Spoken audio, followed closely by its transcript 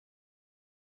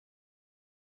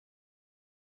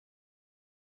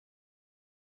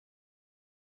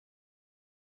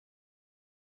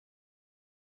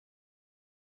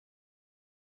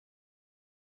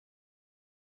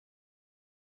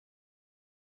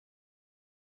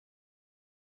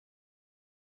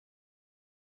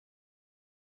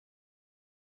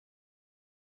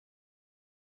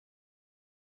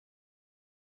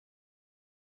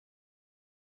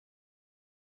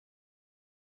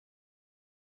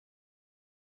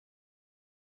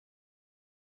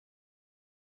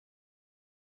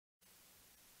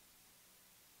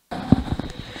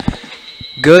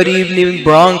Good evening,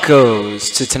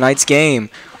 Broncos, to tonight's game.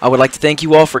 I would like to thank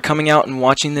you all for coming out and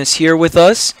watching this here with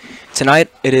us. Tonight,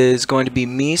 it is going to be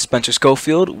me, Spencer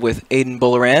Schofield, with Aiden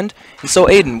Bullerand. And so,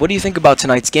 Aiden, what do you think about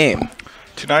tonight's game?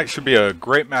 Tonight should be a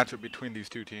great matchup between these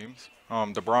two teams.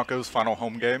 The Broncos' final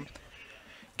home game.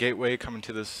 Gateway coming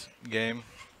to this game,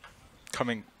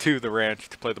 coming to the ranch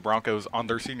to play the Broncos on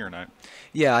their senior night.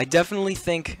 Yeah, I definitely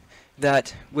think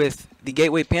that with the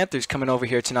Gateway Panthers coming over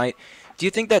here tonight, do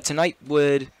you think that tonight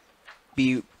would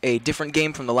be a different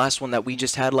game from the last one that we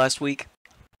just had last week?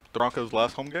 The Broncos'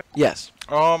 last home game? Yes.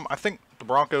 I think the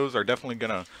Broncos are definitely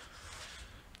going to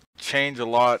change a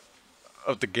lot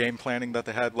of the game planning that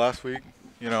they had last week.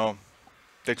 You know,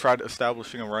 they tried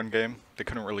establishing a run game. They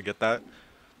couldn't really get that.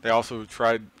 They also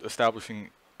tried establishing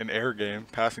an air game,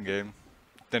 passing game.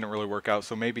 Didn't really work out.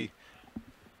 So maybe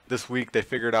this week they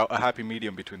figured out a happy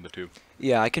medium between the two.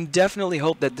 Yeah, I can definitely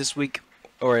hope that this week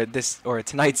or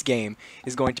tonight's game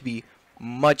is going to be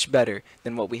much better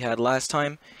than what we had last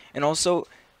time. And also,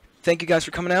 thank you guys for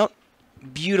coming out.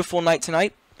 Beautiful night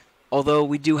tonight. Although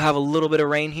we do have a little bit of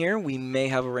rain here, we may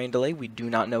have a rain delay. We do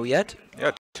not know yet.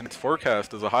 Yeah, tonight's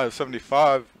forecast is a high of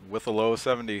 75 with a low of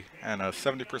 70 and a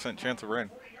 70% chance of rain.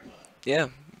 Yeah,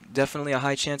 definitely a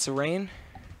high chance of rain.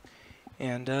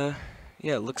 And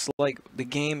yeah, it looks like the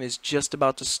game is just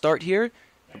about to start here.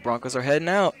 The Broncos are heading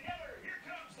out.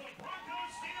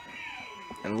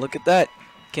 And look at that.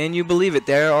 Can you believe it?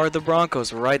 There are the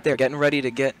Broncos right there, getting ready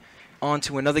to get on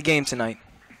to another game tonight.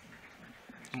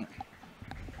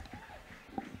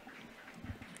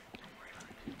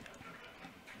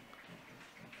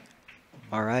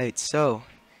 All right, so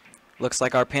looks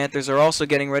like our Panthers are also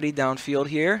getting ready downfield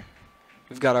here.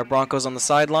 We've got our Broncos on the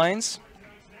sidelines.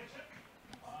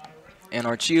 And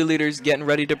our cheerleaders getting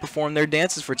ready to perform their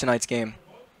dances for tonight's game.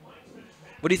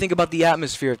 What do you think about the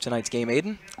atmosphere of tonight's game,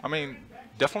 Aiden? I mean,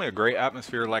 definitely a great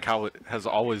atmosphere like how it has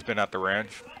always been at the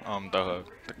ranch. The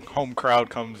home crowd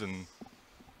comes and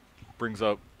brings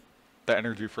up the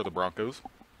energy for the Broncos.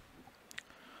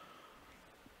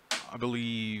 I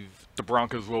believe the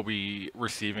Broncos will be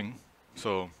receiving,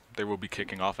 so they will be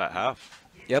kicking off at half.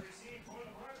 Yep.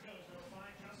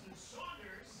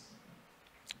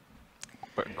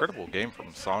 But incredible game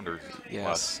from Saunders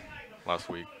last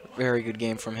week. Very good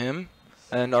game from him.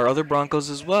 And our other Broncos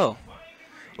as well.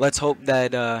 Let's hope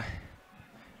that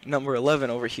number 11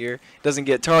 over here doesn't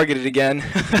get targeted again.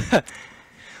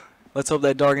 Let's hope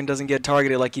that Dargan doesn't get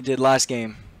targeted like he did last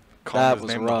game. That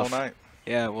was rough. The whole night.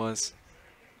 Yeah, it was.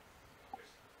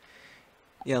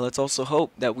 Yeah, let's also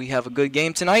hope that we have a good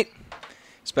game tonight,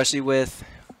 especially with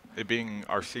it being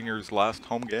our seniors' last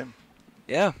home game.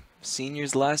 Yeah,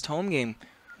 seniors' last home game.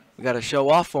 We got to show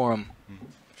off for them.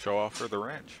 Show off for the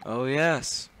ranch. Oh,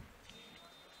 yes.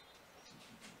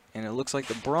 And it looks like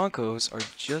the Broncos are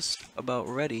just about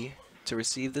ready to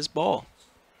receive this ball.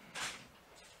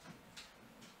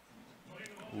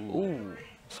 Ooh.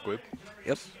 Squib.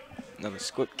 Yep. Another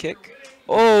squib kick.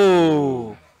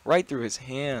 Oh! Right through his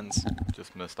hands.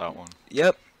 Just missed that one.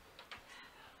 Yep.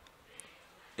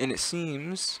 And it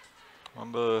seems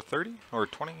on the 30 or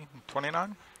 20,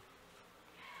 29?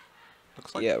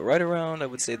 Looks like. Yeah, right around, I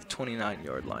would say, the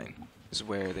 29-yard line is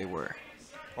where they were.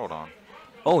 Hold on.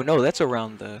 Oh, no, that's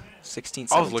around the 16,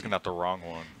 17. I was looking at the wrong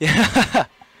one. Yeah.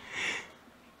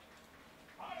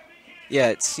 Yeah,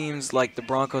 it seems like the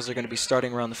Broncos are going to be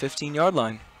starting around the 15-yard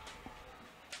line.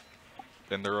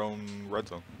 In their own red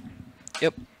zone.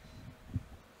 Yep.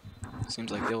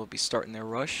 Seems like they will be starting their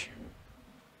rush.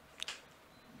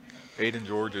 Aiden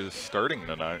George is starting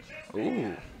tonight.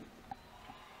 Ooh.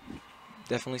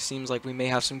 Definitely seems like we may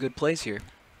have some good plays here.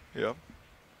 Yep.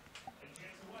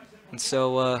 And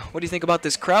so, what do you think about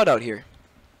this crowd out here?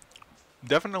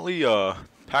 Definitely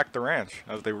packed the ranch,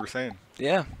 as they were saying.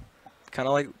 Yeah. Kind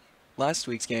of like last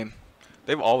week's game.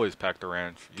 They've always packed the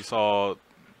ranch. You saw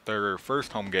their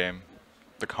first home game.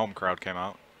 The home crowd came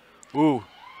out. Ooh.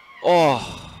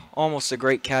 Oh, almost a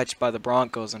great catch by the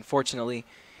Broncos. Unfortunately,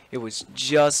 it was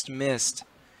just missed.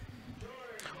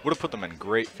 Would have put them in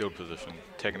great field position,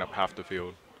 taking up half the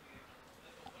field.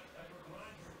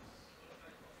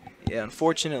 Yeah,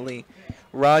 unfortunately,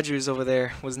 Rogers over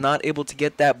there was not able to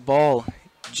get that ball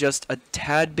just a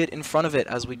tad bit in front of it,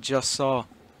 as we just saw.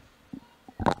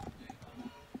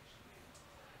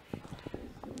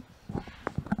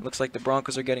 Looks like the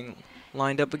Broncos are getting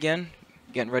lined up again,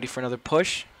 getting ready for another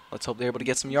push. Let's hope they're able to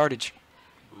get some yardage.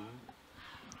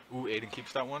 Ooh, Aiden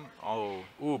keeps that one. Oh,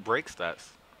 ooh, breaks that.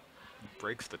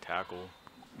 Breaks the tackle.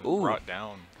 Ooh. Brought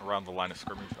down around the line of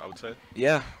scrimmage, I would say.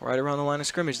 Yeah, right around the line of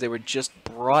scrimmage. They were just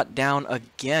brought down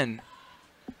again.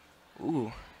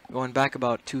 Ooh, going back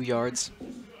about 2 yards.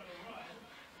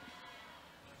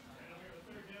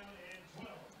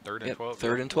 Third and Yep, 12.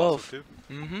 third yeah, and loss of 12.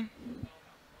 2. Mm-hmm.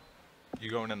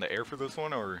 You going in the air for this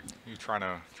one, or you trying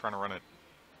to run it?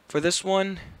 For this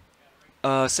one,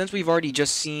 since we've already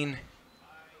just seen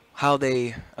how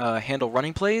they handle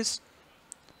running plays,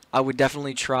 I would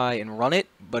definitely try and run it.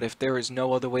 But if there is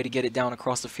no other way to get it down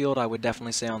across the field, I would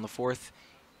definitely say on the 4th,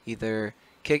 either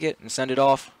kick it and send it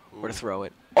off or to throw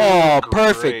it. Oh,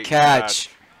 perfect Great catch.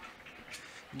 catch.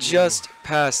 Just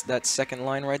past that second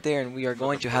line right there, and we are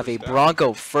going the to have a first down.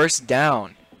 Bronco first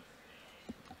down.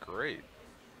 Great.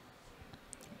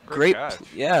 Great, catch.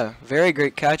 yeah, very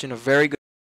great catch and a very good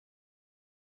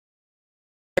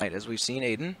night, as we've seen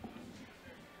Aiden.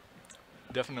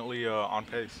 Definitely on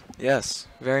pace. Yes,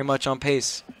 very much on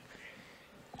pace.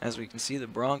 As we can see, the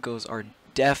Broncos are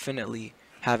definitely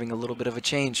having a little bit of a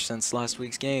change since last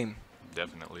week's game.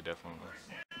 Definitely.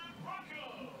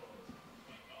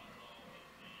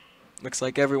 Looks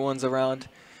like everyone's around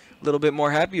a little bit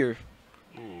more happier.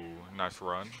 Ooh, nice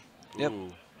run. Yep.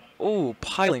 Ooh, Ooh,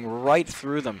 piling right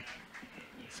through them.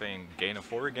 saying gain of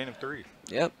 4, gain of 3.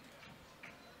 Yep.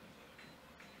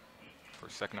 For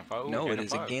second and 5. Ooh, No, gain it of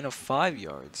is 5. a gain of 5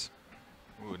 yards.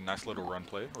 Ooh, nice little run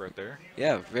play right there.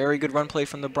 Yeah, very good run play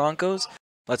from the Broncos.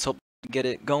 Let's hope to get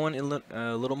it going a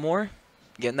little more.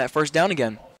 Getting that first down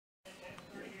again.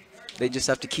 They just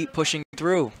have to keep pushing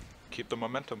through. Keep the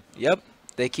momentum. Yep,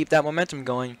 they keep that momentum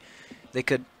going. They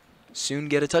could soon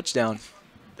get a touchdown.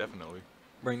 Definitely.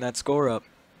 Bring that score up.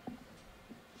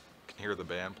 Can hear the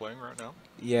band playing right now.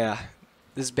 Yeah,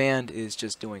 this band is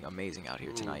just doing amazing out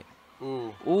here tonight.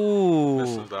 Ooh. Ooh.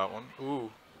 Misses that one.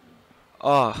 Ooh.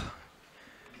 Oh.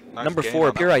 Nice Number gain 4, on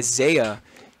that Pure one. Isaiah,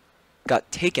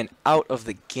 got taken out of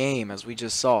the game, as we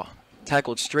just saw.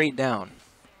 Tackled straight down.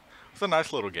 It's a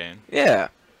nice little gain. Yeah,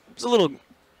 it was a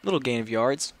little gain of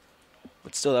yards.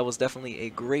 But still, that was definitely a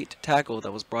great tackle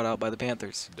that was brought out by the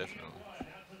Panthers. Definitely. It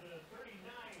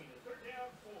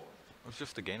was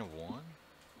just a gain of 1.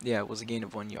 Yeah, it was a gain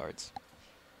of 1 yards.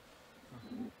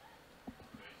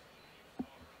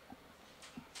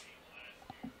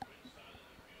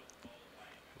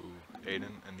 Ooh, Aiden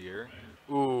in the air.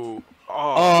 Ooh.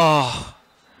 Oh. Oh!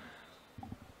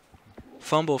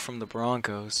 Fumble from the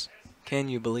Broncos. Can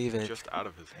you believe it? Just out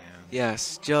of his hands.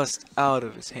 Yes, just out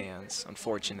of his hands,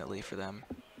 unfortunately for them.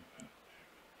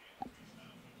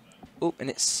 Oh, and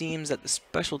it seems that the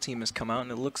special team has come out,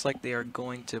 and it looks like they are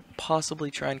going to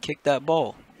possibly try and kick that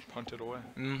ball. Punt it away.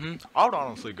 Mm-hmm. I would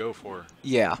honestly go for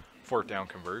Yeah. 4th down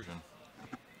conversion.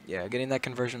 Yeah, getting that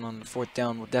conversion on the 4th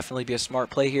down will definitely be a smart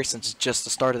play here, since it's just the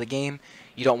start of the game.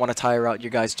 You don't want to tire out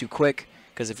your guys too quick,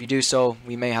 because if you do so,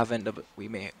 we may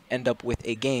end up with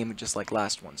a game just like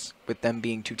last one's, with them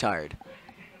being too tired.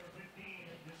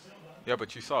 Yeah,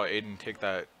 but you saw Aiden take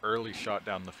that early shot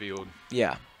down the field,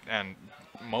 Yeah. and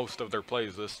most of their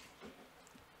plays this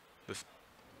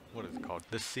what is it called?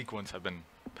 This sequence have been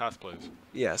pass plays.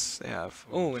 Yes, they have.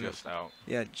 Ooh, Oh, just out,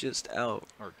 yeah, just out.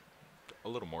 or a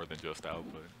little more than just out,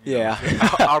 but Yeah.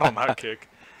 out on that kick.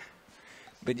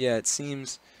 But yeah, it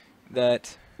seems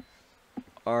that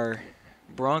our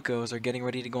Broncos are getting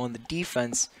ready to go on the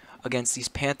defense against these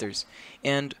Panthers.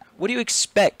 And what do you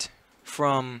expect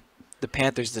from the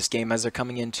Panthers this game as they're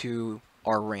coming into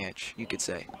our ranch, you could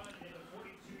say?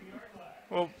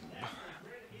 Well,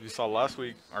 you saw last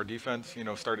week our defense,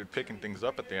 started picking things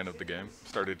up at the end of the game,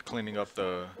 started cleaning up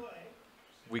the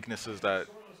weaknesses that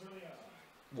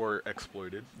were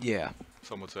exploited. Yeah.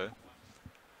 Some would say.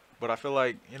 But I feel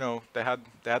like, they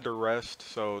had their rest,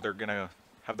 so they're going to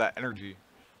have that energy.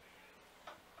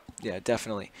 Yeah,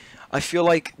 definitely. I feel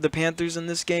like the Panthers in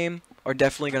this game are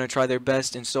definitely going to try their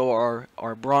best, and so are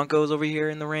our Broncos over here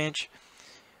in the ranch.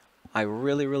 I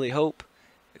really, really hope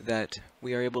that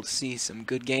we are able to see some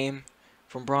good game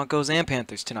from Broncos and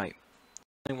Panthers tonight.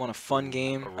 I want a fun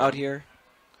game out here.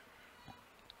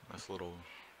 Nice little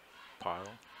pile.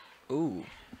 Ooh.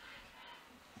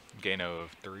 Gain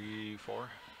of 3, 4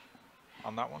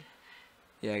 on that one.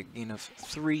 Yeah, gain of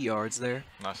 3 yards there.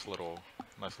 Nice little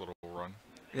run.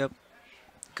 Yep.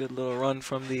 Good little run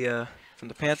from the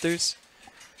Panthers.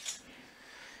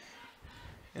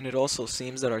 And it also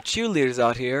seems that our cheerleaders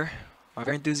out here are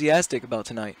very enthusiastic about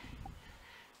tonight.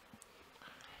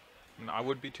 And I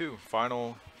would be too.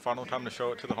 Final time to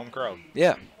show it to the home crowd.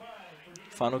 Yeah.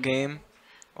 Final game,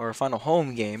 or final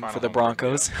home game Final for the home game,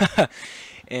 Broncos.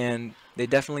 And they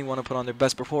definitely want to put on their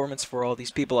best performance for all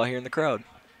these people out here in the crowd.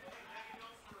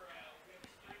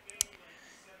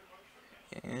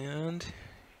 And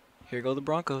here go the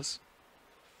Broncos.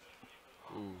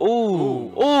 Ooh.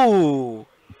 Ooh, ooh.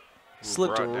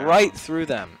 Slipped brought down. right through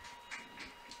them.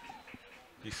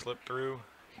 He slipped through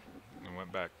and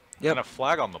went back. Yep. And a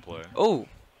flag on the play. Oh,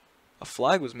 a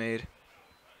flag was made.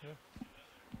 Yeah.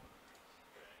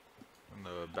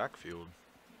 in the backfield.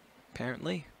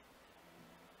 Apparently.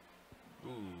 Ooh,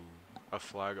 a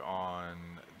flag on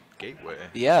Gateway.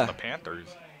 Yeah. On the Panthers.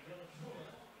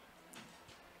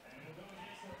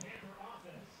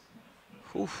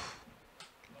 Oof.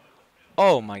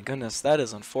 Oh my goodness, that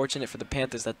is unfortunate for the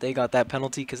Panthers that they got that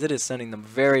penalty because it is sending them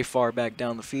very far back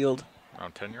down the field.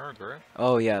 Around 10 yards, right?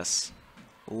 Oh yes.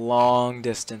 Long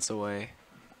distance away.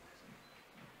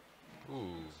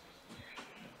 Ooh.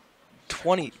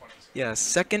 20. Yeah,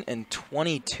 2nd and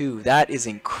 22. That is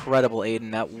incredible,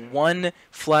 Aiden. That one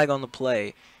flag on the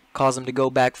play caused them to go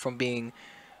back from being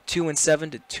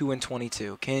 2-7 to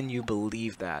 2-22. Can you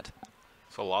believe that?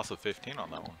 It's a loss of 15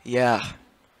 on that one. Yeah.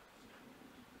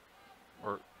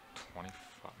 Or 25.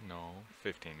 No,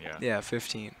 15, yeah. Yeah,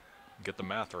 15. Get the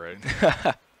math right.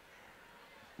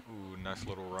 Ooh, nice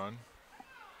little run.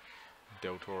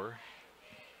 Del Toro.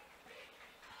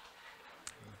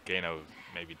 Gain of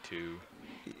maybe 2.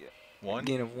 Yeah. 1.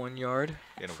 Gain of 1 yard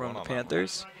from the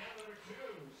Panthers.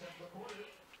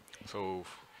 So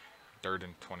 3rd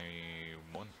and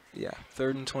 21. Yeah,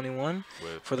 3rd and 21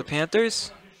 With for the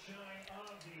Panthers.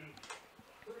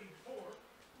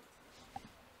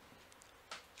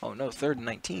 Oh no, 3rd and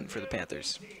 19 for the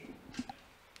Panthers.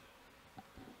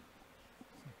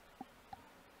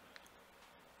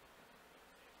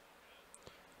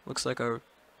 Looks like our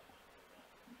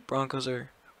Broncos are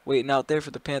waiting out there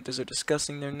for the Panthers are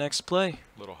discussing their next play.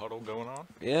 Little huddle going on.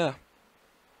 Yeah.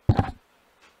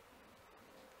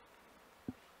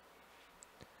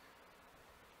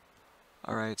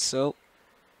 Alright, so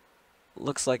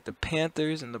looks like the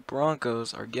Panthers and the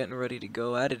Broncos are getting ready to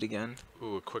go at it again.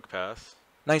 Ooh, a quick pass.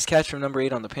 Nice catch from number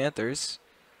 8 on the Panthers.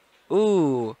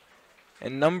 Ooh,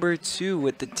 and number 2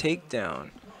 with the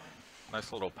takedown.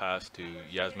 Nice little pass to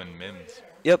Yasmin Mims.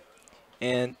 Yep,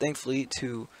 and thankfully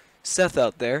to Seth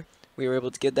out there, we were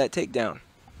able to get that takedown.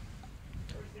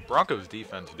 Broncos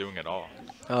defense doing it all.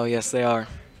 Oh, yes, they are.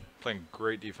 Playing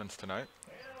great defense tonight.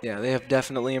 Yeah, they have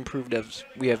definitely improved as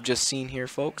we have just seen here,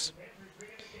 folks.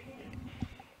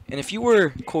 And if you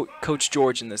were Coach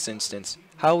George in this instance,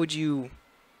 how would you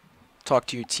talk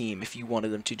to your team if you wanted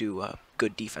them to do a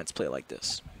good defense play like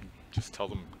this? Just tell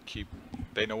them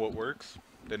they know what works.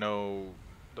 They know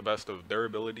the best of their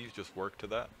abilities, just work to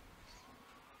that.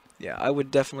 Yeah, I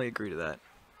would definitely agree to that.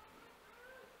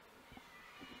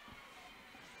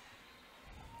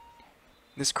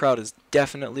 This crowd is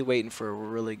definitely waiting for a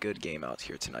really good game out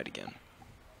here tonight again.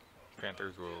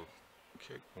 Panthers will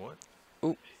kick what?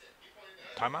 Ooh.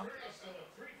 Timeout?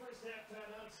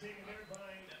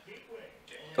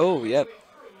 Oh, yep.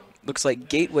 Looks like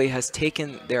Gateway has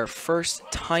taken their first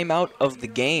timeout of the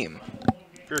game.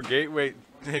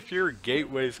 If you're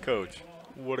Gateway's coach,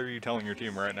 what are you telling your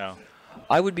team right now?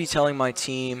 I would be telling my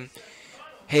team,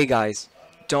 hey guys,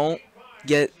 don't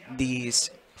get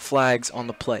these flags on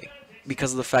the play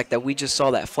because of the fact that we just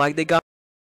saw that flag they got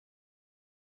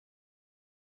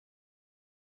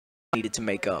needed to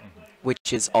make up,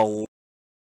 which is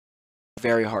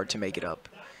very hard to make it up,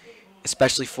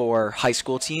 especially for high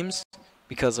school teams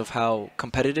because of how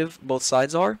competitive both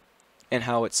sides are and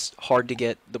how it's hard to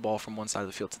get the ball from one side of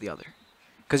the field to the other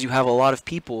because you have a lot of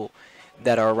people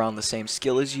that are around the same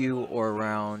skill as you or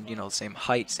around, the same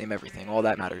height, same everything. All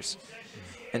that matters.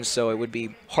 And so it would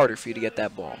be harder for you to get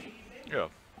that ball. Yeah.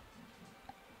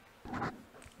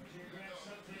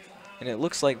 And it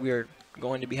looks like we are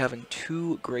going to be having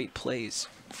 2 great plays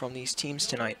from these teams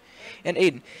tonight. And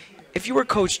Aiden, if you were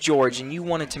Coach George and you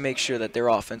wanted to make sure that their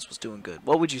offense was doing good,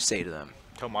 what would you say to them?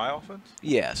 Tell my offense?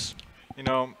 Yes.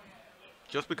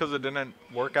 Just because it didn't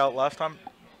work out last time,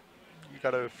 you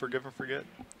got to forgive and forget.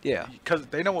 Yeah. Because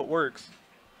they know what works.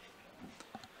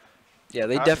 Yeah,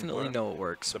 they definitely know it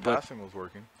works. The passing was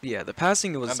working. Yeah, the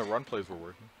passing was... And the run plays were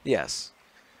working. Yes.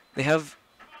 They have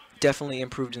definitely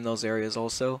improved in those areas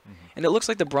also. And it looks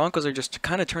like the Broncos are just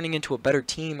kind of turning into a better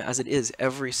team as it is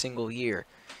every single year.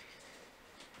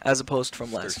 As opposed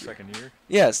from last year. Second year?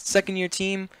 Yes, second-year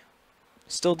team.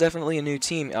 Still definitely a new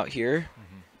team out here.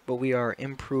 But we are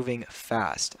improving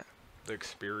fast. The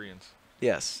experience.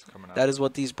 Yes, coming out. That is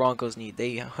what these Broncos need.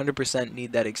 They 100%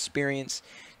 need that experience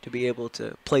to be able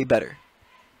to play better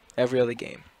every other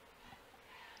game.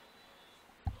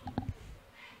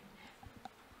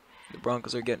 The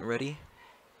Broncos are getting ready.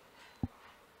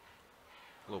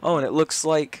 Oh, and it looks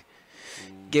like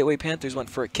Gateway Panthers went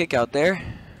for a kick out there.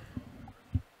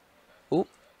 Oh,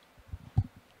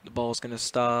 the ball's going to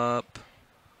stop.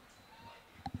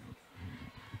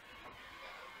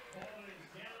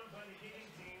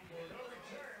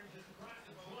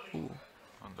 Ooh.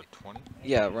 On the 20?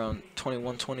 Yeah, around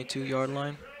 21, 22 yard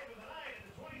line.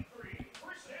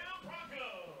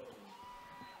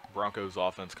 Broncos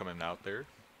offense coming out there.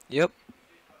 Yep.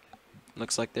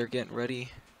 Looks like they're getting ready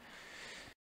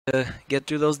to get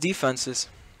through those defenses.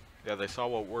 Yeah, they saw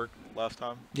what worked last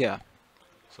time. Yeah.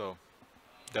 So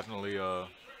definitely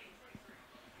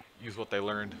use what they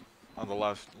learned on the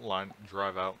last line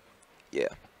drive out. Yeah.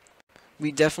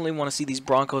 We definitely want to see these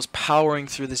Broncos powering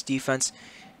through this defense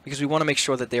because we want to make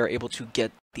sure that they are able to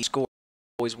get the score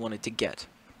they always wanted to get.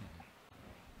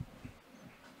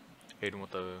 Aiden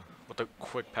with the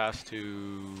quick pass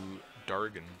to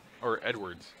Dargan or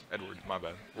Edwards. Edwards, my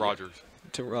bad. Rogers.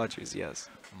 To Rogers, yes.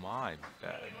 My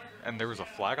bad. And there was a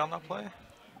flag on that play?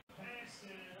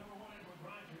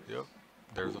 Yep.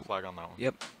 There's a flag on that one.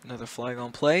 Yep. Another flag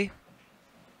on play.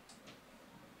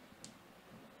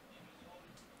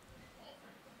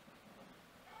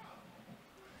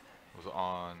 Was it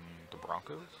on the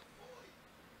Broncos?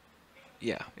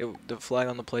 Yeah. The flag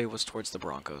on the play was towards the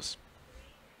Broncos.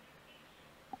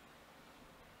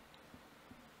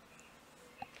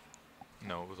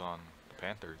 No, it was on the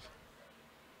Panthers.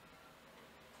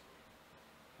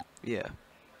 Yeah.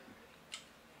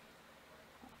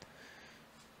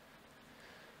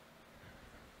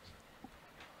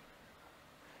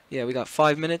 Yeah, we got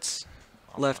 5 minutes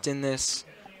left in this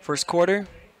first quarter.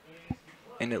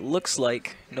 And it looks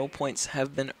like no points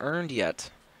have been earned yet.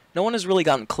 No one has really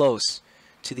gotten close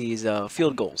to these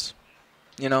field goals.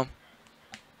 You know?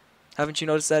 Haven't you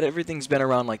noticed that? Everything's been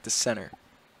around like the center.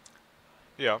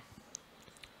 Yeah.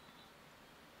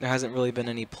 There hasn't really been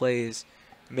any plays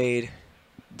made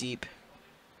deep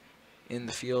in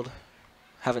the field.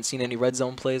 Haven't seen any red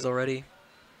zone plays already.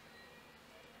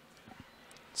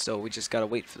 So we just gotta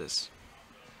wait for this.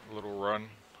 A little run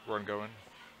going.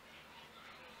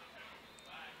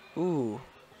 Ooh.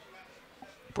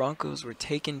 Broncos were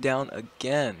taken down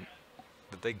again.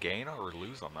 Did they gain or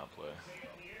lose on that play?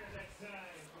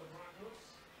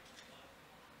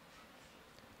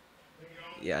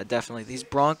 Yeah, definitely. These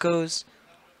Broncos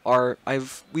are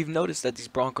we've noticed that these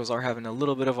Broncos are having a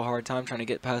little bit of a hard time trying to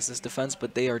get past this defense,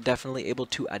 but they are definitely able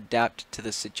to adapt to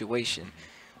the situation.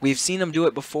 We've seen them do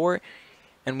it before,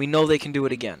 and we know they can do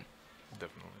it again.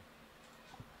 Definitely.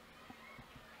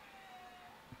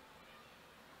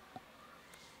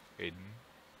 Aiden.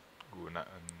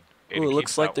 Ooh, it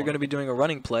looks like they're going to be doing a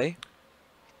running play.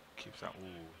 Keeps that.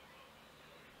 Ooh.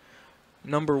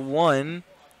 Number 1,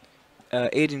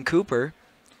 Aiden Cooper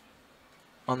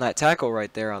on that tackle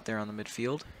right there out there on the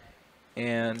midfield.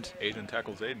 And Aiden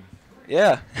tackles Aiden.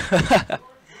 yeah.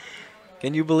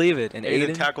 Can you believe it? And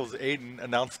Aiden tackles Aiden,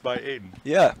 announced by Aiden.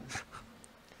 Yeah.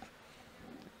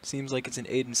 Seems like it's an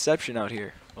Aidenception out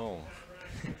here. Oh.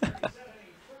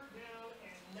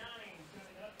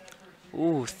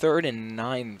 Ooh, 3rd and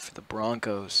 9 for the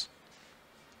Broncos.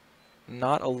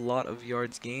 Not a lot of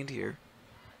yards gained here.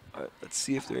 All right, let's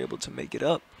see if they're able to make it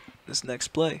up this next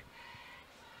play.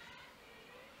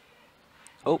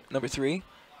 Oh, number 3.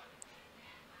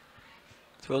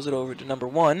 Throws it over to number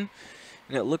 1.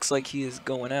 And it looks like he is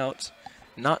going out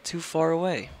not too far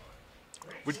away.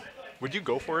 Would you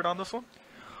go for it on this one?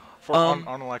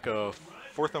 On like a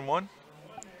 4th and 1?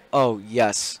 Oh,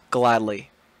 yes, gladly.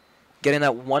 Getting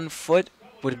that 1 foot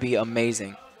would be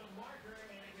amazing.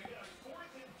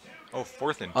 Oh,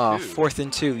 4th and 2. 4th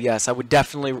and 2, yes. I would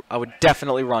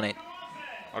definitely run it.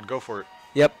 I'd go for it.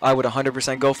 Yep, I would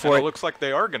 100% go for it. It looks like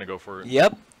they are going to go for it.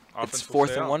 Yep. Offense It's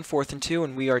 4th and 1, 4th and 2,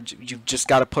 and you've just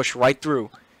got to push right through.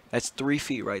 That's 3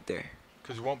 feet right there.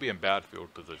 Because you won't be in bad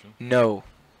field position. No.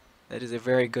 That is a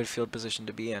very good field position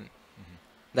to be in.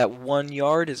 That 1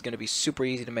 yard is going to be super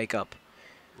easy to make up.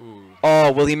 Ooh.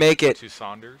 Oh, will he make it? To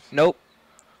Saunders? Nope.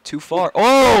 Too far.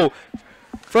 Oh!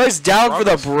 First down for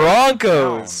the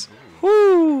Broncos.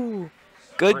 Woo!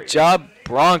 Good job,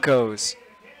 Broncos.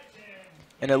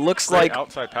 And it looks Great like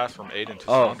outside pass from Aiden to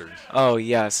Saunders. Oh,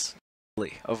 yes.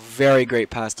 A very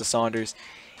great pass to Saunders.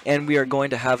 And we are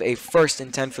going to have a 1st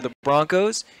and 10 for the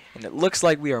Broncos. And it looks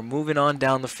like we are moving on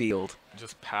down the field.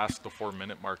 Just past the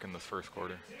 4-minute mark in this first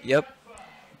quarter. Yep.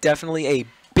 Definitely a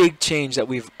big change that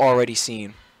we've already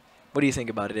seen. What do you think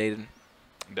about it, Aiden?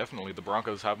 Definitely. The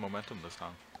Broncos have momentum this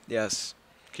time. Yes.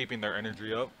 Keeping their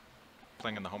energy up.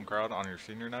 Playing in the home crowd on your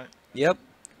senior night. Yep.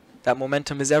 That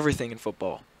momentum is everything in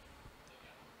football.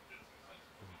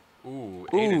 Ooh.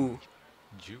 Aiden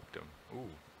juked him. Ooh.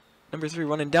 Number 3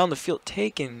 running down the field,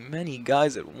 taking many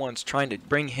guys at once, trying to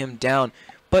bring him down.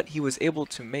 But he was able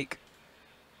to make...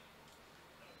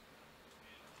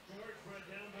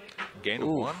 Gain of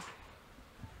 1?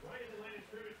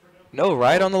 No,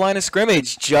 right on the line of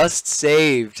scrimmage. Just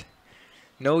saved.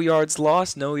 No yards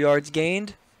lost, no yards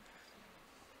gained.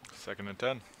 2nd and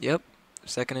 10. Yep.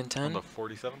 2nd and 10. On the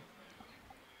 47.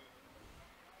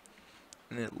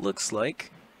 And it looks like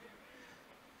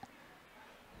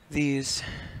these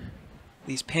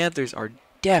Panthers are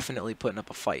definitely putting up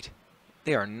a fight.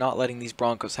 They are not letting these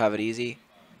Broncos have it easy.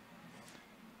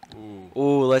 Ooh.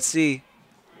 Ooh, let's see.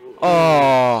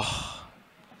 Oh.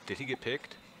 Did he get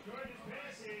picked?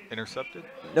 Intercepted?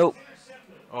 Nope.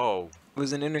 Oh. It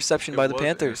was an interception It by the was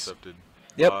Panthers. intercepted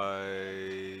Yep. by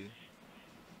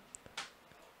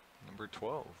number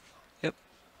 12. Yep.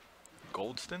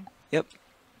 Goldston? Yep.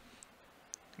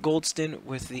 Goldston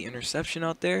with the interception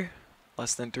out there.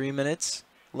 Less than 3 minutes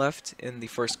left in the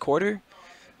first quarter.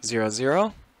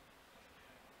 0-0.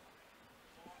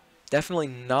 Definitely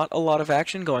not a lot of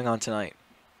action going on tonight.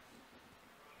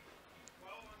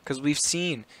 Because we've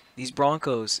seen these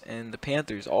Broncos and the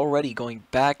Panthers already going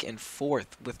back and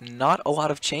forth with not a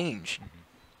lot of change.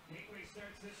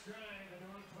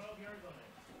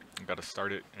 You got to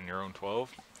start it in your own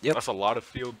 12. Yep. That's a lot of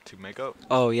field to make up.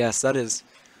 Oh, yes, that is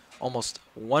almost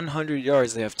 100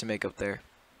 yards they have to make up there.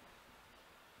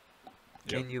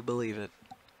 Yep. Can you believe it?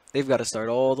 They've got to start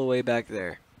all the way back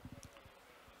there.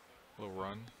 Little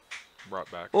run. Brought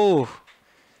back. Oh.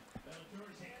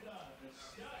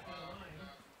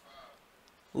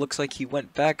 Looks like he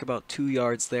went back about 2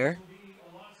 yards there.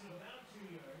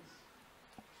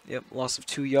 Yep, loss of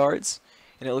 2 yards.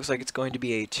 And it looks like it's going to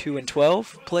be a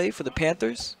 2-12 play for the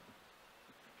Panthers.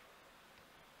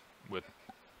 With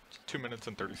 2 minutes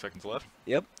and 30 seconds left.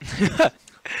 Yep.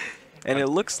 And it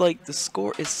looks like the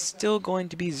score is still going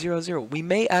to be 0-0. We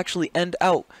may actually end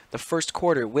out the first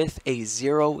quarter with a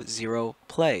 0-0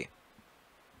 play.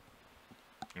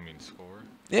 You mean score?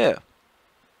 Yeah.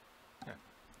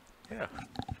 Yeah.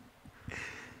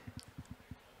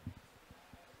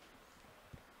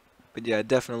 But yeah,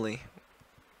 definitely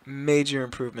major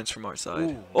improvements from our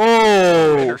side. Ooh.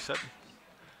 Oh! Intercept.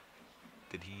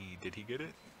 Did he get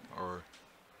it? Or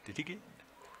did he get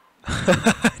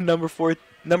it?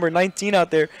 Number 19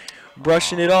 out there,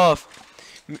 brushing it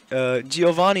off.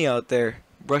 Giovanni out there,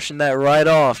 brushing that right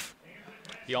off.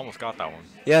 He almost got that one.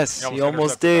 Yes, he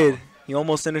almost did. He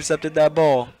almost intercepted that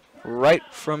ball right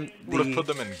from the... Would have put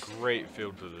them in great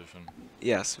field position.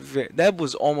 Yes, that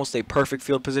was almost a perfect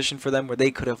field position for them where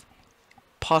they could have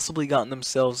possibly gotten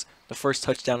themselves the first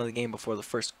touchdown of the game before the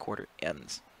first quarter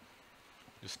ends.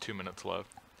 Just 2 minutes left.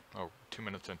 Oh, 2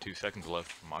 minutes and 2 seconds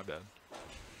left. My bad.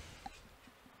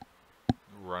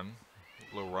 Run.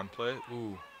 Little run play.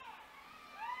 Ooh.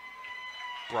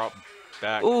 Brought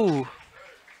back. Ooh.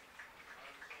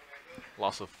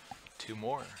 Loss of 2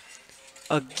 more.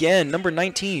 Again, number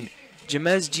 19,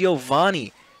 James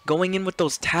Giovanni going in with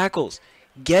those tackles,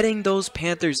 getting those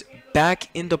Panthers back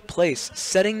into place,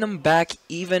 setting them back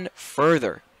even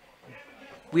further.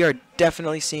 We are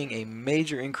definitely seeing a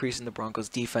major increase in the Broncos'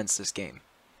 defense this game.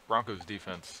 Broncos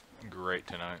defense, great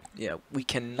tonight. Yeah, we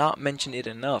cannot mention it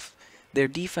enough. Their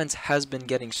defense has been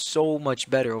getting so much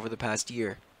better over the past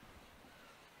year.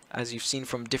 As you've seen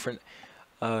from different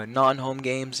non-home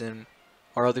games and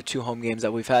our other 2 home games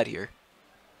that we've had here.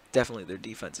 Definitely their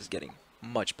defense is getting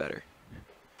much better.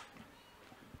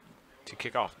 To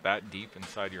kick off that deep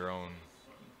inside your own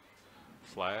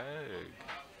flag.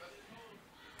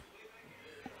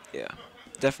 Yeah,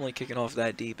 definitely kicking off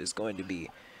that deep is going to be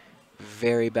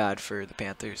very bad for the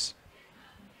Panthers.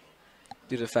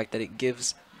 Due to the fact that it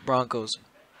gives Broncos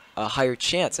a higher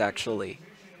chance, actually,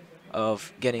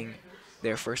 of getting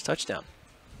their first touchdown.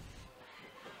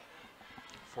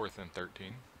 4th and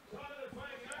 13.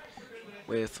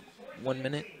 With 1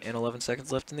 minute and 11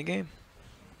 seconds left in the game.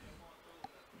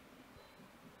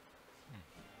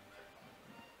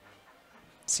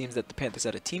 Seems that the Panthers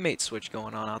had a teammate switch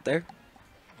going on out there.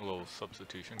 A little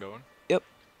substitution going. Yep.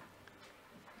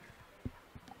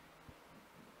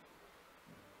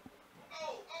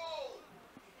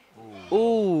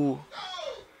 Ooh.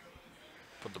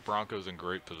 Put the Broncos in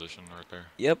great position right there.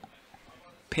 Yep.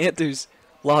 Panthers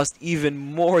lost even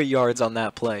more yards on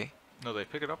that play. No, they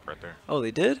pick it up right there. Oh, they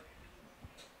did?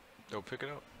 They'll pick it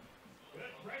up.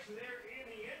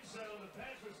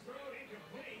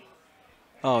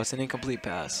 Oh, it's an incomplete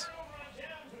pass.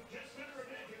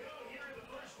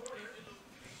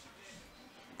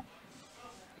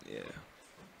 Yeah.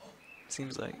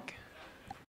 Seems like...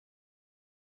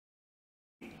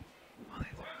 Yeah,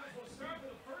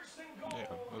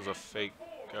 it was a fake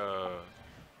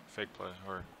play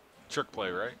or trick play,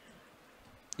 right?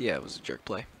 Yeah, it was a jerk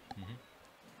play.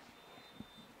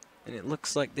 And it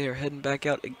looks like they are heading back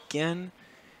out again.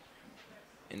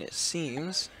 And it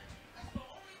seems...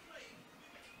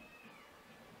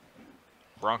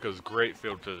 Broncos great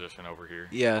field position over here.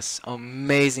 Yes,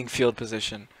 amazing field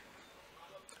position.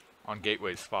 On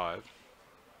Gateway's 5.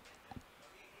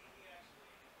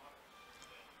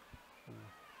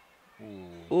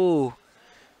 Ooh. Ooh.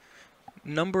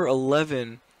 Number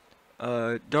 11,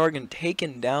 Dargan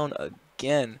taken down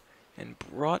again and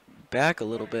brought back a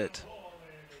little bit.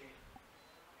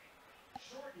 It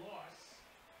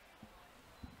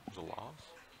was a loss.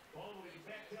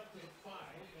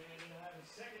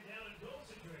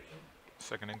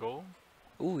 Second and goal.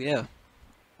 Ooh, yeah.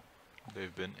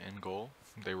 They've been in goal.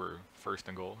 They were first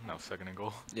and goal, now second and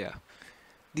goal. Yeah.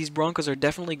 These Broncos are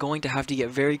definitely going to have to get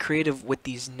very creative with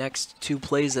these next two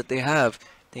plays that they have.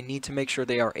 They need to make sure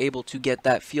they are able to get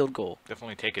that field goal.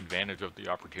 Definitely take advantage of the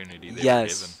opportunity they were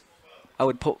given. I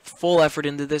would put full effort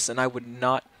into this, and I would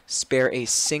not spare a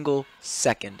single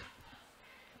second.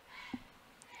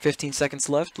 15 seconds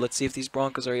left. Let's see if these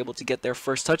Broncos are able to get their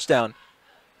first touchdown.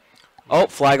 Oh,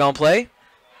 flag on play.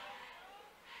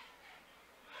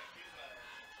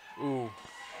 Ooh.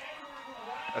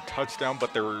 A touchdown,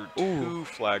 but there were two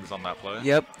flags on that play.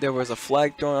 Yep, there was a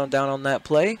flag thrown down on that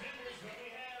play.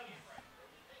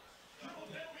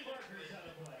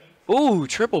 Ooh,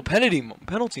 triple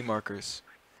penalty markers.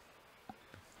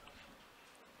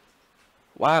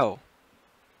 Wow.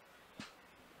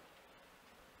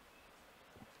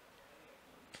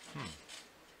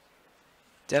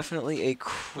 Definitely a... It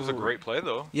was a great play,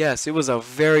 though. Yes, it was a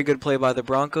very good play by the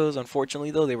Broncos.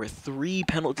 Unfortunately, though, there were 3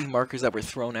 penalty markers that were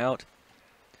thrown out.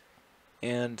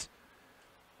 And...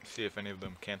 see if any of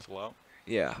them cancel out.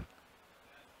 yeah.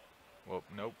 Well,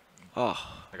 nope.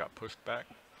 Oh. They got pushed back.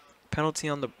 Penalty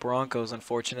on the Broncos,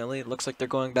 unfortunately. It looks like they're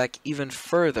going back even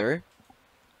further.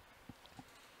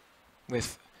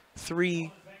 With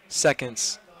 3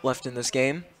 seconds left in this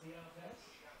game.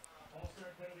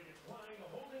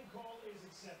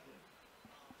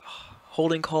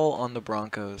 Holding call on the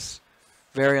Broncos.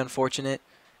 Very unfortunate,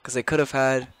 because they could have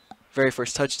had very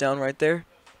first touchdown right there.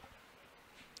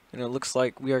 And it looks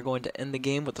like we are going to end the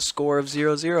game with a score of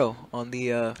 0-0 on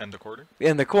the... end the quarter?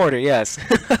 In the quarter, yes.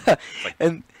 Like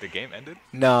and the game ended?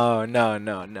 No.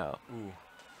 Ooh.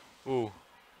 Ooh.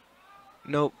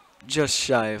 Nope, just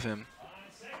shy of him.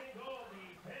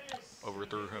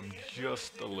 Overthrew him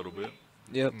just a little bit.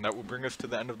 Yep. And that will bring us to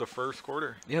the end of the first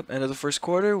quarter. Yep, end of the first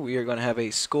quarter. We are going to have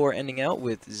a score ending out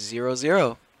with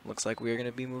 0-0. Looks like we are going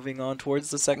to be moving on towards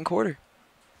the second quarter.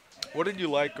 What did you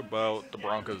like about the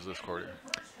Broncos this quarter?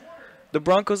 The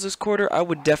Broncos this quarter, I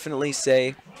would definitely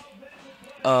say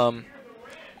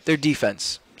their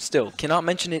defense. Still, cannot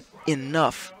mention it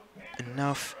enough.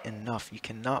 Enough. You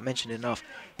cannot mention it enough.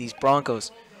 These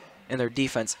Broncos and their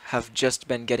defense have just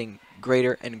been getting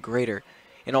greater and greater.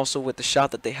 And also with the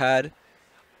shot that they had,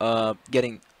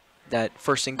 getting that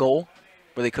first and goal,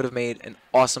 where they could have made an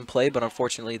awesome play, but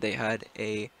unfortunately they had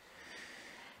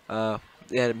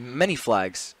many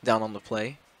flags down on the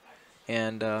play.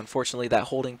 And unfortunately, that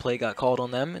holding play got called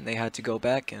on them, and they had to go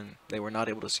back, and they were not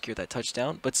able to secure that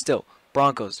touchdown. But still,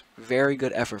 Broncos, very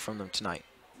good effort from them tonight.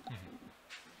 Mm-hmm.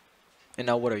 And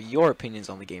now, what are your opinions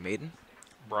on the game, Aiden?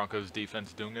 Broncos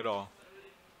defense doing it all.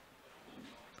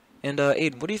 And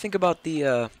Aiden, what do you think about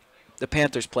the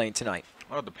Panthers playing tonight?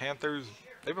 Oh, the Panthers,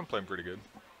 they've been playing pretty good.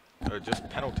 Just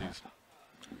penalties.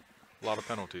 A lot of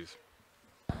penalties.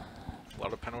 A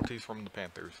lot of penalties from the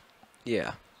Panthers.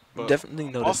 Yeah. But definitely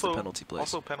noticed the penalty plays.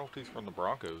 Also penalties from the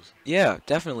Broncos. Yeah,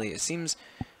 definitely. It seems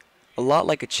a lot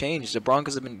like a change. The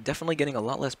Broncos have been definitely getting a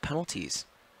lot less penalties.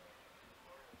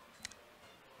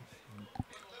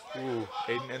 Ooh,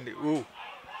 Aiden and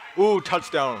ooh,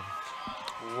 touchdown.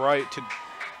 Right to...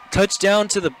 touchdown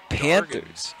to the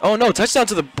Panthers. Oh, no, touchdown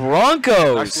to the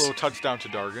Broncos. Nice little touchdown to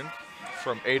Dargan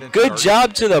from Aiden. Good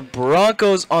job to the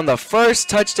Broncos on the first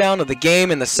touchdown of the game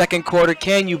in the second quarter.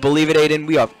 Can you believe it, Aiden?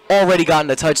 We have already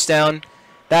gotten a touchdown.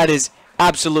 That is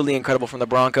absolutely incredible from the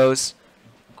Broncos.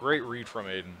 Great read from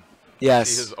Aiden. Yes.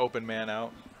 See his open man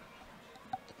out.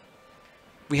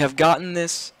 We have gotten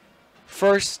this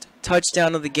first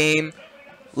touchdown of the game.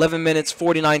 11 minutes,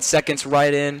 49 seconds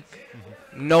right in.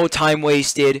 No time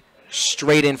wasted.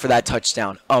 Straight in for that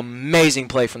touchdown. Amazing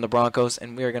play from the Broncos,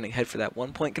 and we are going to head for that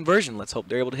 1-point conversion. Let's hope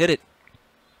they're able to hit it.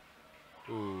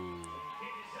 Ooh.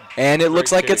 And it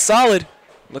looks like it's solid.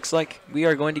 Looks like we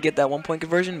are going to get that 1-point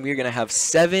conversion. We are going to have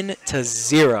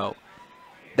 7-0.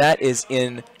 That is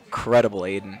incredible,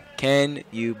 Aiden. Can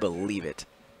you believe it?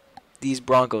 These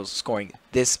Broncos scoring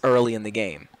this early in the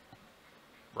game.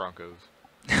 Broncos.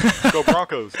 Go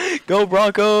Broncos. Go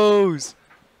Broncos.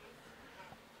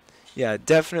 Yeah,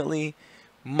 definitely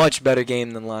much better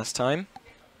game than last time.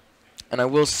 And I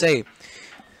will say,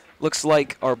 looks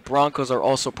like our Broncos are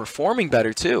also performing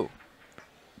better too.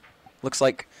 Looks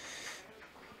like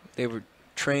they were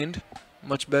trained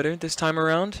much better this time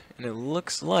around. And it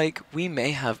looks like we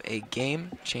may have a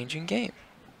game-changing game.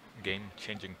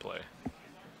 Game-changing play.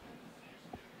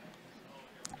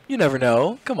 You never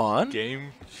know. Come on.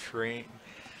 Game train.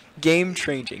 Game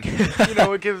changing. You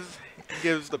know, it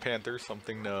gives the Panthers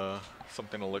something to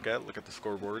look at. Look at the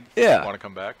scoreboard. Yeah. Want to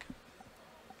come back?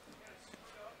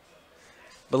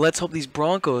 But let's hope these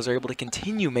Broncos are able to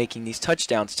continue making these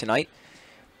touchdowns tonight,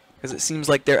 because it seems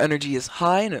like their energy is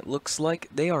high and it looks like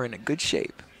they are in a good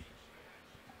shape.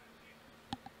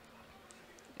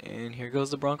 And here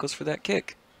goes the Broncos for that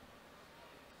kick.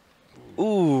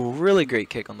 Ooh, really great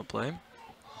kick on the play.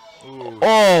 Ooh,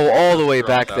 Oh, all the way dropped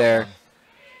back that there.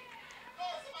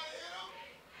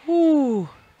 one. Ooh.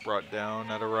 Brought down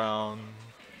at around.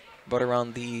 But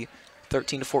around the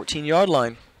 13 to 14 yard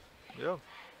line. Yeah.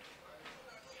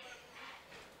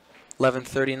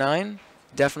 11:39.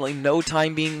 Definitely no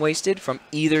time being wasted from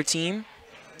either team.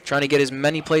 Trying to get as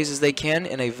many plays as they can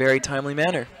in a very timely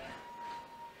manner.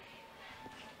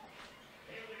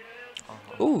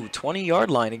 Ooh, 20-yard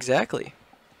line, exactly.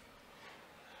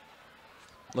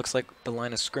 Looks like the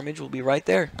line of scrimmage will be right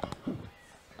there.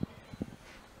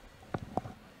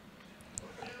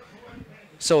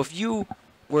 So if you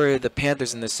were the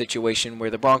Panthers in this situation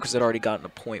where the Broncos had already gotten a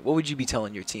point, what would you be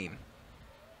telling your team?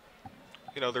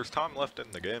 You know, there's time left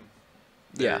in the game.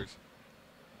 Yeah.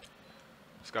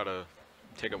 Just got to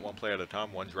take it one play at a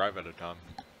time, one drive at a time.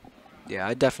 Yeah,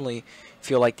 I definitely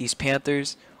feel like these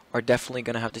Panthers are definitely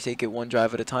going to have to take it one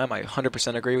drive at a time. I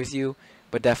 100% agree with you,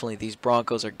 but definitely these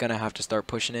Broncos are going to have to start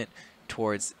pushing it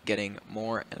towards getting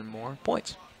more and more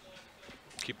points.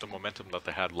 Keep the momentum that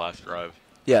they had last drive.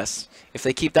 Yes, if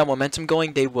they keep that momentum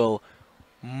going, they will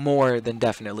more than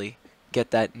definitely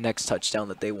get that next touchdown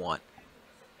that they want.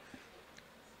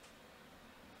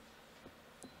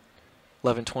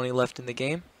 11:20 left in the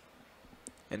game,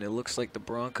 and it looks like the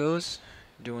Broncos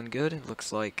doing good. It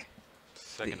looks like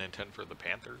Second and 10 for the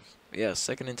Panthers. yeah,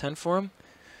 2nd and 10 for them.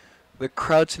 The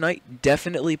crowd tonight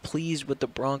definitely pleased with the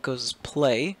Broncos'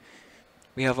 play.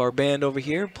 We have our band over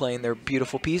here playing their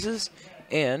beautiful pieces,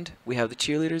 and we have the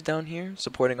cheerleaders down here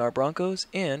supporting our Broncos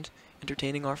and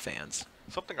entertaining our fans.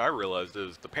 Something I realized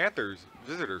is the Panthers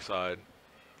visitor side,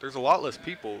 there's a lot less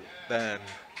people than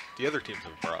the other teams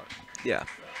have brought. Yeah.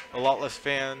 A lot less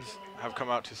fans have come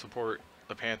out to support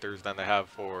the Panthers than they have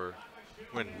for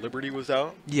when Liberty was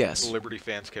out. Yes. The Liberty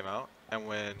fans came out. And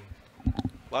when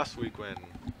last week when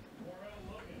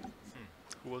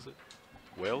who was it?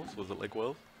 Wales? Was it Lake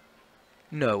Wales?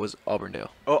 No, it was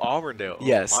Auburndale. Oh, Auburndale. Oh,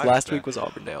 Yes, my last bad. week was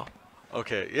Auburndale.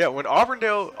 Okay, yeah, when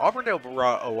Auburndale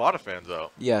brought a lot of fans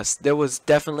out. Yes, there was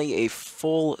definitely a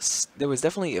full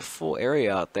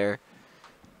area out there.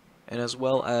 And as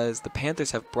well as the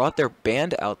Panthers have brought their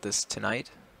band out this tonight.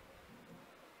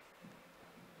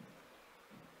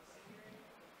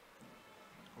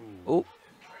 Oh.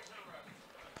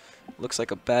 Looks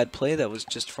like a bad play that was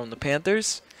just from the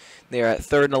Panthers. They are at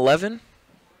 3rd and 11.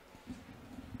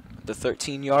 The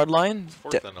 13-yard line.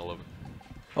 4th and 11.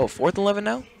 Oh, 4th and 11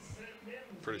 now?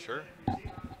 Pretty sure.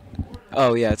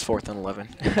 Oh, yeah, it's 4th and 11.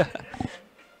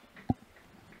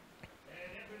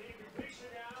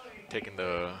 Taking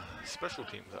the special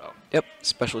teams out. Yep,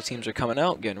 special teams are coming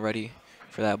out, getting ready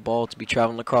for that ball to be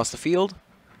traveling across the field.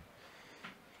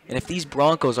 And if these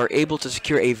Broncos are able to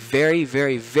secure a very,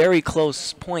 very, very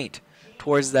close point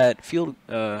towards that field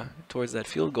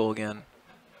goal again,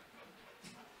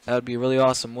 that would be really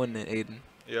awesome, wouldn't it, Aiden?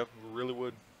 Yep, really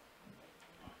would.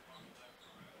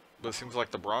 But it seems like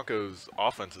the Broncos'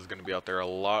 offense is going to be out there a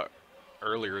lot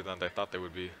earlier than they thought they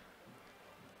would be.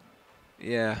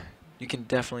 Yeah, you can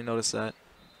definitely notice that.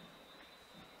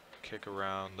 Kick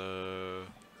around the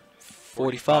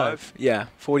 45. Yeah,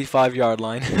 45-yard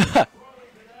line.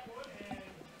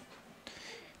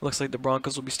 Looks like the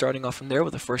Broncos will be starting off from there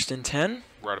with a 1st and 10.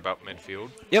 Right about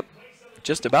midfield. Yep,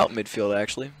 just about midfield,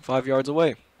 actually. 5 yards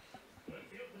away.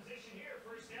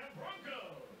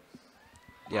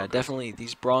 Yeah, definitely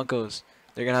these Broncos,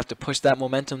 they're going to have to push that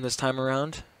momentum this time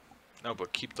around. No,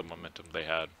 but keep the momentum they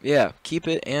had. Yeah, keep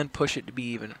it and push it to be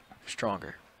even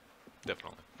stronger.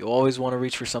 Definitely. You'll always want to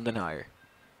reach for something higher.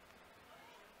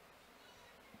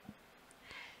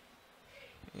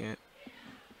 Yeah.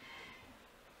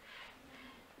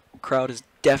 Crowd is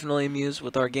definitely amused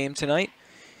with our game tonight.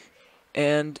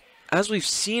 And as we've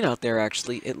seen out there,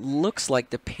 actually, it looks like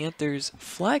the Panthers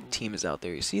flag team is out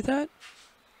there. You see that?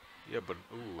 Yeah, but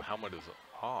ooh, helmet is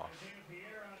off.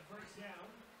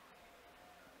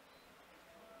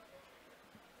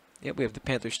 Yep, we have the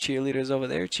Panthers cheerleaders over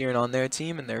there cheering on their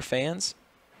team and their fans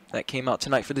that came out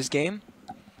tonight for this game.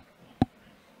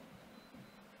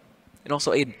 And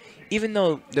also, Aiden, even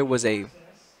though there was a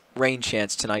rain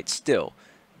chance tonight, still,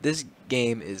 this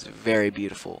game is very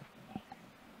beautiful.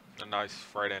 A nice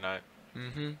Friday night.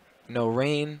 Mm-hmm. No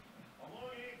rain.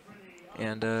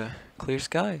 And clear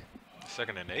sky.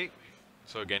 2nd and 8.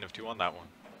 So a gain of 2 on that one.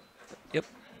 Yep.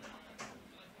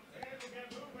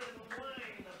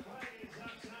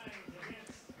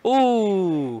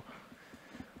 Ooh.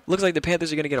 Looks like the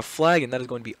Panthers are going to get a flag, and that is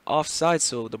going to be offside.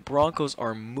 So the Broncos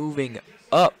are moving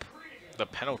up. The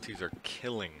penalties are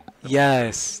killing.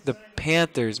 Yes, the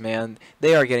Panthers, man.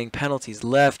 They are getting penalties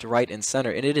left, right, and center,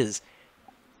 and it is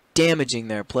damaging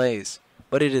their plays.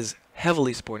 But it is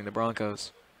heavily supporting the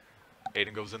Broncos.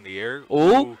 Aiden goes in the air.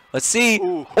 Oh, let's see.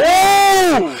 Ooh.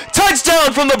 Oh!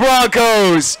 Touchdown from the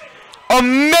Broncos!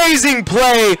 Amazing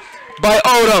play by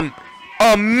Odom.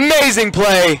 Amazing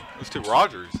play. It's to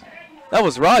Rogers. That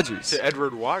was Rogers. To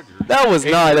Edward Rogers. That was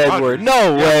Aiden not Rogers. Edward.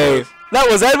 No Yeah, way. That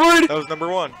was Edward? That was number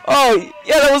 1. Oh,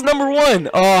 yeah, that was number 1.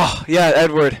 Oh, yeah,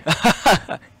 Edward.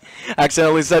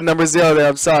 Accidentally said number 0 there.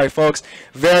 I'm sorry, folks.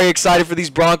 Very excited for these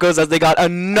Broncos as they got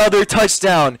another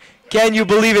touchdown. Can you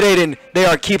believe it, Aiden? They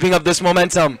are keeping up this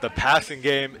momentum. The passing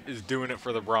game is doing it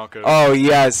for the Broncos. Oh,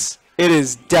 yes. It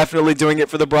is definitely doing it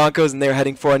for the Broncos, and they're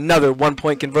heading for another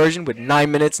one-point conversion with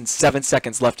 9 minutes and 7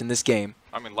 seconds left in this game.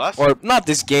 I mean, last Or not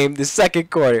this game, the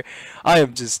second quarter. I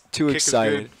am just too kick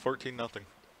excited. is good. 14-0.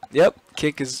 Yep,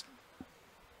 kick is...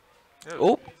 Yeah.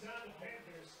 Oh.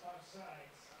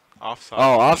 Offside.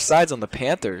 Oh, offsides on the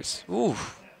Panthers. Ooh.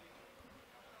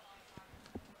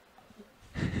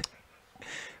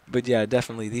 But yeah,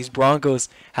 definitely. These Broncos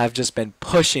have just been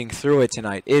pushing through it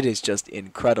tonight. It is just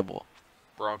incredible.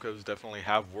 Broncos definitely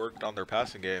have worked on their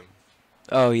passing game.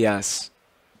 Oh, yes.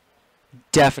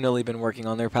 Definitely been working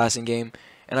on their passing game.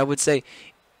 And I would say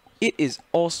it has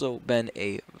also been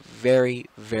a very,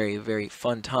 very, very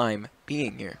fun time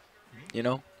being here. You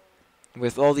know?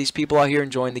 With all these people out here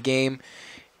enjoying the game.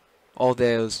 All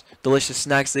those delicious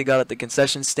snacks they got at the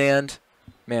concession stand.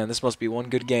 Man, this must be one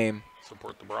good game.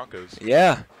 Support the Broncos.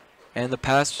 Yeah. And the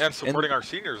pass. And supporting our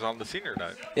seniors on the senior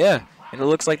night. Yeah. And it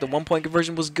looks like the one-point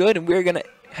conversion was good. And we're going to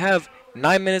have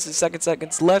 9 minutes and 7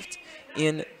 seconds left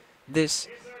in this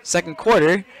second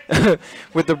quarter.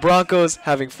 With the Broncos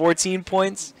having 14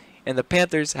 points and the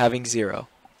Panthers having 0.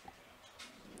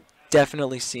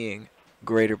 Definitely seeing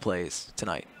greater plays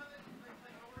tonight.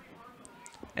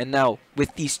 And now,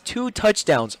 with these 2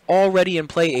 touchdowns already in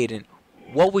play, Aiden,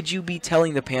 what would you be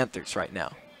telling the Panthers right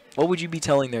now? What would you be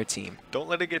telling their team? Don't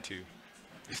let it get to you.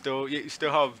 You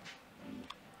still have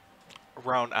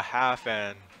around a half,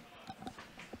 and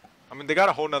I mean they got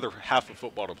a whole nother half of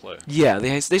football to play. Yeah,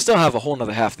 they still have a whole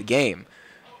nother half of the game,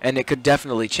 and it could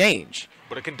definitely change.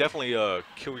 But it can definitely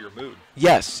kill your mood.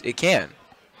 Yes, it can.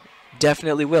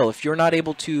 Definitely will. If you're not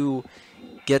able to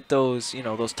get those,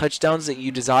 those touchdowns that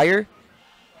you desire,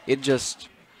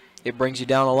 it brings you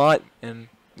down a lot, and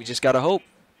we just gotta hope,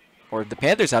 or the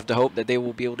Panthers have to hope that they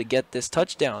will be able to get this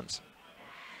touchdowns.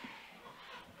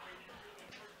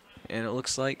 And it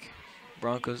looks like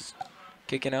Broncos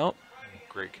kicking out.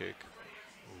 Great kick.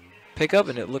 Pick up,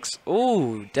 and it looks,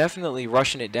 definitely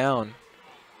rushing it down.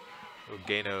 A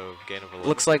gain of 11.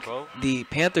 Looks like 12. the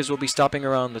Panthers will be stopping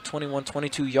around the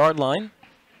 21-22 yard line.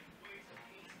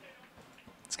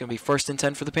 It's going to be 1st and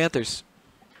 10 for the Panthers.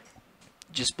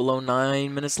 Just below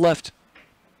 9 minutes left.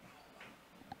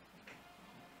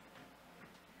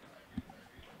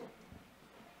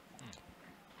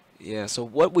 Yeah, so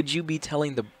what would you be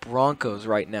telling the Broncos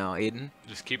right now, Aiden?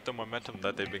 Just keep the momentum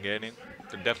that they've been gaining.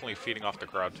 They're definitely feeding off the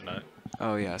crowd tonight.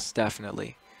 Oh, yes,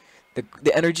 definitely.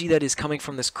 The energy that is coming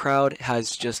from this crowd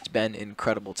has just been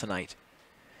incredible tonight.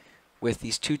 With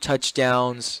these 2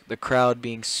 touchdowns, the crowd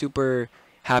being super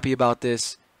happy about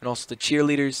this, and also the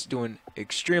cheerleaders doing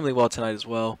extremely well tonight as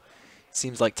well. It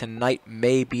seems like tonight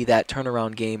may be that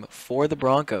turnaround game for the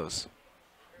Broncos.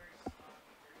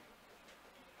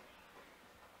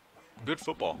 Good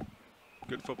football.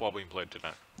 Good football being played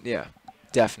tonight. Yeah,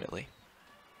 definitely.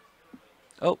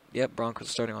 Oh, yep, Broncos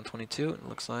starting on 22, it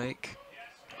looks like.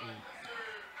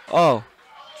 Oh.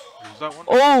 Was that one?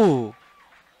 Oh!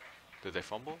 Did they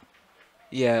fumble?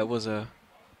 Yeah, it was a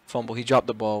fumble. He dropped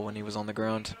the ball when he was on the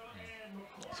ground.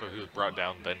 So he was brought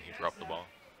down, then he dropped the ball.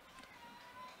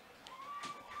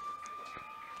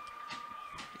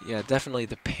 Yeah, definitely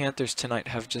the Panthers tonight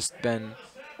have just been...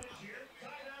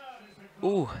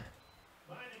 Ooh.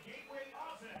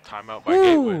 Timeout by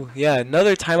Gateway. Ooh, yeah,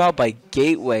 another timeout by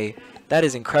Gateway. That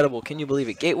is incredible. Can you believe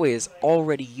it? Gateway has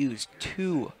already used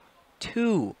two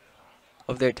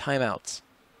of their timeouts.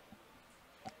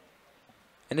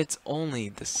 And it's only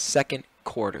the second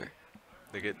quarter.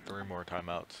 They get 3 more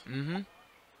timeouts. Mm-hmm.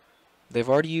 They've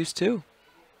already used 2. Well,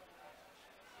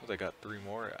 they got 3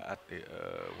 more at the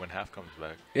when half comes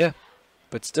back. Yeah,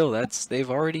 but still, they've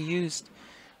already used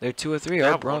their 2 or 3. They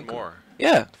Our have 1 Bronco. more.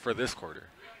 Yeah. For this quarter.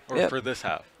 Or Yep. for this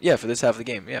half? Yeah, for this half of the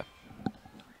game, yeah.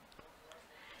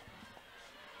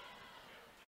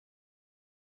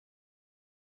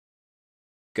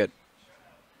 Good.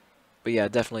 But yeah,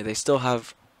 definitely, they still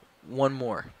have one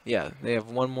more. Yeah, they have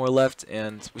one more left,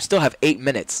 and we still have 8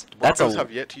 minutes. The Broncos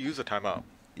have yet to use a timeout.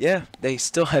 Yeah, they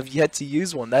still have yet to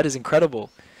use one. That is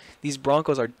incredible. These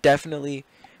Broncos are definitely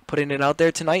putting it out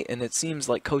there tonight, and it seems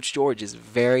like Coach George is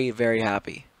very, very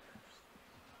happy.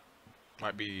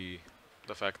 Might be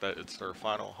the fact that it's their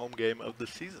final home game of the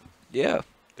season. Yeah.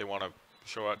 They want to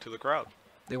show out to the crowd.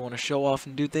 They want to show off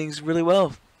and do things really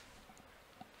well.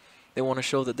 They want to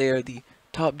show that they are the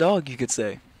top dog, you could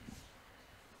say.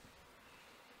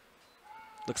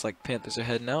 Looks like Panthers are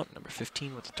heading out. Number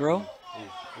 15 with the throw.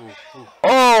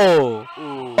 Oh!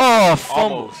 Oh,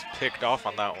 fumble. Almost picked off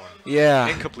on that one. Yeah.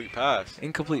 Incomplete pass.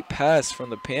 Incomplete pass from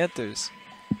the Panthers.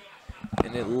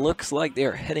 And it looks like they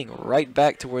are heading right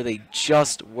back to where they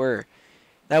just were.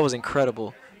 That was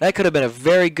incredible. That could have been a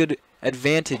very good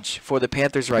advantage for the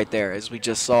Panthers right there, as we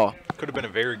just saw. Could have been a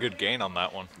very good gain on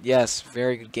that one. Yes,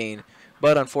 very good gain.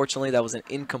 But unfortunately, that was an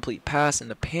incomplete pass, and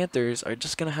the Panthers are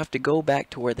just going to have to go back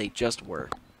to where they just were.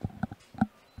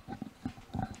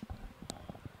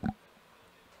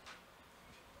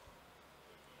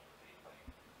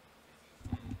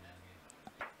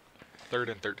 Third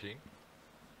and 13.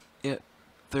 Yeah,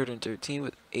 3rd and 13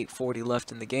 with 8:40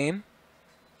 left in the game.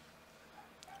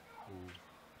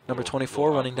 Number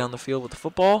 24 running down the field with the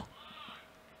football.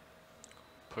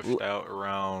 Pushed out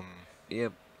around.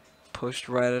 Yep, pushed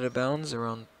right out of bounds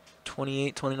around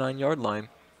 28, 29-yard line.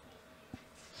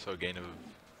 So a gain of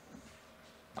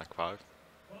like 5.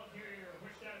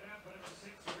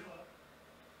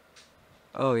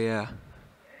 Oh, yeah.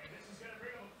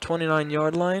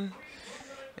 29-yard line.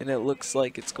 And it looks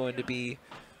like it's going to be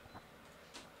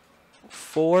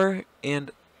 4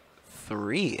 and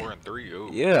 3. 4 and 3. Ooh.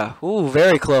 Yeah. Ooh,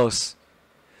 very close.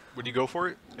 Would you go for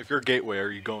it? If you're Gateway,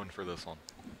 are you going for this one?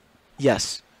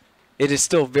 Yes. It is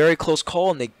still a very close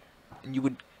call, and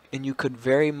you could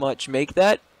very much make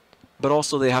that. But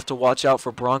also they have to watch out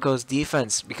for Broncos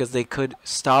defense, because they could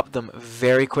stop them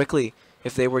very quickly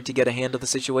if they were to get a hand of the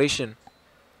situation.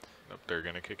 Nope, they're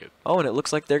gonna kick it. Oh, and it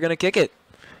looks like they're gonna kick it.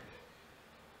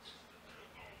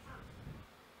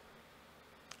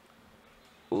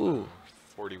 Ooh.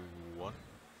 41.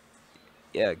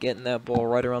 Yeah, getting that ball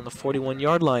right around the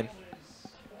 41-yard line.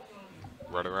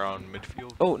 Right around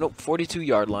midfield. Oh, no,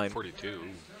 42-yard line. 42.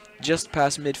 Just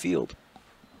past midfield.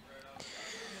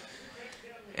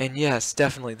 And yes,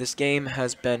 definitely, this game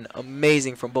has been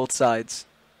amazing from both sides.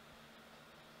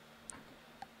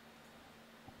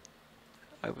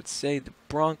 I would say the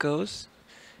Broncos.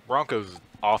 Broncos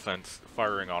offense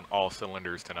firing on all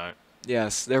cylinders tonight.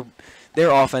 Yes, their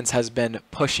offense has been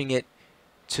pushing it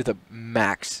to the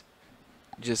max.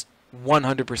 Just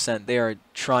 100%. They are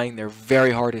trying their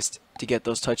very hardest to get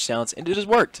those touchdowns, and it has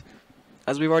worked.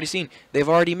 As we've already seen, they've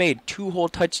already made 2 whole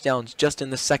touchdowns just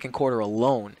in the second quarter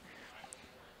alone.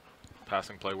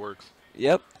 Passing play works.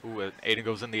 Yep. Ooh, Aiden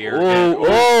goes in the air.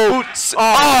 Oh!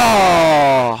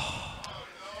 Oh!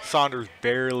 Saunders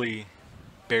barely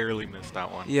missed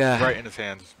that one. Yeah. Right in his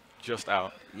hands. Just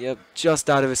out. Yep, just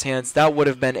out of his hands. That would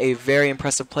have been a very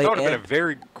impressive play. That would have been a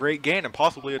very great gain and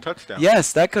possibly a touchdown.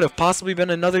 Yes, that could have possibly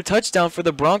been another touchdown for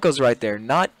the Broncos right there.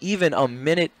 Not even a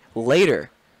minute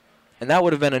later. And that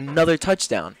would have been another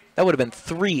touchdown. That would have been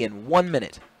 3 in 1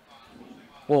 minute.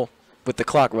 Well, with the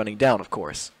clock running down, of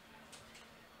course.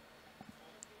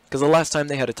 Because the last time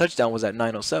they had a touchdown was at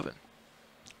 9:07.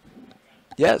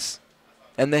 Yes.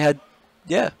 And they had,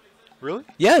 yeah. Really?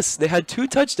 Yes, they had 2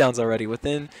 touchdowns already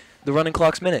within the running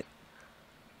clock's minute.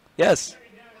 Yes.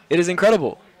 It is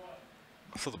incredible.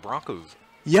 So the Broncos.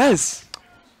 Yes.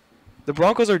 The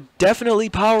Broncos are definitely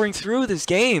powering through this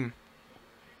game.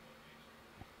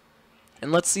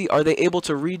 And let's see, are they able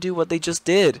to redo what they just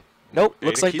did? Nope,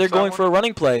 looks like they're going for a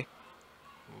running play.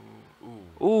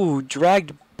 Ooh,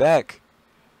 dragged back.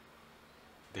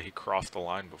 He crossed the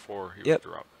line before he was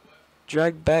dropped.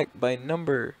 Dragged back by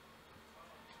number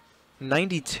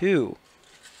 92.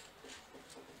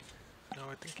 No,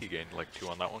 I think he gained like 2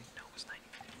 on that one. No, it was 90.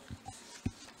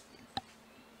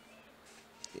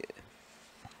 Yeah.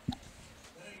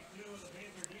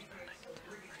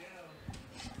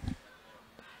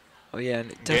 Oh yeah,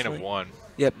 and Gain of 1.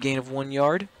 Yep, gain of 1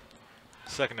 yard.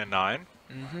 2nd and 9.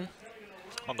 Mm-hmm.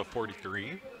 On the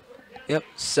 43. Yep,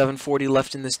 7:40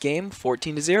 left in this game.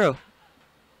 14-0.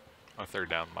 Oh, 3rd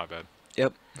down. My bad.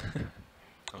 Yep.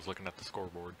 I was looking at the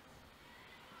scoreboard.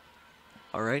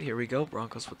 All right, here we go.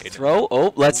 Broncos with the throw.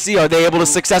 Oh, let's see. Are they able to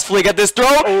successfully get this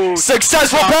throw?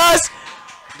 Successful pass.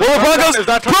 Well,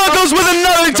 the Broncos with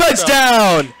another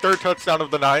touchdown. Third touchdown of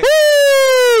the night.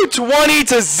 Woo!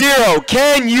 20-0.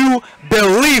 Can you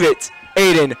believe it,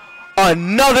 Aiden?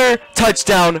 Another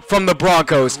touchdown from the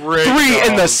Broncos. Great 3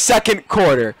 in the job. second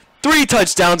quarter. 3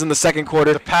 touchdowns in the second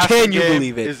quarter. The passing Can you game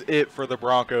believe it? is it for the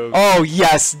Broncos. Oh,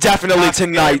 yes, definitely Passing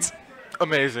tonight. game,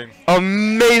 amazing.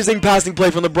 Amazing passing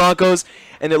play from the Broncos,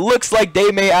 and it looks like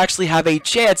they may actually have a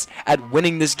chance at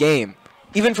winning this game.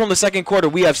 Even from the second quarter,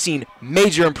 we have seen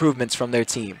major improvements from their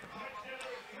team.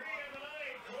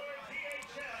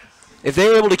 If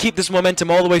they're able to keep this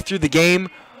momentum all the way through the game,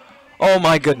 oh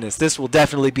my goodness, this will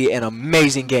definitely be an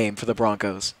amazing game for the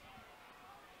Broncos.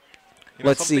 You know,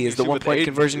 Let's see, is the with 1-point Aiden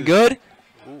conversion is- good?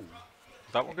 Ooh,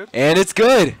 is that one good? And it's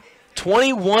good.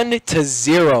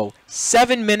 21-0.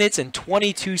 7 minutes and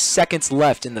 22 seconds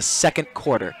left in the second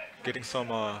quarter. Getting some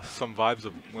vibes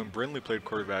of when Brindley played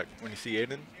quarterback. When you see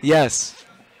Aiden, Yes,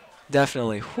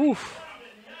 definitely. Whew.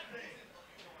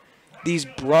 These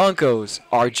Broncos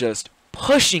are just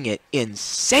pushing it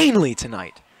insanely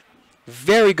tonight.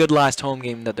 Very good last home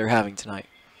game that they're having tonight.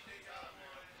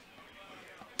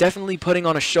 Definitely putting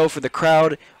on a show for the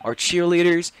crowd, our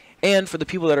cheerleaders, and for the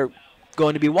people that are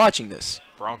going to be watching this.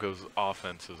 Broncos'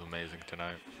 offense is amazing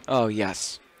tonight. Oh,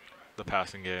 yes. The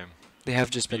passing game, They have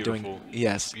just been doing, Beautiful.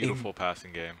 yes, beautiful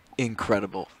passing game.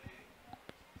 incredible.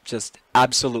 Just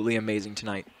absolutely amazing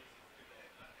tonight.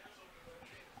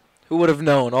 Who would have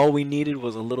known? All we needed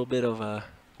was a little bit of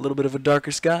a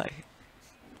darker sky.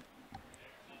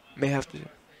 May have to.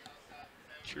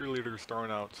 Cheerleaders throwing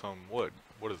out some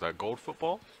what is that? Gold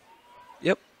football?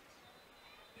 Yep.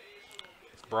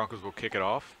 The Broncos will kick it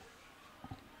off.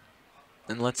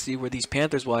 And let's see where these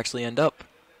Panthers will actually end up.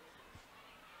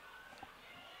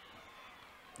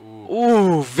 Ooh,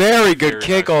 Ooh, very good Very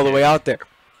kick nice all the way kick. out there.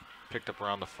 picked up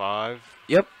around the 5.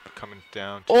 Yep. Coming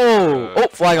down. To Oh,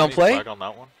 flag on 20, play. Flag on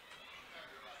that one.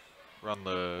 Around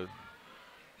the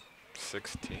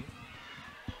 16.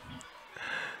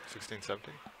 16,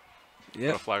 17. Got a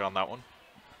Yep. flag on that one.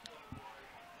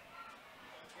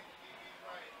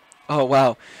 Oh,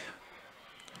 wow.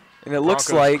 And it looks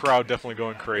Broncos like crowd definitely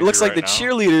going crazy. it looks like right the now.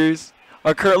 cheerleaders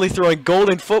are currently throwing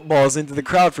golden footballs into the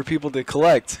crowd for people to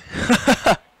collect.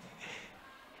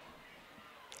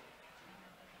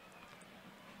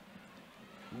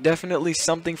 Definitely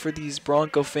something for these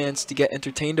Bronco fans to get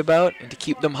entertained about and to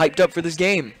keep them hyped up for this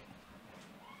game.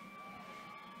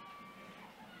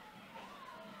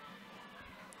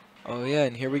 Oh yeah,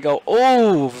 and here we go.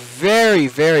 Oh, very,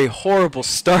 very horrible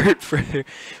start for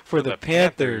the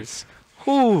Panthers.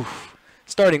 Whew.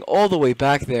 Starting all the way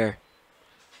back there.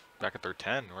 Back at their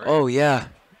 10, right? Oh yeah,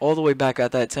 all the way back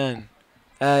at that 10.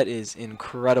 That is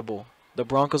incredible. The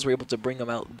Broncos were able to bring them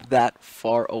out that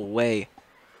far away.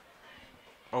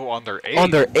 Oh, on their 8.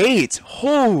 On their 8.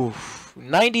 Whew.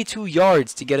 92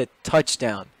 yards to get a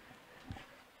touchdown.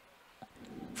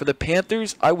 For the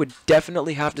Panthers, I would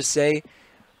definitely have to say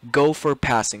go for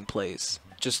passing plays.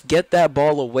 Just get that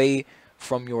ball away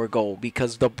from your goal,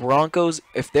 because the Broncos,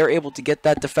 if they're able to get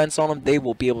that defense on them, they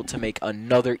will be able to make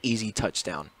another easy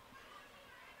touchdown.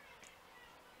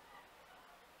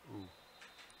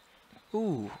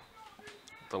 Ooh.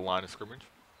 The line of scrimmage.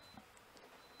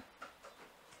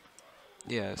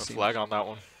 Yeah. A flag on that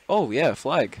one. Oh, yeah,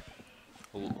 flag.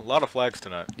 A lot of flags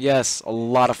tonight. Yes, a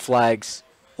lot of flags.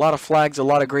 A lot of flags, a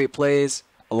lot of great plays,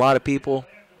 a lot of people,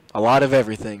 a lot of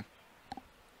everything.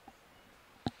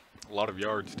 A lot of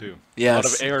yards, too. Yes. A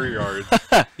lot of air yards.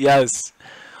 Yes.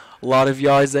 A lot of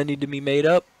yards that need to be made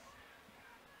up.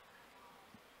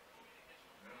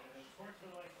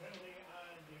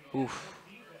 Oof.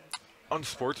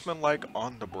 Unsportsmanlike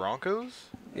on the Broncos?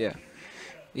 Yeah.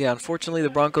 Yeah, unfortunately the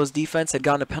Broncos defense had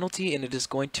gotten a penalty, and it is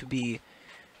going to be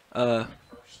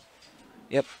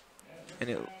yep.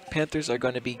 And Panthers are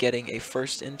going to be getting a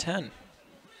 1st and 10.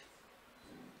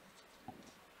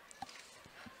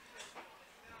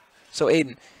 So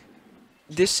Aiden,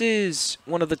 this is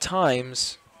one of the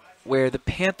times where the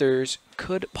Panthers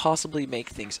could possibly make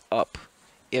things up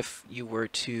if you were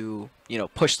to,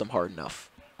 push them hard enough.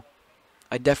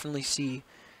 I definitely see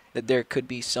that there could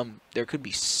be some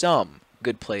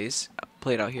good plays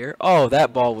played out here. Oh,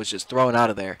 that ball was just thrown out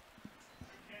of there.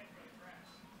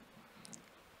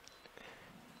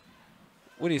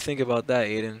 What do you think about that,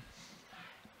 Aiden?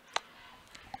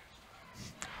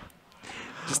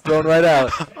 Just thrown right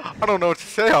out. I don't know what to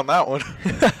say on that one.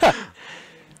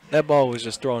 That ball was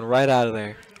just thrown right out of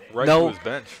there. Right No. to his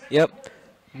bench. Yep.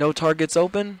 No targets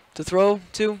open to throw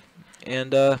to.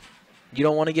 And you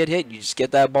don't want to get hit. You just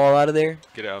get that ball out of there.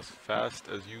 Get out as fast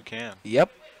as you can.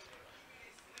 Yep.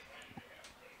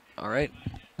 All right.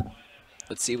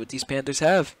 Let's see what these Panthers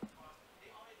have.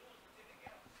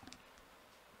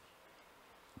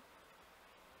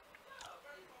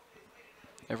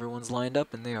 Everyone's lined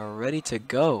up and they are ready to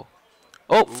go.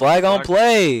 Oh, Ooh, flag on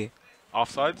play.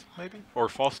 Offsides, maybe? Or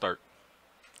false start.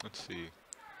 Let's see.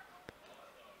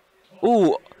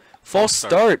 Ooh, false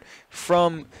start. start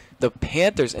from the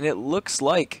Panthers, and it looks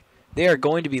like they are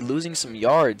going to be losing some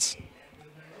yards.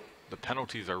 The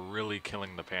penalties are really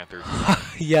killing the Panthers.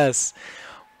 Yes,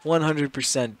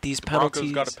 100%. These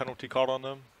penalties. Broncos got a penalty called on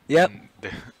them. Yep.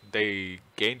 They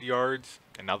gained yards,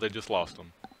 and now they just lost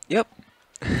them. Yep.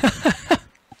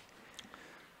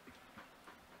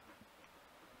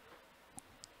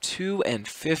 2 and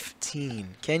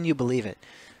 15. Can you believe it?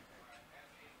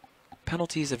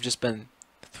 Penalties have just been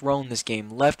thrown this game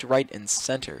left, right, and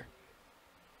center.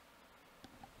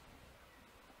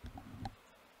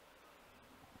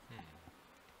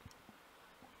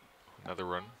 Another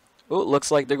run. Oh, it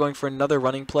looks like they're going for another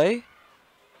running play.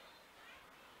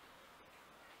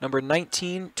 Number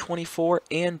 19, 24,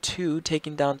 and 2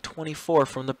 taking down 24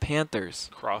 from the Panthers.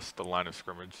 Crossed the line of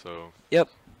scrimmage, so Yep.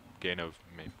 gain of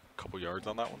maybe a couple yards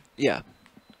on that one. Yeah.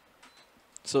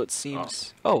 So it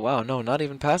seems... Oh, wow. No, not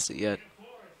even past it yet.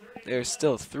 They're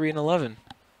still 3 and 11.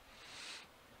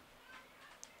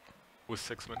 With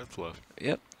 6 minutes left.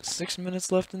 Yep. 6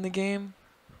 minutes left in the game.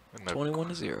 In the 21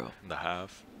 to 0. In the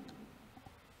half.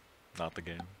 Not the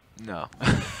game. No.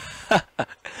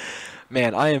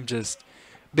 Man, I am just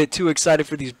a bit too excited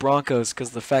for these Broncos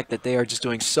because the fact that they are just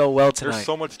doing so well tonight. There's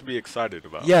so much to be excited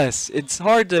about. Yes, it's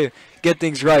hard to get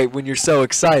things right when you're so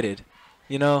excited,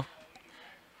 you know?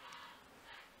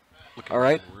 All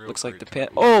right, looks like the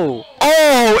Oh!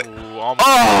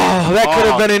 That could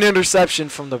have been an interception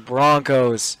from the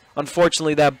Broncos.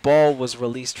 Unfortunately, that ball was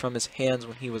released from his hands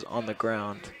when he was on the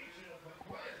ground.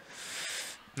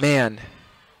 Man,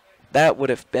 that would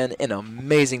have been an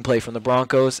amazing play from the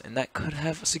Broncos, and that could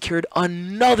have secured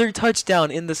another touchdown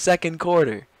in the second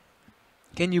quarter.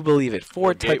 Can you believe it?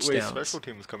 4 touchdowns. Gateway special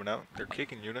teams coming out. Their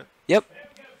kicking unit. Yep.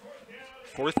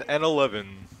 4th and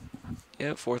 11.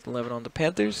 Yeah, 4th and 11 on the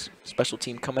Panthers. Special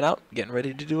team coming out, getting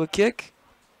ready to do a kick.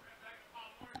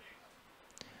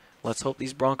 Let's hope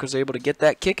these Broncos are able to get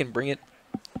that kick and bring it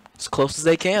as close as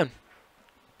they can.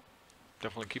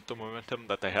 Definitely keep the momentum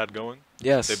that they had going.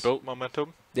 Yes. They built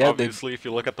momentum. Yeah, obviously, if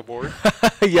you look at the board.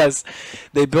 Yes,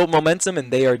 they built momentum,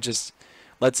 and they are just,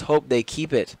 let's hope they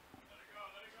keep it.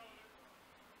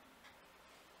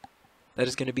 That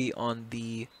is going to be on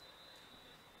the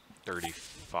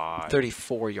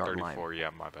 34-yard line. 34, yeah,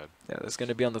 my bad. Yeah, that's going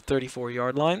to be on the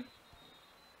 34-yard line.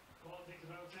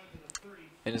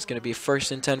 And it's going to be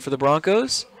 1st and 10 for the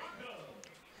Broncos.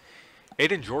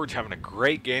 Aiden George having a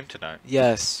great game tonight.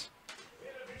 Yes.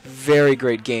 Very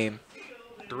great game.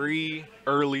 3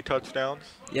 early touchdowns.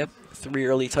 Yep, 3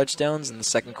 early touchdowns in the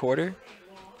second quarter.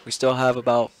 We still have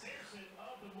about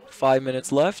 5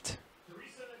 minutes left.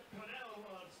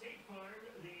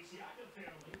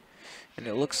 And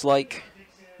it looks like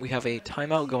we have a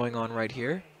timeout going on right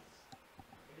here.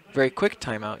 Very quick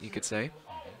timeout, you could say.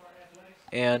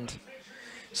 And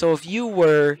so if you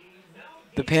were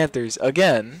the Panthers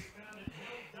again,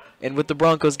 and with the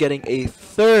Broncos getting a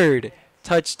 3rd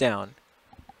touchdown,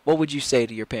 what would you say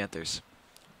to your Panthers?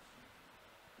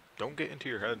 Don't get into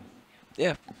your head.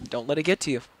 Yeah, don't let it get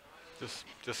to you.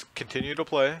 Just continue to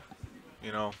play.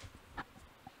 You know,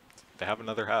 they have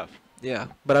another half. Yeah,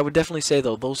 but I would definitely say,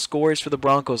 though, those scores for the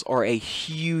Broncos are a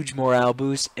huge morale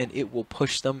boost, and it will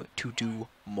push them to do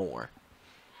more.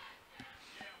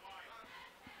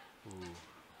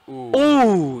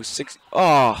 Ooh, 6.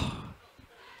 Oh.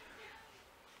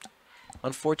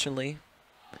 Unfortunately,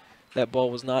 that ball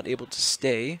was not able to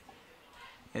stay,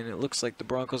 and it looks like the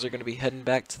Broncos are going to be heading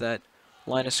back to that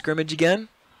line of scrimmage again,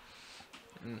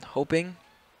 and hoping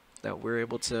that we're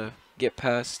able to get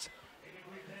past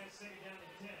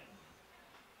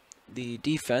the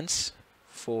defense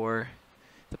for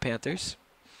the Panthers.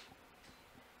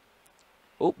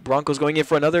 Oh, Broncos going in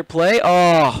for another play.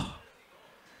 Oh,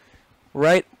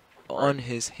 right on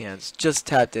his hands. Just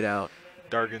tapped it out.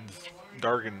 Dargan.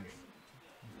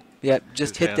 Yep,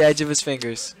 just hit the edge of his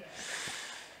fingers.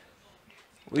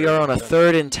 We are on a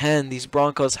 3rd and 10. These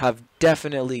Broncos have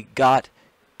definitely got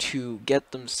to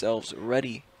get themselves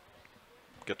ready.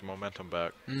 Get the momentum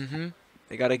back. Mm-hmm.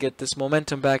 They got to get this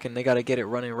momentum back, and they got to get it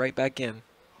running right back in.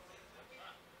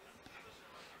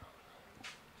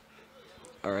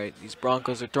 All right, these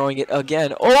Broncos are throwing it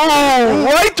again. Oh,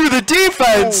 right through the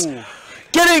defense. Ooh.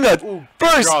 Getting a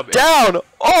first down.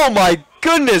 Oh, my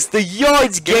goodness. The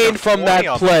yards gained from that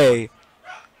play.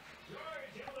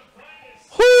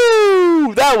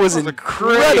 Whoo! That was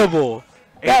incredible.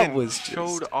 That was just...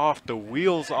 showed off the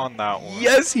wheels on that one.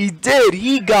 Yes, he did.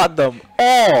 He got them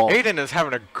all. Aiden is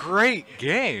having a great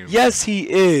game. Yes, he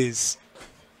is.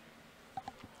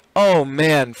 Oh,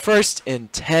 man. 1st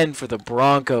and 10 for the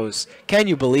Broncos. Can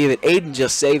you believe it? Aiden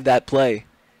just saved that play.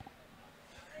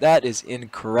 That is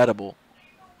incredible.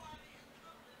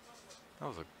 That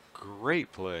was a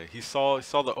great play. He saw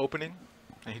the opening,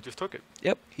 and he just took it.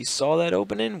 Yep, he saw that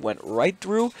opening, went right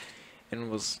through,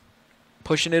 and was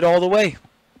pushing it all the way.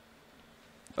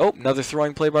 Oh, another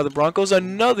throwing play by the Broncos.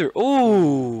 Another.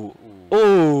 Ooh.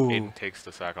 Ooh. Aiden takes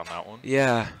the sack on that one.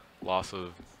 Yeah. Loss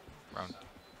of around.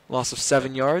 Loss of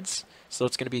 7 yards. So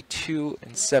it's going to be 2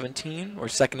 and 17, or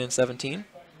 2nd and 17.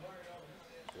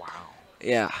 Wow.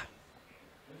 Yeah.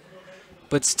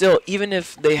 But still, even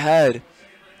if they had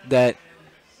that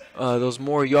those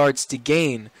more yards to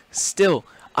gain, still,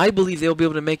 I believe they'll be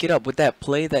able to make it up with that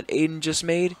play that Aiden just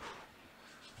made.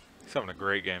 He's having a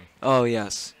great game. Oh,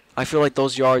 yes. I feel like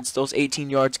those yards, those 18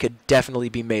 yards could definitely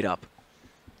be made up.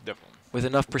 Definitely. With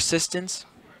enough persistence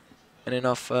and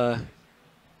enough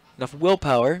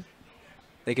willpower,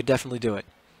 they could definitely do it.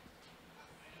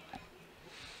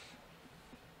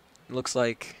 Looks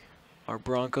like our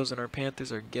Broncos and our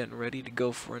Panthers are getting ready to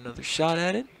go for another shot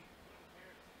at it.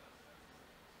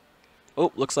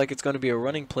 Oh, looks like it's going to be a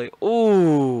running play.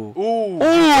 Ooh. Ooh. He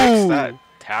breaks that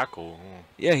tackle. Ooh.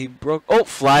 Yeah, he broke. Oh,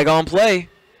 flag on play.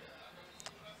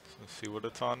 Let's see what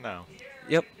it's on now.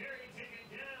 Yep.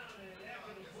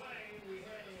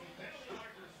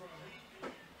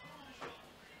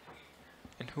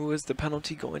 And who is the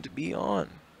penalty going to be on?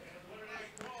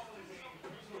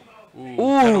 Ooh,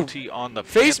 Ooh, penalty on the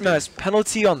face Panthers. mask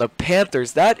penalty on the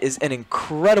Panthers. That is an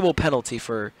incredible penalty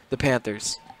for the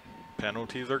Panthers.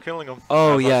 Penalties are killing them.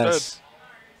 Oh, as I yes. said.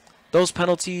 Those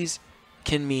penalties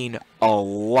can mean a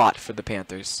lot for the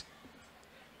Panthers.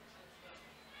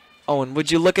 Oh, and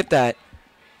would you look at that?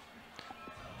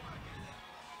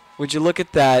 Would you look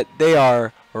at that? They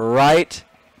are right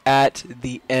at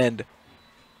the end.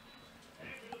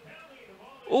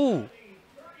 Ooh.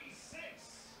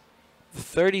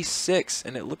 36,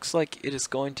 and it looks like it is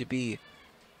going to be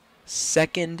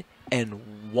 2nd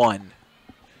and 1.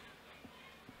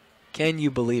 Can you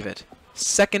believe it?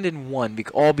 2nd and 1,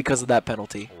 all because of that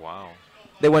penalty. Wow.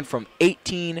 They went from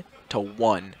 18 to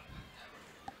 1.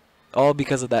 All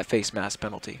because of that face mask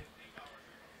penalty.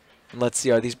 And let's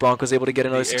see, are these Broncos able to get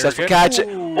another successful catch?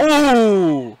 Ooh.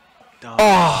 Ooh!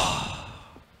 Oh!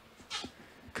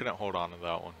 Couldn't hold on to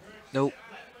that one. Nope.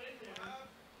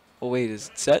 Oh, wait, is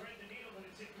it set?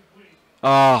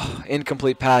 Oh,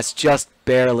 incomplete pass, just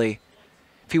barely.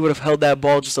 If he would have held that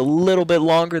ball just a little bit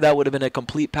longer, that would have been a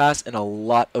complete pass and a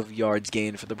lot of yards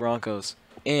gained for the Broncos.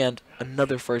 And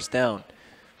another 1st down.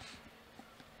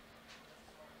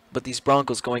 But these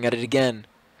Broncos going at it again.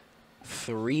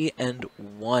 3 and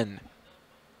 1.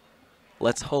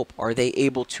 Let's hope. Are they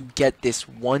able to get this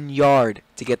 1 yard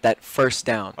to get that 1st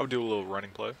down? I would do a little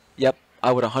running play. Yep.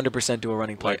 I would 100% do a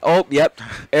running play. Like- Oh, yep.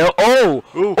 Oh!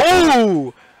 Ooh.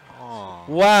 Oh! Oh.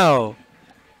 Wow.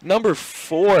 Number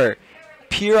 4,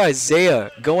 Pierre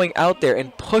Isaiah going out there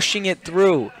and pushing it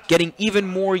through, getting even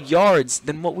more yards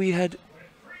than what we had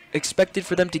expected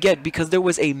for them to get because there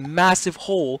was a massive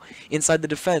hole inside the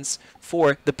defense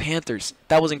for the Panthers.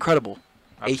 That was incredible.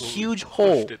 Absolutely A huge pushed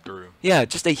hole. it through. Yeah,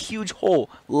 just a huge hole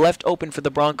left open for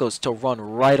the Broncos to run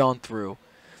right on through.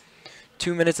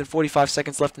 2 minutes and 45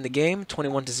 seconds left in the game,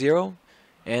 21-0,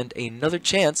 and another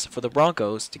chance for the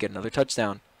Broncos to get another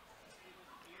touchdown.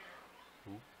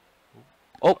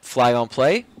 Oh, flag on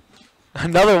play.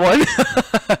 Another one.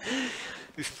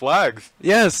 These flags.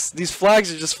 Yes, these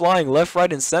flags are just flying left,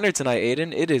 right, and center tonight,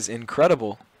 Aiden. It is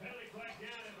incredible.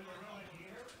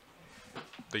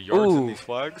 The yards Ooh. in these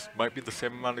flags might be the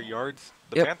same amount of yards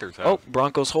the Yep. Panthers have. Oh,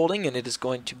 Broncos holding, and it is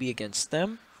going to be against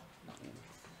them.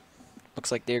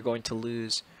 Looks like they're going to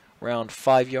lose around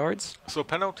 5 yards. So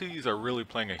penalties are really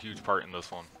playing a huge part in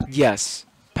this one. Yes,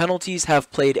 penalties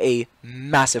have played a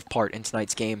massive part in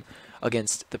tonight's game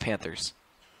against the Panthers.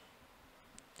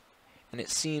 And it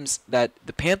seems that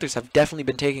the Panthers have definitely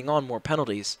been taking on more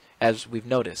penalties, as we've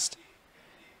noticed.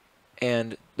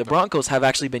 And the Broncos have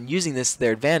actually been using this to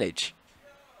their advantage.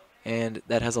 And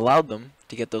that has allowed them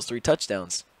to get those 3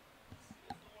 touchdowns.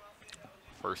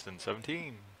 1st and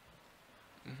 17.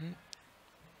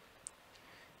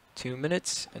 2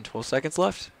 minutes and 12 seconds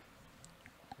left.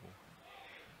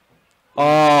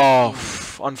 Oh,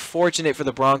 unfortunate for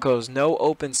the Broncos. No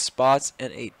open spots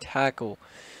and a tackle.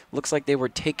 Looks like they were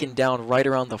taken down right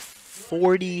around the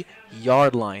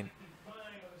 40-yard line.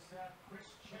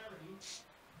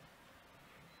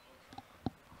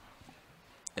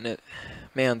 And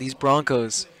man, these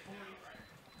Broncos,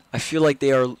 I feel like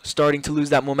they are starting to lose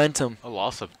that momentum. A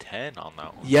loss of 10 on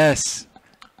that one. Yes.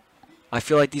 I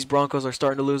feel like these Broncos are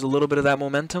starting to lose a little bit of that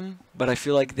momentum, but I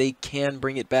feel like they can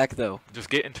bring it back, though. Just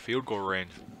get into field goal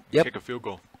range. Yep. Kick a field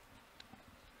goal.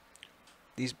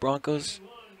 These Broncos,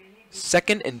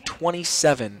 2nd and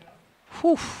 27.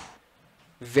 Whew.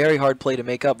 Very hard play to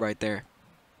make up right there.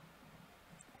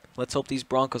 Let's hope these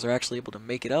Broncos are actually able to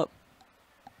make it up.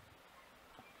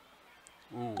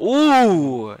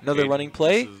 Ooh, another running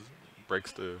play.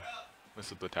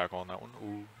 Misses the tackle on that one.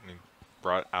 Ooh, and he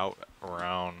brought out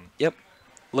around. Yep.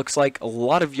 Looks like a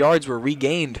lot of yards were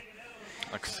regained.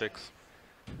 Like 6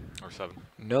 or 7.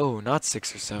 No, not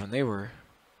 6 or 7.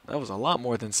 That was a lot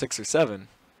more than 6 or 7.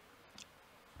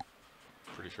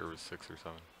 Pretty sure it was 6 or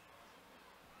 7.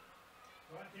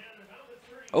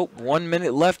 Oh, 1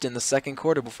 minute left in the second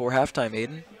quarter before halftime,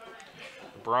 Aiden.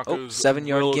 The Broncos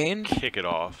 7-yard gain. Kick it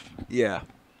off. Yeah.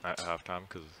 At halftime,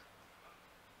 because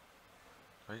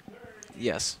right.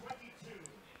 Yes.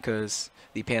 Because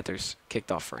the Panthers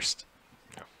kicked off first.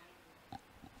 Yeah.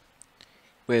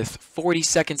 With 40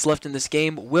 seconds left in this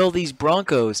game, will these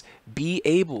Broncos be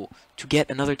able to get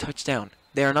another touchdown?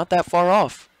 They are not that far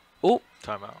off. Oh.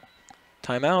 Timeout.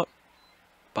 Timeout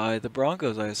by the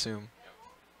Broncos, I assume.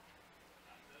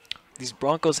 These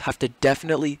Broncos have to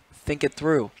definitely think it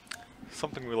through.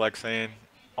 Something we like saying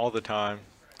all the time.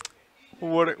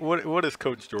 What is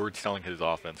Coach George telling his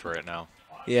offense right now?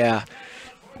 Yeah.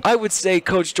 I would say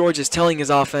Coach George is telling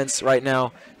his offense right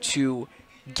now to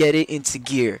get it into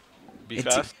gear. Be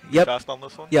fast? Yep. Be fast on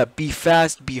this one? Yeah, be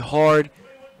fast, be hard,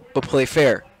 but play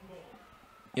fair.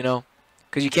 You know?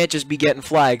 Because you can't just be getting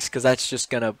flags, because that's just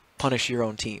going to punish your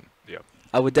own team. Yep.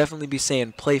 I would definitely be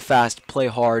saying play fast, play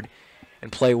hard,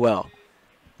 and play well.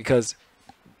 Because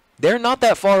they're not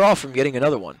that far off from getting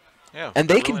another one. Yeah, and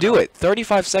they can really do not. it.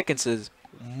 35 seconds is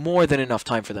more than enough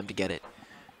time for them to get it.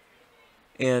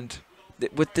 And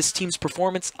with this team's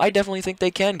performance, I definitely think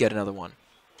they can get another one.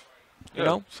 You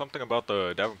know? Something about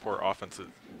the Davenport offense,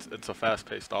 it's a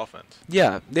fast-paced offense.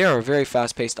 Yeah, they are a very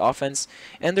fast-paced offense,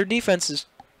 and their defense has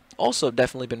also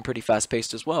definitely been pretty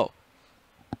fast-paced as well.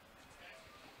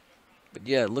 But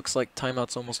yeah, it looks like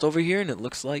timeout's almost over here, and it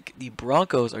looks like the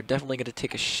Broncos are definitely going to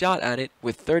take a shot at it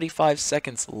with 35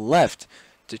 seconds left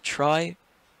to try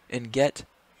and get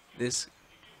this.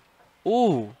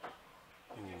 Ooh.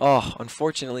 Oh,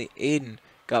 unfortunately, Aiden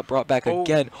got brought back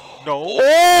again. No.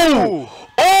 Oh!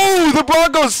 Oh! The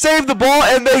Broncos saved the ball,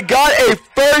 and they got a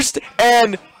 1st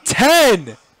and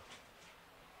 10.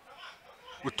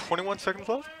 With 21 seconds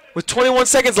left? With 21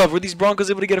 seconds left, were these Broncos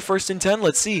able to get a 1st and 10?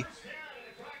 Let's see.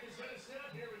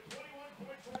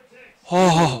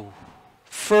 Oh,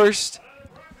 first.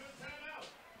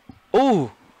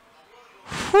 Oh.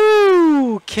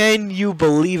 Whew. Can you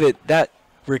believe it? That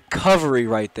recovery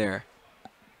right there.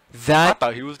 I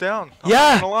thought he was down. I'm yeah.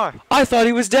 not gonna lie. I thought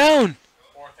he was down.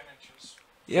 4th and inches.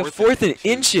 Yeah, 4th and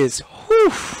inches.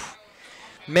 Whew.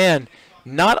 Man,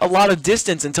 not a lot of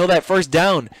distance until that 1st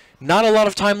down. Not a lot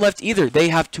of time left either. They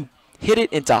have to hit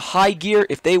it into high gear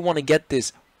if they want to get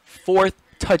this 4th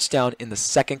touchdown in the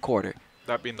second quarter.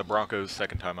 That being the Broncos'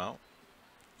 second timeout.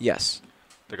 Yes.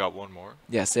 They got one more.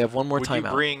 Yes, they have one more Would timeout.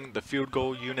 you bring the field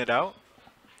goal unit out?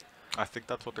 I think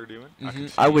that's what they're doing.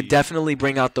 I would definitely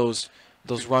bring out those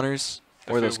runners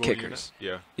the or field those goal kickers.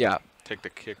 unit. Yeah. Yeah. Take the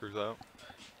kickers out.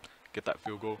 Get that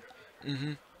field goal.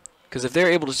 Because if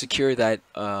they're able to secure that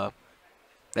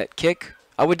that kick,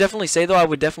 I would definitely say, though, I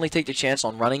would definitely take the chance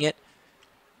on running it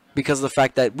because of the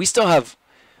fact that we still have,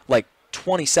 like,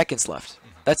 20 seconds left.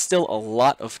 That's still a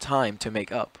lot of time to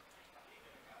make up.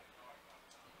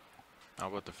 How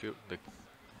about the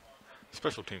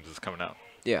special teams is coming out?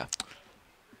 Yeah.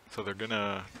 So they're going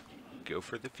to go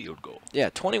for the field goal. Yeah,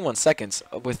 21 seconds.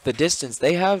 With the distance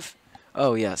they have,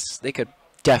 oh, yes, they could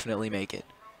definitely make it.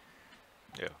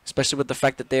 Yeah. Especially with the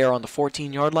fact that they are on the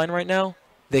 14-yard line right now.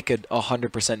 They could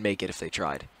 100% make it if they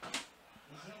tried.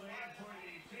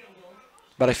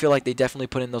 But I feel like they definitely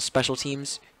put in those special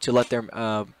teams to let their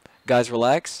guys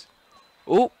relax.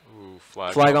 Ooh,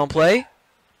 flag on play.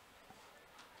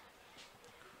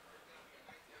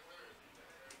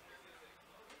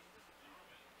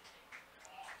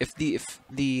 If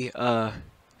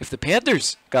the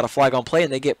Panthers got a flag on play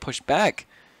and they get pushed back,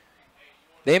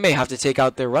 they may have to take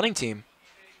out their running team.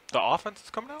 The offense is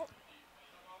coming out?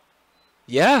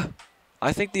 Yeah,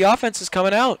 I think the offense is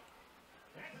coming out.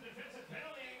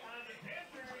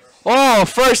 Oh,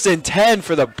 1st and 10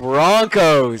 for the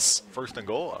Broncos. 1st and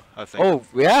goal, I think. Oh,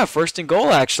 yeah, 1st and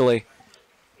goal, actually.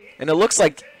 And it looks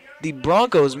like the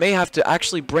Broncos may have to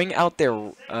actually bring out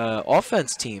their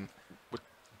offense team.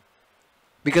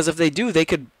 Because if they do, they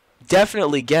could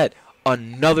definitely get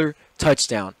another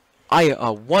touchdown. I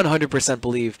 100%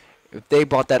 believe if they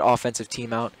brought that offensive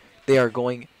team out they are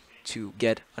going to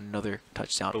get another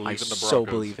touchdown. Believe I in the Broncos. so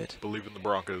believe it. Believe in the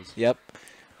Broncos. Yep.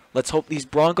 Let's hope these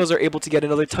Broncos are able to get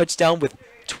another touchdown with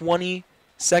 20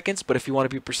 seconds. But if you want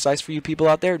to be precise for you people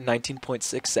out there,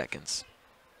 19.6 seconds.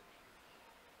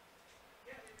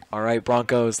 All right,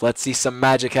 Broncos, let's see some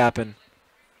magic happen.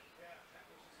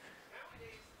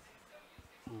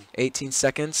 18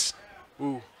 seconds.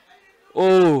 Ooh.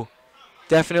 Oh,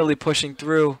 definitely pushing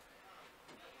through.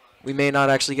 We may not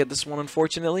actually get this one,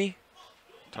 unfortunately.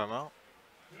 Timeout.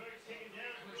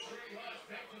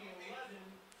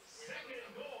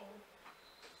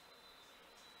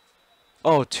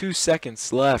 Oh, 2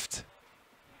 seconds left.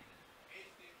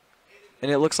 And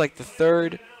it looks like the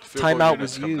third timeout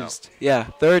was used. Yeah,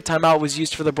 third timeout was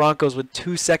used for the Broncos with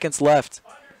 2 seconds left.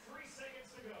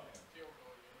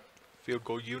 Field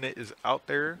goal unit is out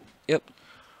there. Yep.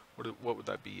 What would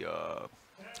that be?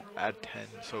 Add 10,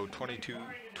 so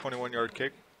 21-yard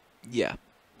kick. Yeah.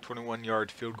 21-yard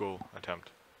field goal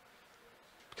attempt.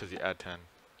 Because you add 10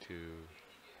 to.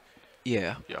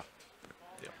 Yeah. Yeah.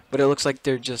 But it looks like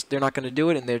they're not going to do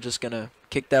it, and they're just going to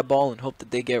kick that ball and hope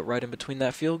that they get right in between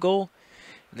that field goal,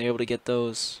 and they're able to get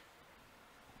those.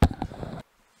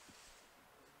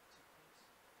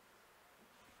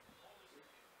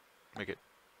 Make it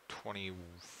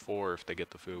 24 if they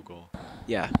get the field goal.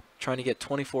 Yeah, trying to get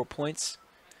 24 points.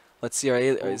 Let's see,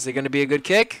 is it going to be a good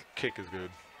kick? Kick is good.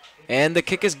 And the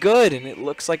kick is good, and it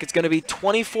looks like it's going to be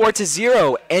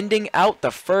 24-0, ending out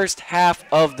the first half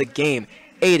of the game.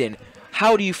 Aiden,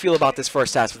 how do you feel about this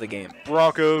first half of the game?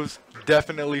 Broncos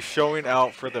definitely showing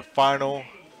out for the final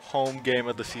home game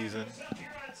of the season.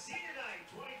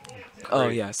 Oh,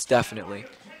 yes, definitely.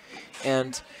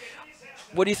 And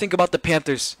what do you think about the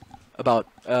Panthers?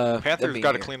 Panthers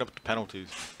got to clean up the penalties.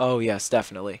 Oh, yes,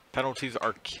 definitely. Penalties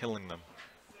are killing them.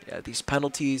 Yeah, these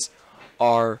penalties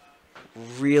are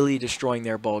really destroying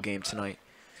their ball game tonight.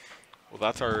 Well,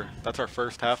 that's our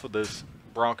first half of this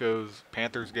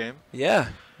Broncos-Panthers game. Yeah.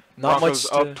 Not Broncos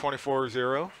much up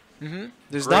 24-0.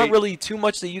 There's not really too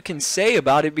much that you can say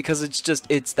about it because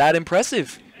it's that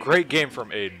impressive. Great game from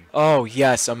Aiden. Oh,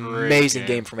 yes, amazing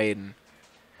game from Aiden.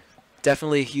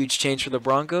 Definitely a huge change for the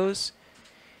Broncos.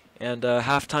 And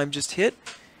halftime just hit.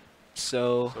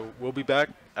 So we'll be back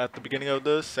at the beginning of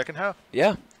the second half.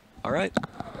 Yeah. All right.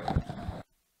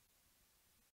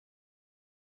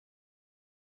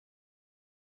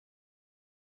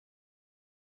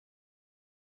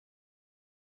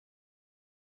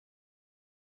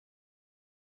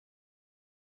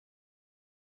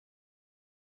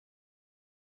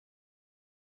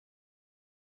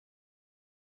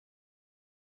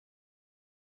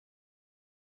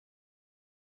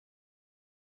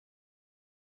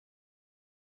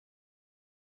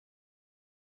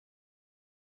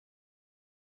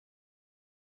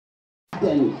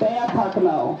 Bea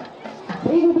Carcamo.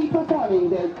 They will be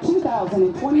performing their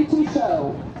 2022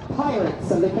 show, Pirates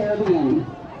of the Caribbean.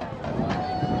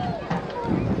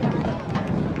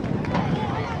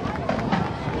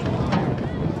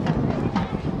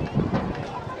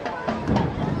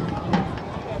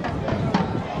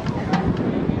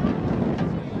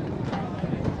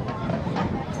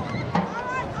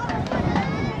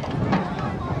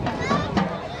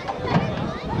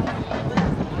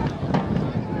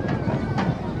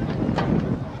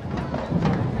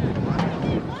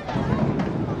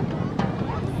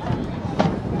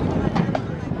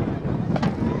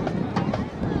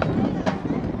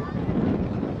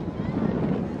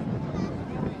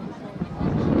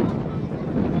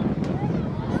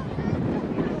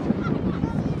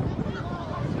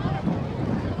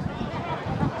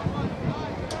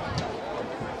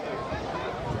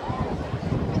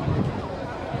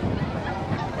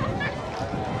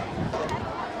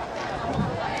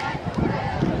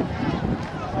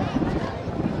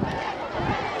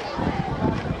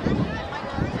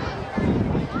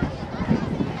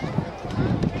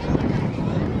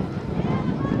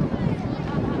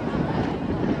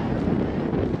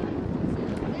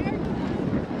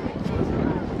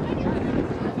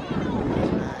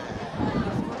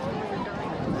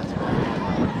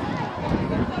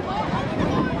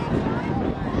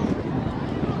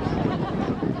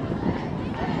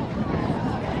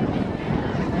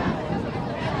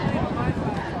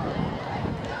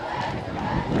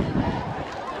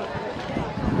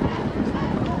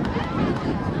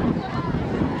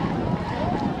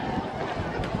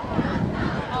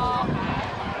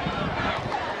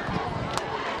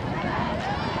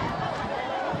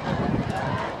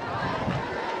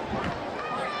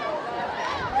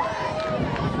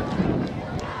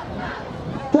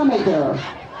 Drummaker,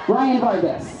 Ryan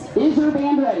Vargas. Is your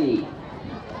band ready?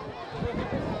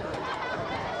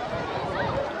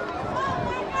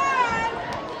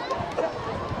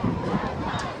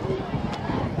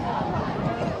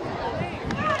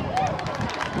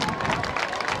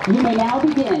 You may now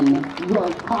begin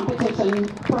your competition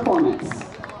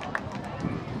performance.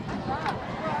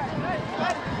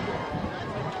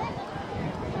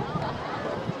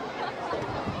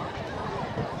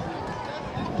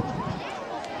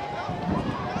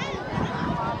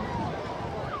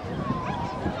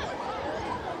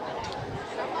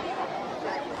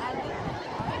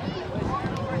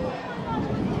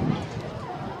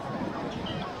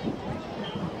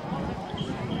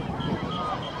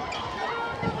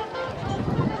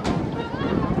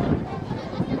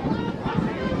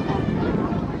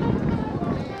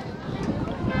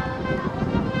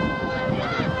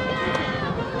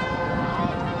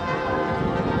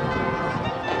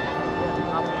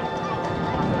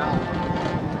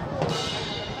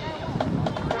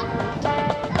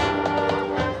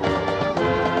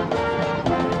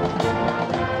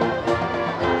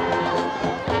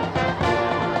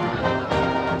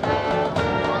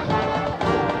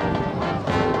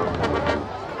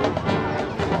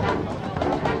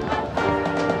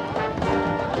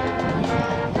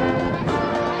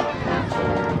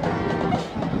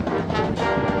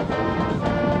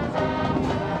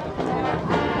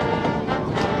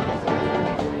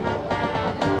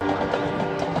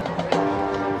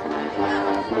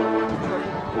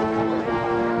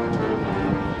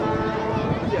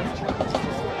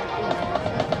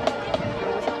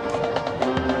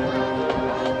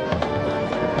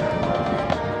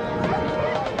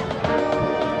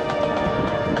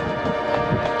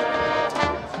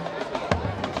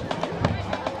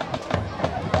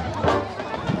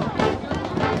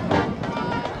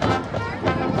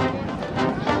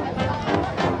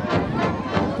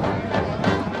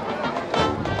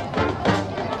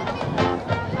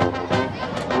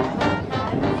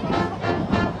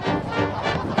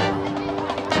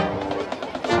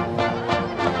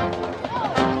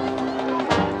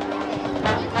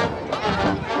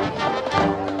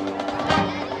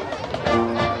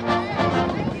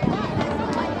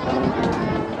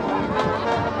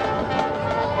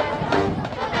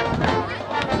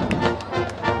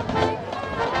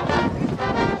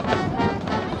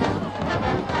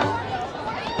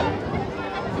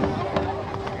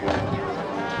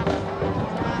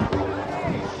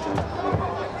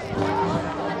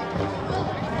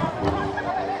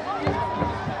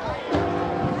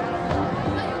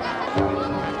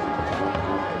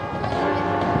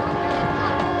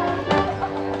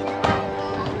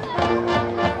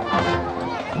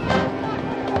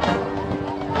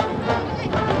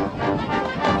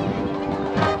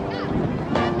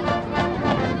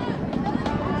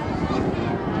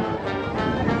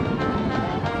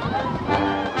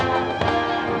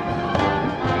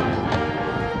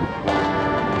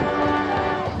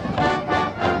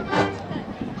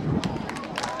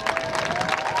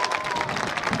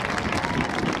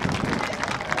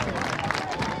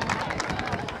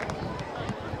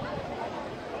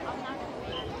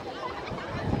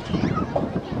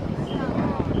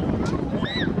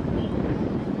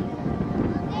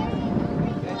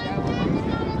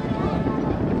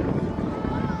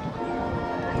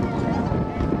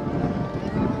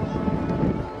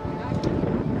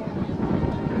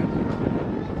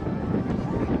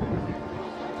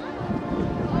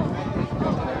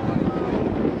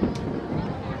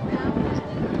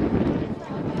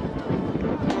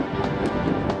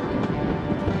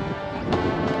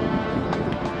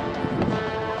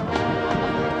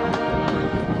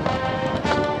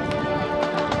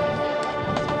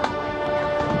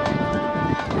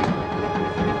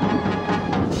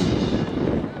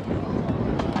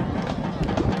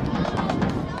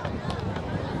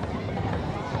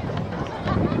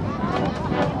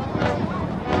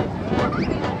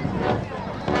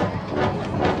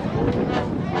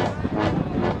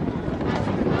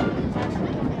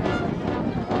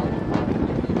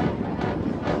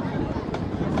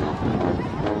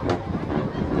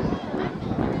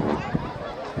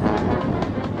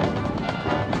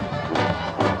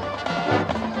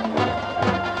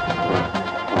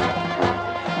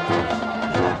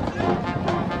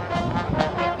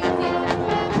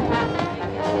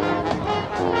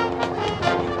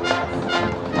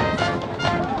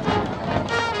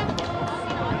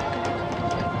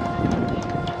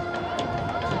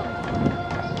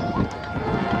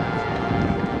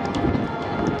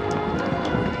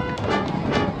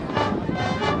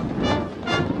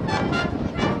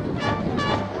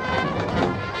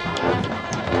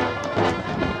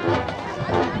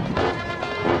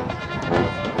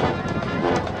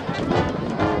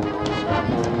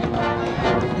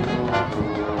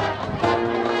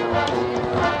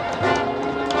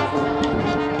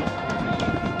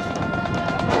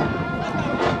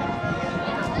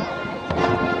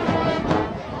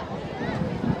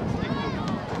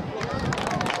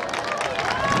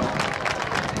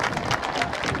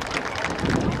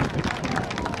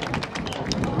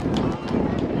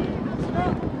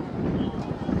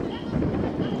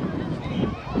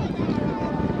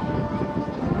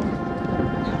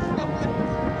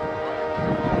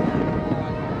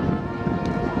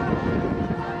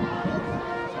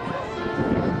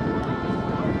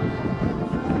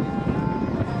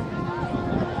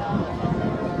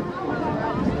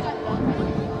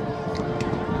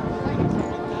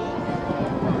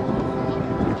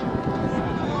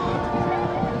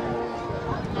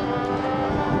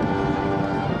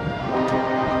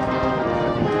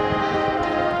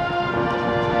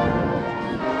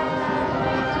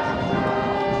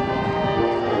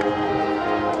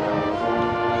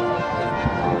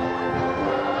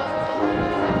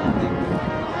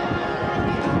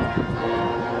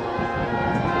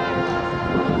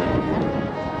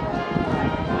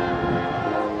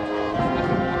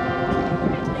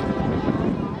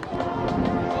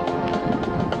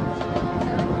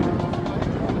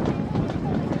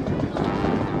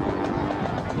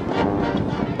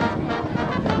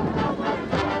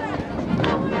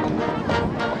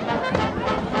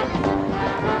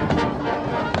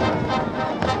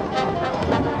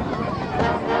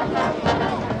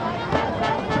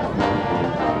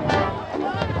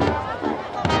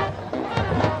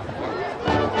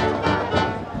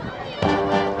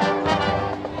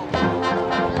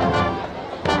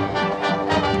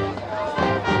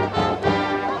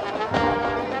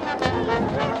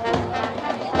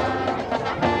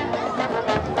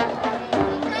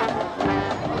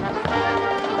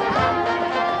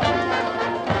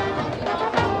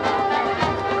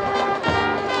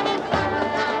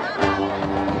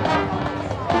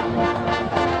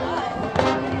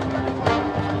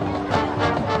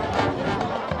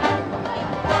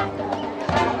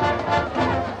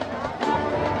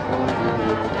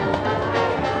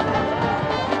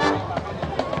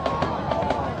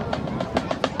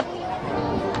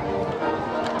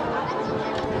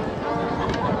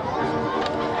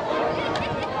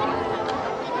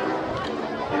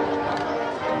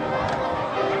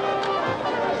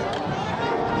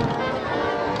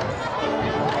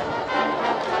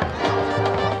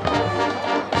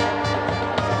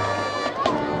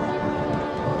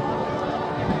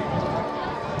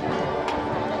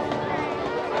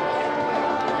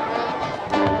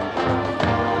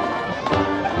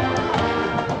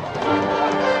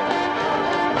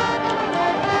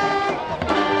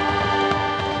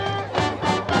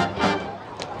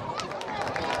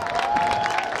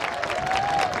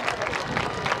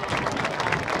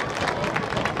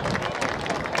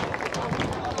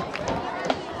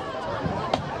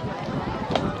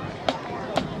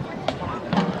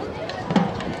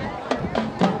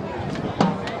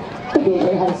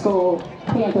 High School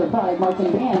Panther Pride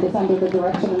Marching Band is under the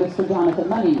direction of Mr. Jonathan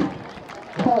Money.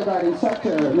 Color Guard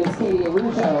Instructor, Miss Katie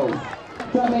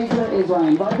Arujo. Drum Major is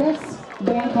Ryan Vargas.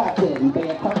 Band Captain,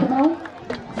 Bea Carcamo.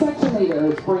 Section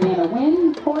Leaders, Brianna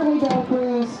Wynn, Jorge Del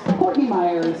Cruz, Courtney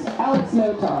Myers, Alex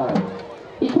Notar.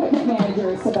 Equipment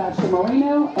Manager, Sebastian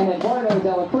Moreno and Eduardo De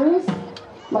La Cruz.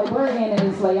 Librarian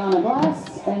is Leona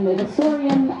Glass, and the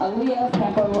historian, Aaliyah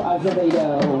Campo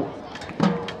Azevedo.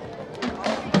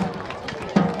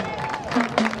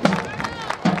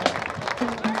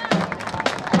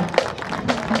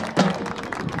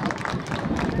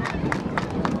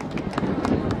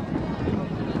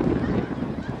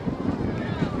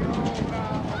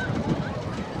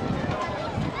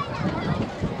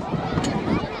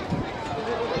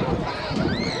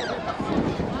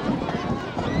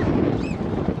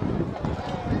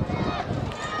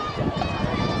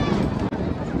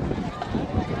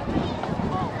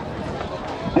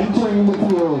 Entering the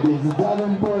field is the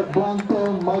Davenport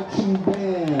Bronco Marching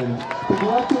Band. The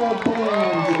director of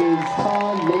bands is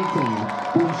Todd Layton.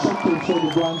 The instructors for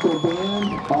the Bronco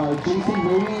Band are Jason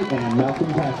Mooney and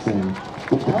Malcolm Paxton.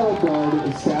 The color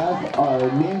guard staff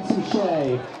are Nancy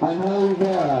Shea, Angel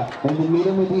Rivera, and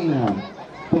Demita Medina.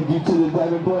 Thank you to the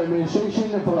Davenport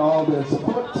administration for all their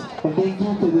support, and thank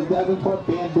you to the Davenport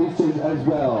band boosters as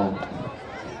well.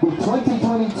 The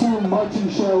 2022 marching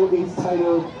show is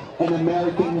titled An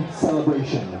American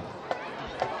Celebration.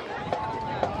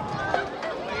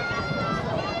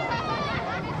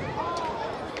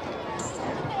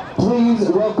 Please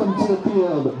welcome to the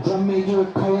field Drum Major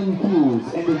Cullen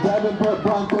Hughes and the Davenport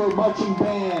Bronco Marching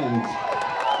Band.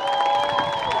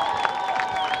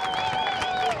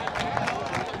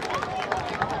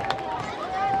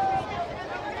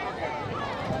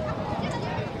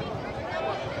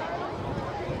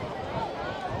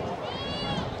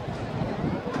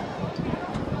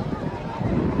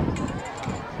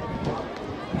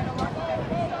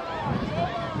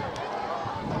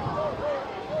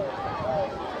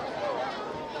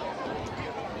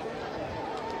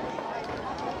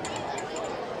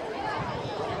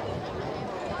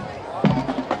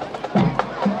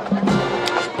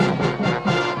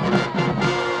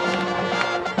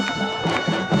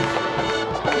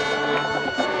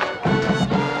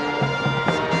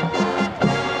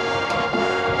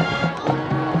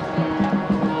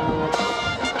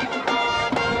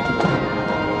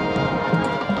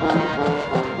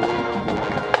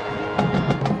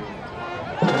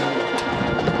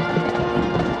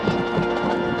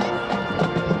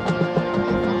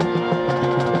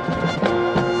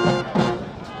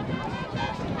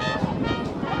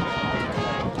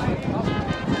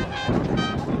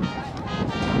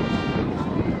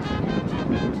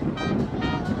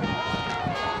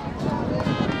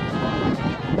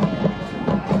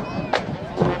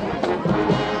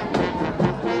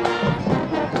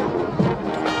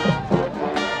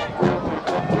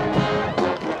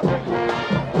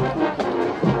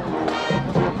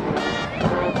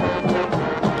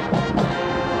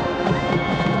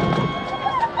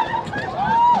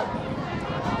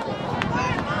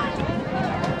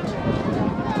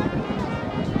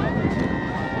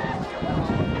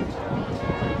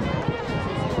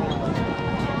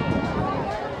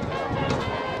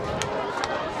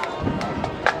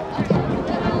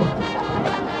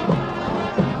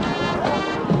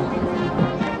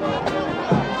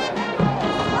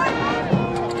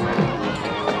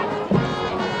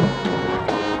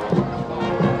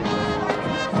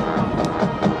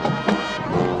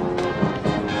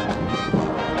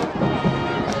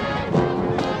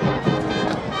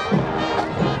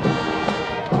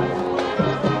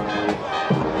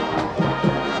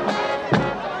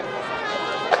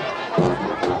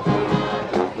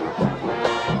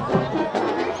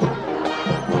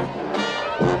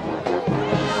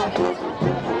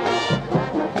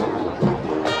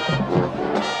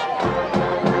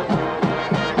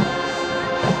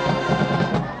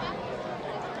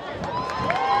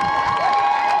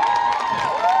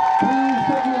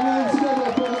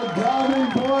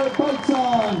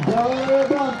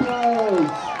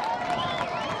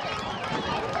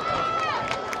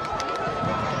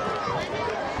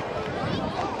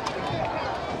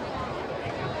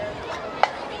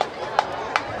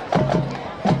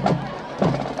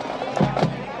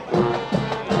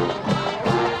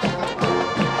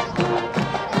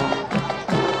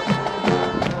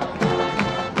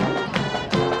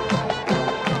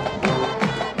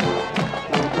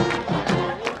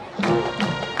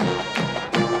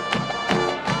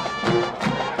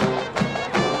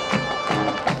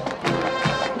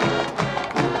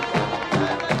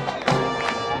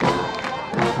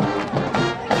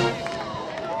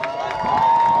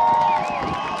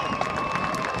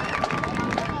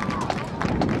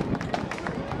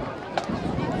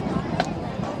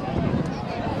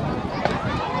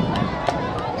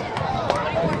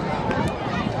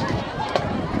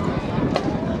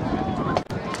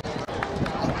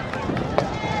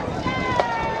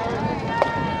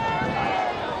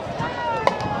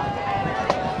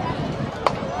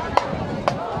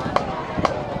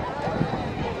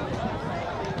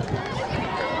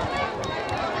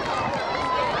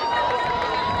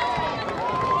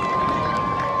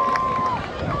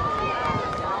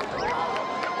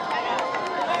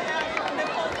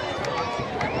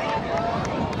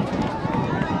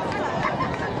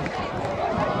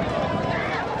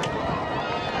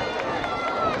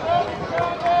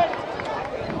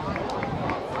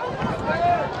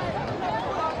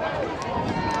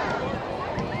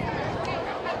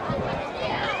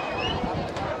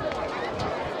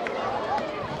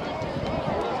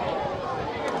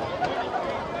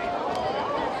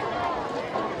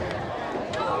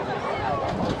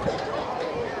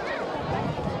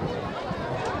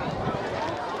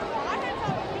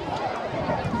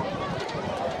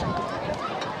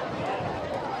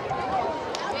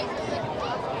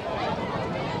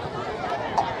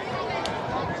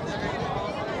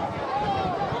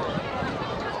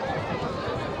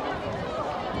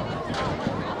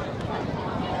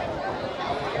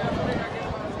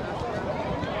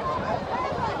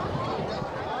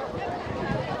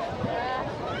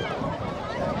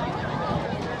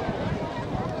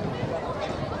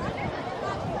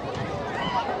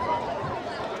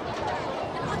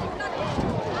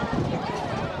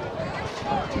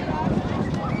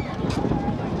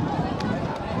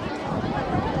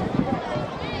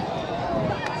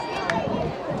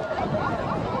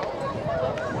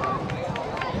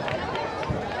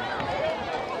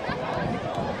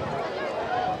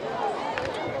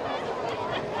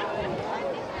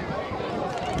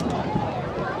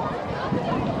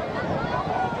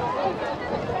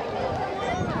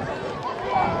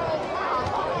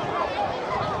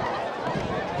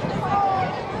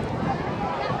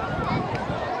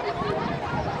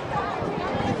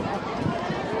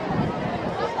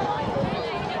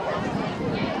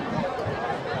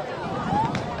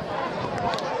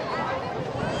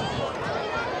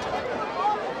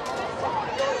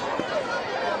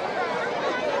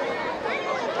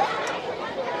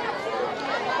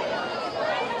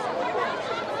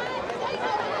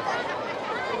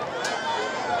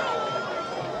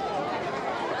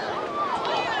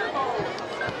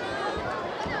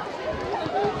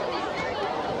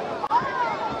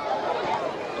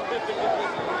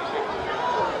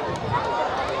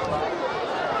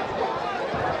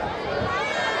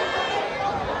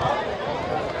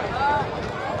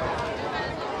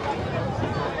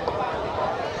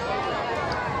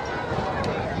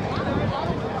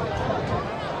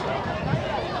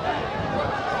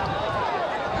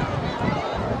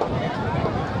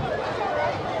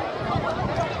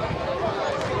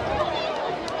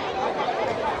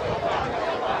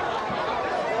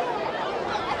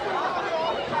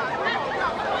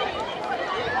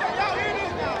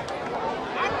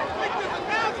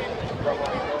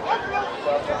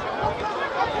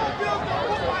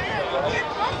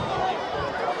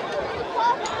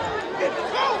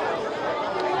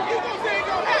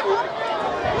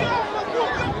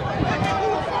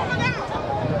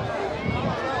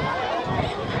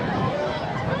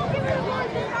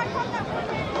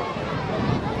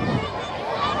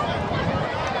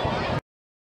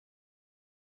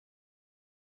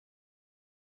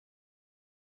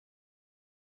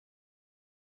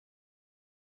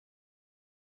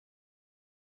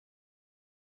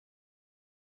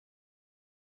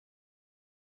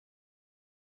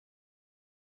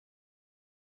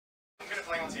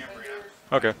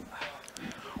 Okay.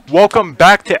 Welcome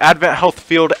back to Advent Health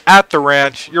Field at the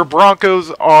Ranch. Your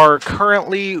Broncos are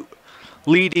currently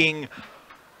leading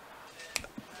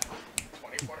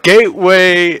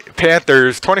Gateway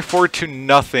Panthers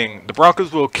 24-0. The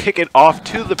Broncos will kick it off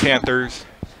to the Panthers.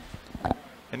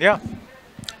 And yeah,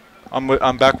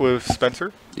 I'm back with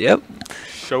Spencer. Yep.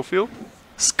 Schofield.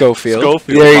 Schofield.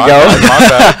 There you My go. bad,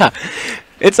 my bad.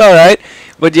 It's all right.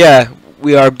 But yeah,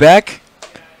 we are back.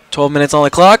 12 minutes on the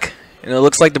clock. And it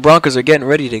looks like the Broncos are getting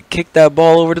ready to kick that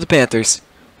ball over to the Panthers.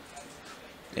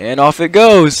 And off it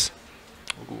goes.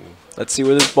 Ooh, Let's see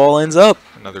where this ball ends up.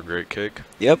 another great kick.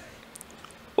 Yep.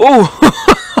 Oh!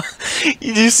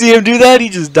 Did you see him do that? He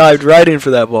just dived right in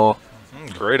for that ball.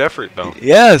 Great effort, though.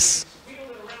 Yes.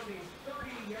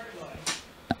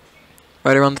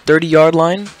 Right around the 30-yard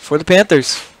line for the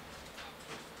Panthers.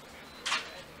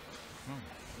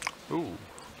 Ooh.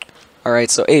 All right,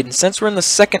 so Aiden, since we're in the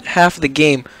second half of the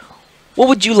game, what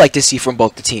would you like to see from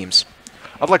both the teams?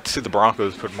 I'd like to see the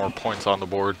Broncos put more points on the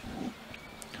board.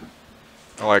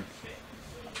 I like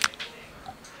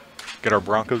get our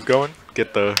Broncos going,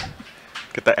 get the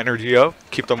energy up,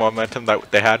 keep the momentum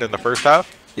that they had in the first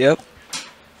half. Yep.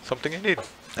 Something you need.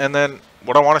 And then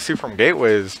what I want to see from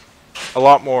Gateway is a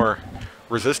lot more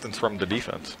resistance from the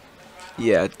defense.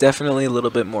 Yeah, definitely a little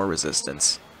bit more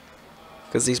resistance.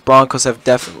 Because these Broncos have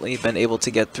definitely been able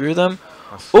to get through them.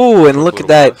 Ooh, and look at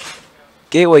that.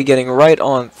 Gateway getting right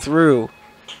on through.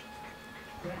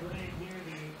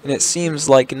 And it seems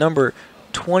like number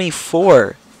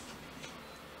 24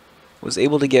 was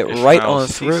able to get right on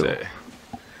through.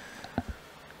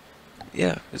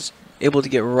 Yeah, was able to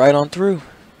get right on through.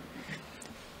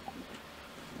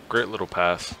 Great little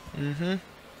pass. Mm-hmm.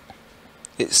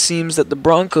 It seems that the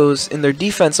Broncos in their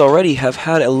defense already have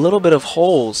had a little bit of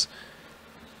holes.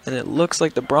 And it looks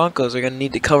like the Broncos are going to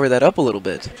need to cover that up a little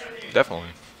bit. Definitely.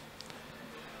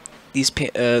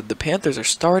 The Panthers are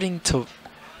starting to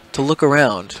look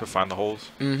around. To find the holes,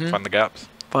 Mm-hmm. find the gaps.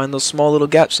 Find those small little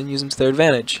gaps and use them to their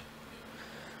advantage.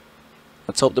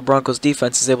 Let's hope the Broncos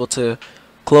defense is able to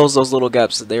close those little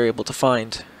gaps that they're able to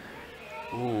find.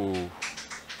 Ooh.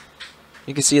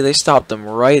 You can see they stopped them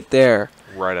right there.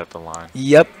 Right at the line.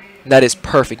 Yep. That is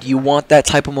perfect. You want that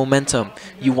type of momentum.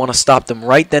 You want to stop them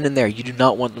right then and there. You do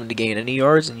not want them to gain any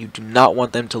yards, and you do not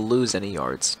want them to lose any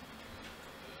yards.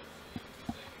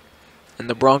 And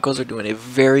the Broncos are doing a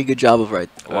very good job of A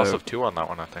loss of 2 on that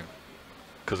one, I think.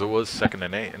 Because it was 2nd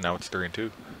and 8, and now it's 3 and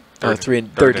 2.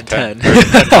 Third and 10.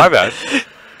 My bad.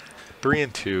 3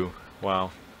 and 2.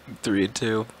 Wow. 3 and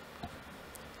 2.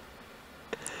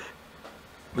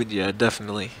 But yeah,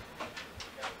 definitely.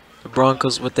 The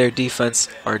Broncos with their defense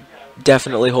are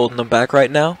definitely holding them back right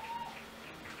now.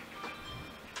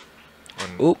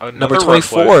 Ooh, number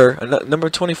 24. Number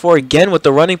 24 again with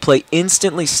the running play,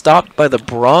 instantly stopped by the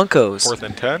Broncos. 4th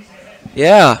and 10.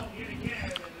 Yeah.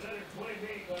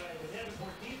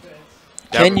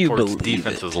 Can you Davenport's believe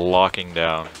defense it? is locking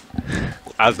down,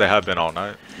 as they have been all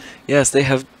night. Yes, they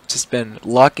have just been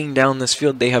locking down this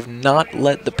field. They have not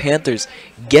let the Panthers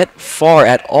get far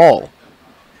at all,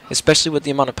 especially with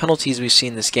the amount of penalties we've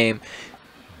seen this game.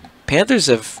 Panthers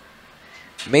have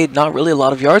made not really a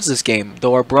lot of yards this game,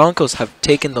 though our Broncos have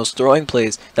taken those throwing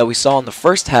plays that we saw in the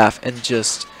first half and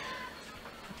just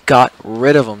got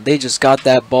rid of them. They just got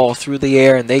that ball through the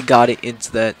air and they got it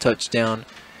into that touchdown.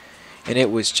 And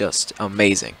it was just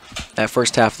amazing, that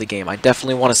first half of the game. I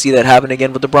definitely want to see that happen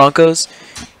again with the Broncos.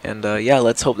 And yeah,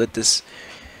 let's hope that this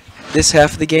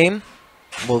half of the game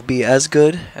will be as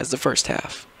good as the first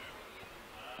half.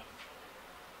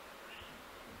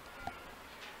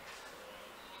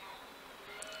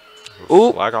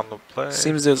 Ooh, Flag on the play.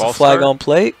 seems there's False a flag start. on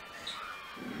play.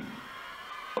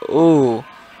 Ooh,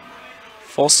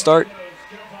 false start.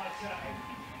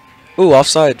 Ooh,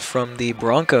 offside from the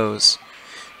Broncos.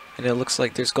 And it looks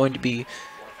like there's going to be,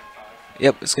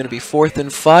 yep, it's going to be 4th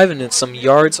and 5, and then some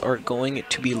yards are going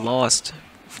to be lost.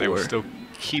 They will still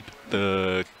keep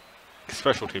the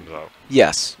special teams out.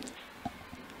 Yes.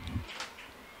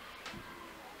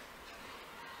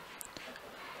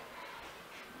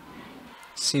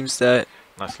 Seems that,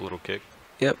 Nice little kick.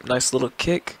 yep, nice little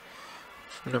kick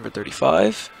from number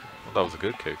 35. Well, that was a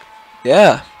good kick.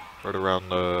 Yeah. Right around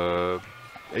the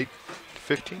 8,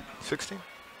 15, 16?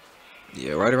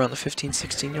 Yeah, right around the 15,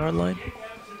 16-yard line.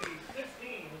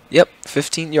 Yep,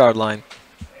 15-yard line.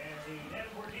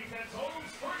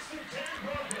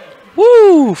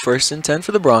 Woo! 1st and 10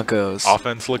 for the Broncos.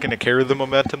 Offense looking to carry the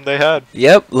momentum they had.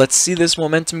 Yep, let's see this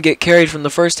momentum get carried from the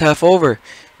first half over.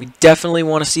 We definitely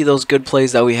want to see those good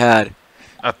plays that we had.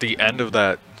 At the end of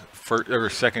that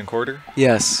second quarter,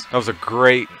 Yes. that was a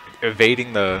great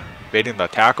evading the baiting the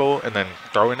tackle and then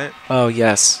throwing it. Oh,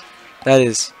 yes. That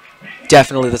is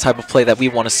definitely the type of play that we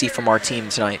want to see from our team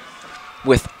tonight.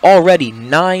 With already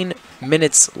 9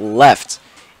 minutes left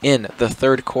in the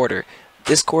third quarter,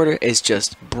 this quarter is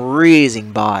just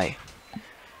breezing by.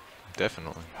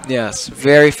 Definitely. Yes,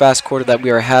 very fast quarter that we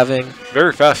are having.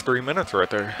 Very fast 3 minutes right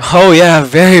there. Oh, yeah,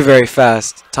 very, very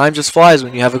fast. Time just flies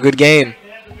when you have a good game.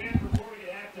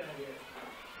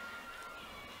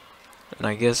 And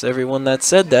I guess everyone that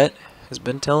said that has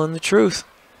been telling the truth.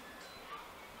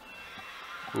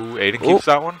 Ooh, Aiden keeps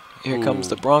that one. Here comes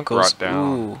the Broncos. Brought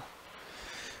down. Ooh.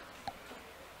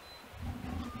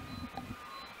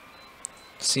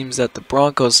 Seems that the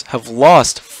Broncos have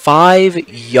lost 5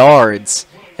 yards.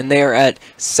 And they are at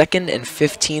 2nd and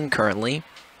 15 currently.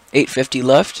 8:50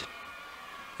 left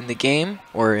in the game,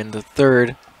 or in the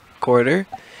third quarter.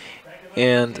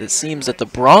 And it seems that the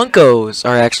Broncos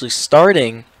are actually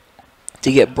starting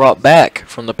to get brought back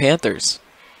from the Panthers.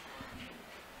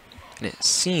 And it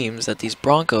seems that these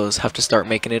Broncos have to start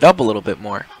making it up a little bit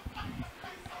more.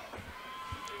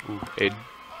 Ooh, Aiden.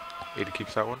 Aiden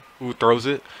keeps that one. Ooh, throws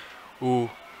it. Ooh.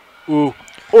 Ooh.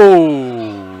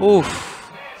 Oh. Oof.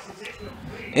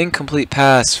 Incomplete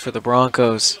pass for the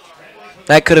Broncos.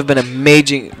 That could have been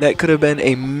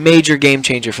a major game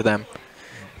changer for them.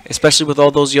 Especially with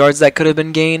all those yards that could have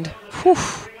been gained. Whew.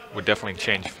 Would definitely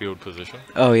change field position.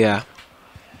 Oh, yeah.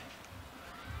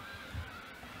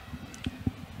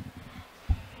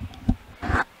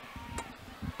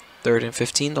 Third and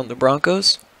 15 on the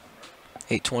Broncos.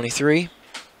 8:23.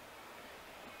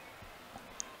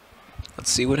 Let's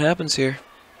see what happens here.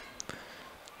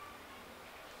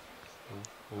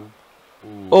 Ooh.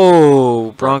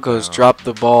 Oh, Broncos dropped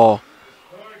the ball.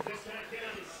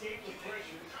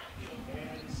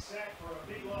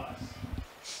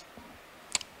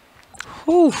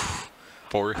 Whew.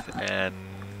 4th and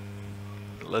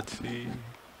let's see. I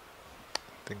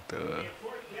think the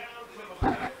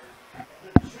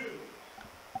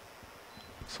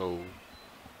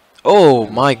Oh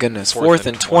my goodness, 4th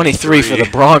and 23 for the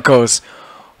 23. Broncos.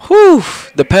 Whew.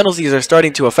 The penalties are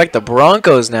starting to affect the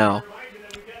Broncos now.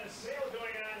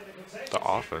 the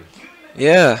offense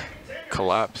Yeah.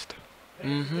 collapsed.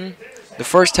 The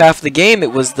first half of the game,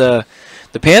 it was the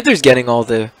Panthers getting all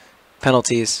the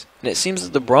penalties. And it seems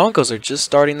that the Broncos are just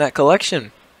starting that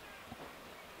collection.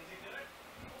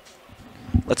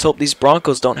 Let's hope these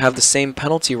Broncos don't have the same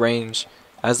penalty range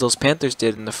as those Panthers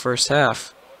did in the first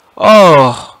half.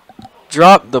 Oh,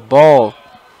 dropped the ball.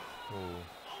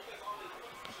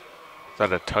 Is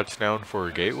that a touchdown for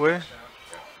Gateway?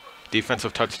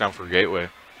 Defensive touchdown for Gateway.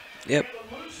 Yep.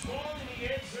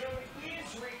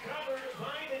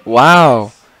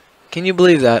 Wow. Can you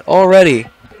believe that? Already.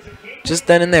 Just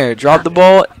then and there. Dropped the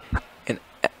ball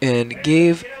and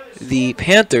gave the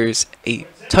Panthers a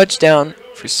touchdown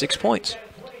for 6 points.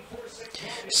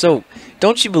 So,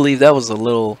 don't you believe that was a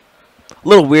little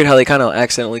weird how they kind of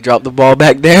accidentally dropped the ball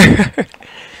back there?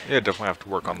 Yeah, definitely have to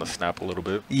work on the snap a little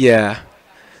bit. Yeah.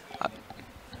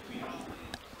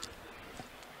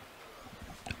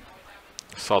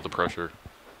 Saw the pressure.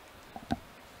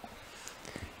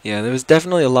 Yeah, there was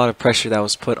definitely a lot of pressure that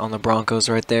was put on the Broncos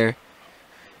right there.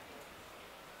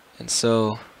 And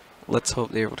so, let's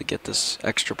hope they're able to get this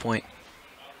extra point.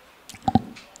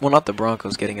 Well, not the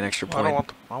Broncos getting an extra point.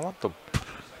 I want the.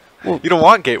 Well, You don't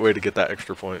want Gateway to get that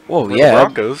extra point. Well, For yeah. The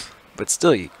Broncos but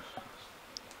still,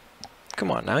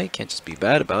 come on now, you can't just be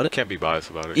bad about it. can't be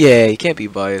biased about it. Yeah, you can't be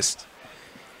biased.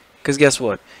 Because guess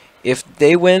what? If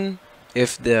they win,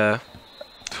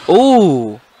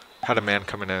 Oh! Had a man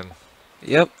coming in.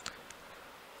 Yep.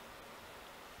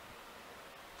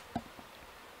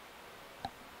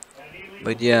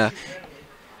 But yeah,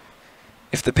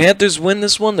 if the Panthers win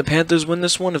this one, the Panthers win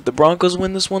this one. If the Broncos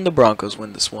win this one, the Broncos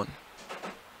win this one.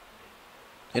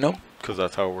 You know? Because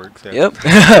that's how it works. Yeah.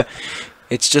 Yep.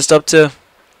 It's just up to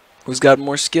who's got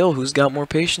more skill, who's got more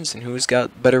patience, and who's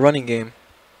got better running game.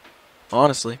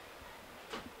 Honestly.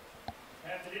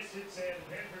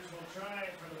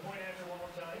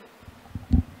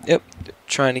 Yep.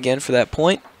 Trying again for that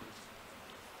point.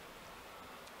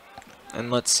 And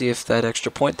let's see if that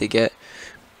extra point they get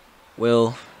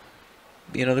will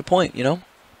be another point, you know?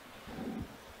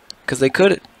 Because they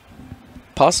could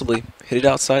possibly hit it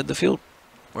outside the field.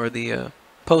 Or the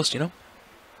post, you know?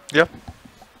 Yep.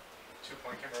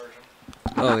 2-point conversion.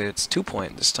 Oh, yeah, it's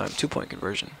 2-point this time. 2-point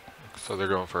conversion. So they're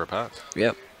going for a pass.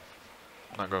 Yep.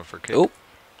 Not going for a kick. Oh.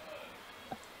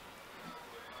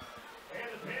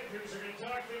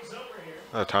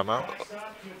 A timeout.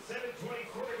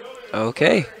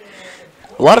 Okay.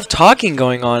 A lot of talking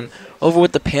going on over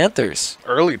with the Panthers.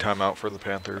 Early timeout for the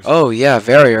Panthers. Oh, yeah,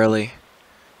 very early.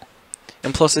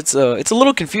 And plus, it's a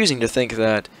little confusing to think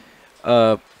that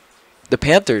the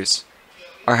Panthers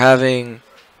are having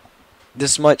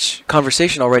this much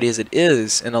conversation already as it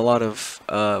is, and a lot of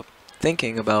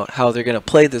thinking about how they're gonna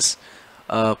play this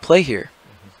play here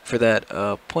for that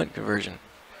point conversion,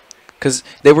 because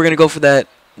they were gonna go for that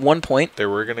 1 point. They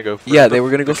were gonna go for They were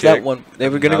gonna go for that one. They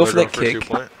were gonna go for that kick. 2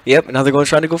 point. Yep. Now they're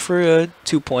trying to go for a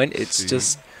 2 point. It's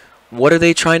just, what are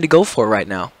they trying to go for right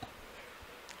now?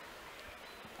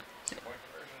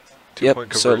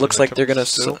 Yep. So it looks like they're gonna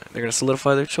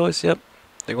solidify their choice. Yep.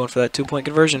 They're going for that 2 point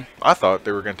conversion. I thought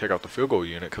they were gonna take out the field goal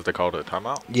unit because they called it a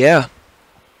timeout. Yeah.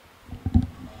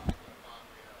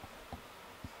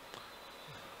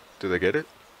 Do they get it?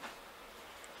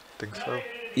 Think so.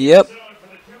 Yep.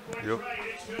 Yep.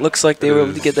 Looks like they were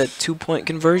able to get that 2 point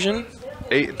conversion.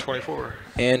 8 and 24.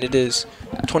 And it is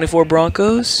 24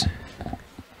 Broncos,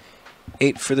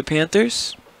 8 for the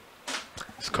Panthers.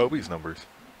 It's Kobe's numbers.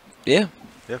 Yeah.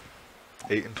 Yep.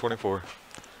 8 and 24.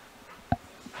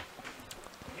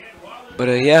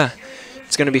 But yeah,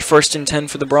 it's going to be 1st and 10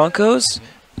 for the Broncos,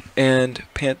 and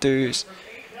Panthers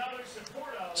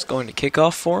is going to kick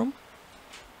off for them.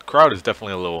 The crowd is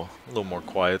definitely a little more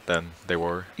quiet than they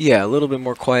were. Yeah, a little bit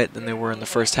more quiet than they were in the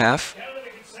first half.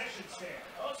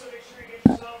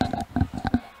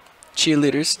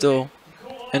 Cheerleaders still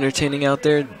entertaining out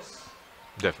there.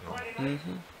 Definitely.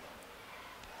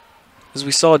 As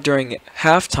we saw during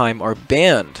halftime, our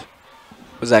band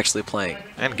was actually playing.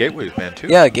 And Gateway's band too.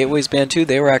 Yeah, Gateway's band too.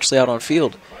 They were actually out on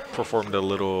field. Performed a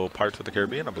little Pirates of the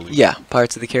Caribbean, I believe. Yeah,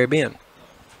 Pirates of the Caribbean.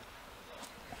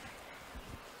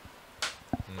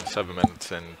 7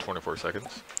 minutes and 24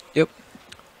 seconds. Yep.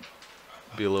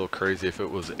 Be a little crazy if it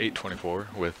was 8:24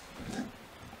 with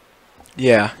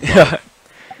Yeah.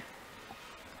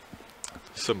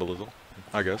 symbolism,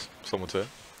 I guess some would say.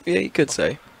 Yeah, you could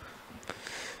say.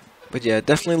 But yeah, it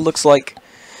definitely looks like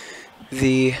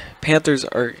the Panthers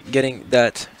are getting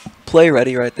that play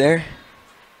ready right there.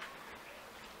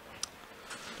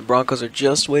 The Broncos are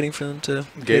just waiting for them to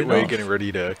Gateway getting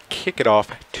ready to kick it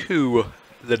off to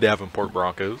the Davenport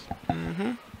Broncos.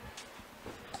 And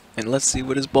let's see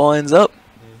what his ball ends up.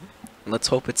 Let's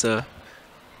hope it's a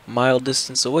mile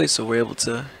distance away so we're able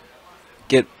to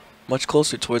get much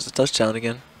closer towards the touchdown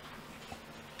again.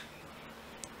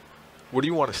 What do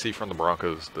you want to see from the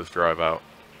Broncos this drive out?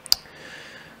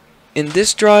 In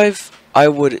this drive, I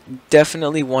would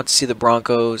definitely want to see the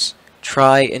Broncos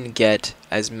try and get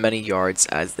as many yards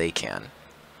as they can.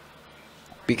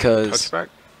 Because, Touchback?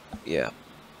 yeah.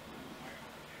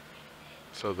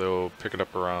 So they'll pick it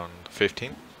up around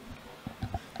 15?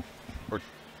 Or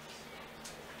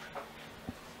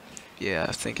Yeah,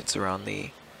 I think it's around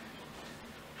the...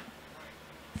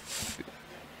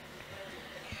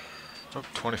 oh,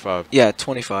 25. Yeah,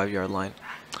 25-yard line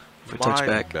for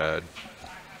touchback. Bad.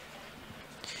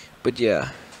 But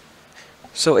yeah.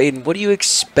 So, Aiden, what do you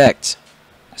expect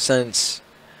since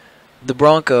the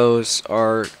Broncos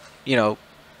are, you know,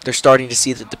 they're starting to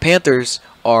see that the Panthers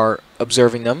are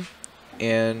observing them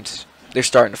and they're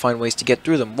starting to find ways to get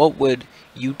through them? What would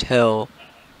you tell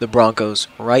the Broncos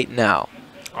right now?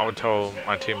 I would tell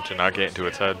my team to not get into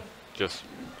its head. Just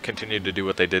continue to do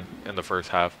what they did in the first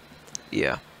half.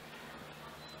 Yeah.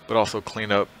 But also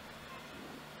clean up.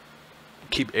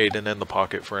 Keep Aiden in the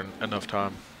pocket for enough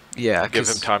time. Yeah, Give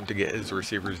him time to get his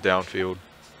receivers downfield.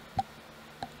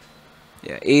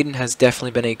 Yeah, Aiden has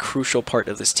definitely been a crucial part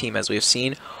of this team, as we have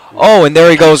seen. Oh, and there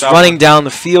he goes, running down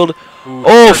the field.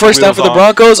 Oh, first down for the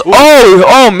Broncos.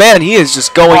 Oh, man, he is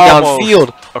just going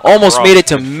downfield. Almost made it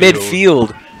to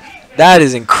midfield. That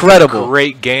is incredible.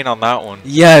 Great gain on that one.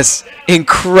 Yes,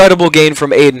 incredible gain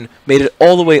from Aiden. Made it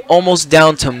all the way almost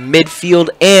down to midfield,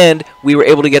 and we were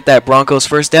able to get that Broncos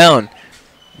first down.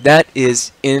 That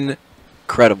is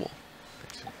incredible.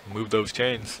 Move those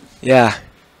chains. Yeah,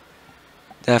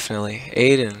 definitely.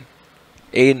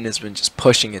 Aiden has been just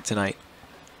pushing it tonight.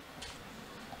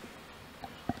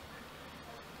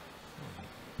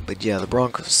 But yeah, the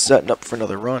Broncos setting up for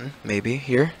another run, maybe,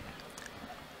 here.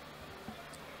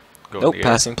 Nope,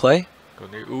 passing play. Go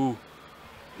near. Ooh,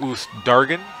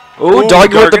 Dargan. Ooh,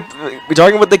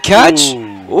 Dargan with the catch.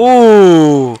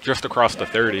 Ooh. Just across the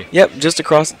 30. Yep, just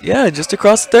across. Yeah, just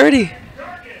across 30.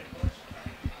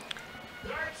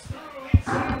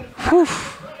 Whew,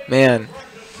 man.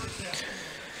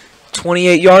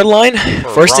 28-yard line.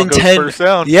 First and 10. First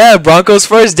down. Yeah, Broncos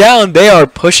first down. They are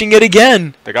pushing it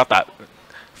again. They got that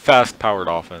fast-powered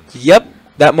offense. Yep,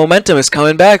 that momentum is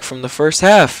coming back from the first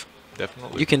half.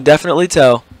 Definitely. You can definitely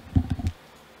tell.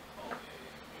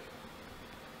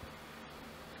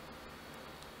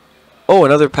 Oh,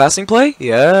 another passing play?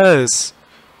 Yes.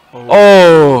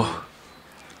 Oh.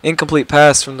 Incomplete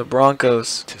pass from the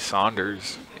Broncos. To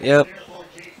Saunders. Yep.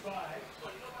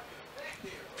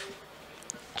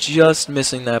 Just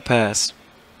missing that pass.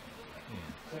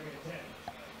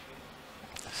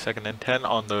 2nd and 10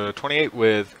 on the 28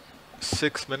 with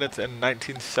 6 minutes and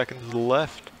 19 seconds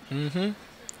left.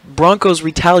 Broncos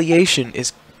retaliation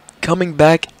is coming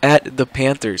back at the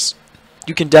Panthers.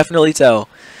 You can definitely tell,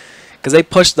 because they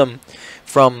pushed them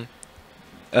from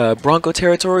Bronco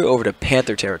territory over to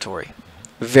Panther territory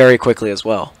very quickly as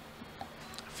well.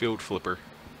 Field flipper.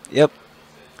 Yep.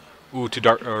 Ooh, to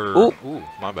Dart. Ooh. Ooh,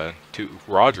 my bad. To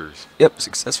Rogers. Yep.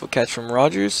 Successful catch from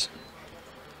Rogers.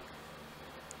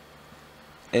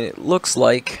 And it looks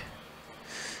like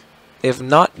they've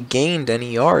not gained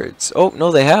any yards. Oh,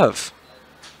 no, they have.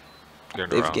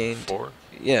 They've gained 4.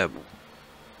 Yeah,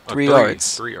 Oh, 3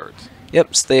 yards. 3 yards.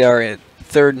 Yep, so they are at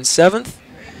 3rd and 7th.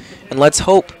 And let's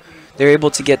hope they're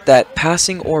able to get that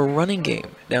passing or running game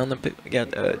down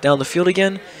the field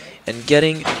again and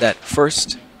getting that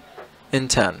 1st and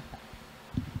 10.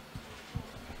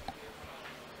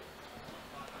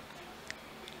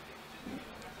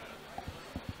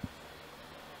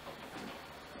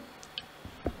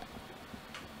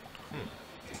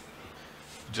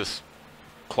 Just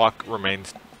clock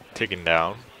remains ticking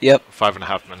down. Yep,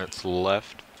 5.5 minutes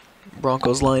left.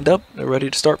 Broncos lined up. They're ready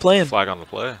to start playing. Flag on the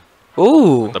play.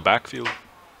 Ooh. The backfield.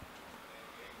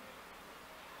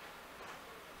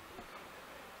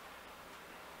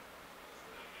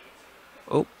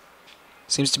 Oh,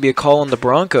 seems to be a call on the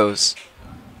Broncos,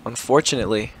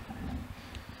 unfortunately.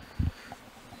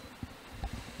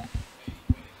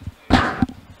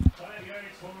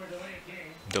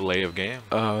 Delay of game.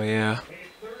 Oh, yeah.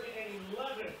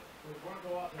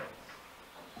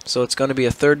 So it's going to be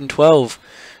a 3rd and 12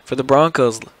 for the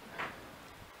Broncos.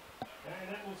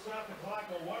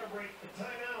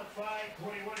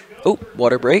 Oh,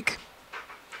 water break.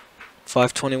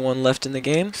 5:21 left in the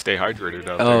game. Stay hydrated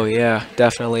out there. Oh, yeah,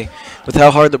 definitely. With how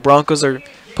hard the Broncos are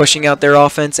pushing out their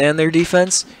offense and their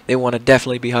defense, they want to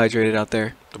definitely be hydrated out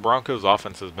there. The Broncos'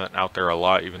 offense has been out there a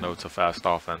lot, even though it's a fast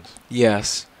offense.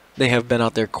 Yes, they have been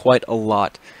out there quite a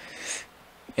lot.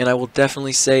 And I will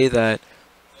definitely say that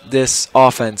this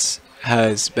offense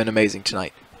has been amazing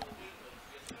tonight.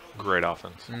 Great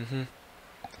offense.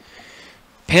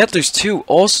 Panthers, too,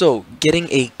 also getting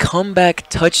a comeback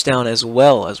touchdown as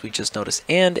well, as we just noticed,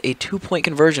 and a 2-point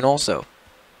conversion also.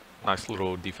 Nice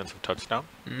little defensive touchdown.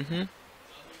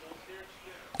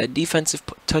 That defensive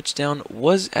touchdown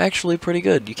was actually pretty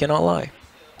good, you cannot lie.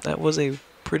 That was a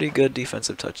pretty good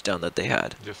defensive touchdown that they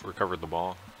had. Just recovered the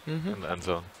ball in the end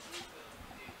zone.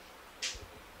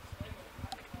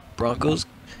 Broncos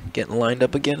getting lined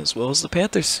up again as well as the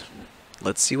Panthers.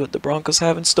 Let's see what the Broncos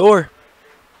have in store.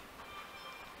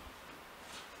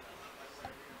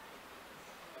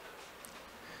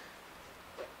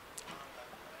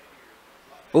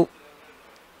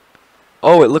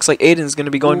 Oh, it looks like Aiden's going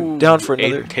to be going down for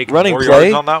another running more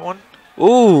play. Yards on that one.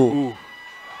 Ooh.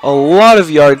 A lot of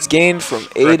yards gained from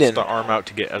Stretched Aiden. the arm out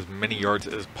to get as many yards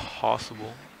as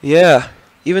possible. Yeah,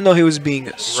 even though he was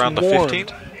being swarmed. Around the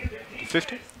 15?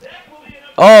 15?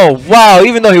 Oh, wow.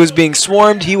 Even though he was being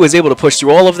swarmed, he was able to push through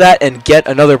all of that and get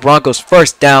another Broncos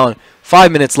first down.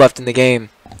 5 minutes left in the game.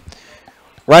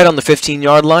 Right on the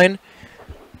 15-yard line.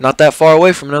 Not that far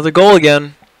away from another goal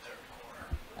again.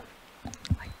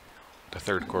 The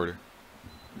 3rd quarter.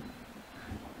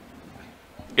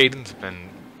 Aiden's been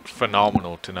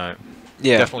phenomenal tonight.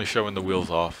 Yeah. Definitely showing the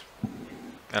wheels off.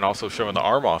 And also showing the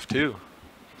arm off, too.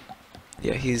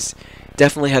 Yeah, he's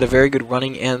definitely had a very good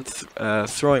running and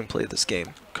throwing play this game.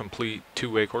 Complete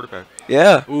two-way quarterback.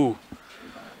 Yeah. Ooh.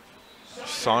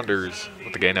 Saunders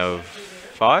with a gain of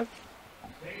 5.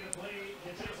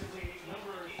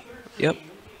 Yep.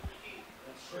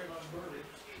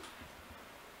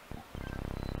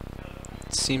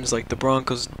 Seems like the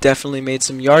Broncos definitely made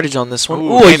some yardage on this one.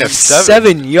 Ooh, gain of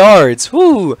 7 yards.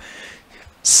 Woo.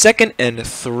 2nd and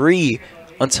 3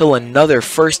 until another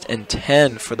 1st and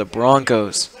 10 for the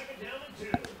Broncos.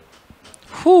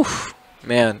 Whew.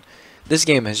 Man, this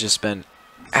game has just been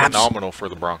Phenomenal for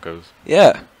the Broncos.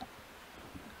 Yeah.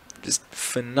 Just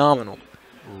phenomenal.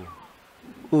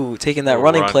 Ooh, taking that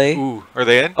running play. Ooh, are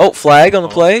they in? Oh, flag on the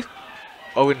play.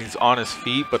 Oh, and he's on his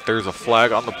feet, but there's a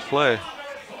flag on the play.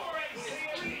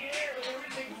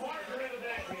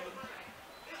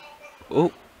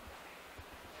 Oh.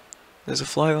 There's a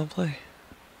flag on play.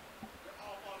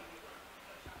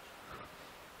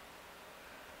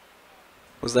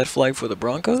 Was that flag for the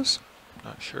Broncos?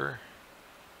 Not sure.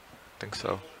 Think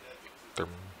so.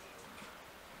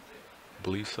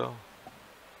 Believe so.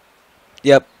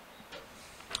 Yep.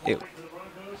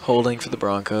 Holding for the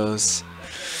Broncos.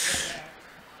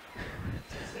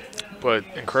 But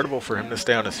incredible for him to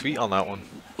stay on his feet on that one.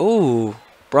 Ooh,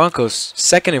 Broncos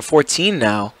 2nd and 14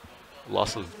 now.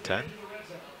 Loss of 10?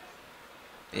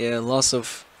 Yeah, loss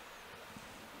of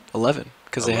 11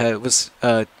 because they had it was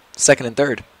 2nd and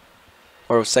 3rd,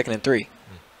 or it was 2nd and 3,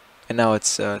 and now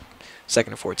it's 2nd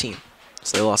and 14.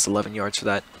 So they lost 11 yards for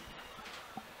that.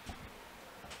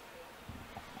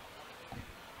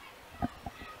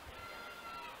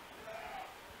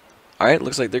 All right,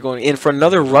 looks like they're going in for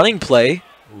another running play.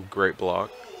 Ooh, great block.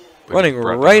 But Running he was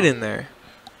brought right down. in there.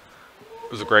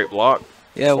 It was a great block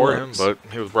for him, but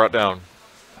he was brought down.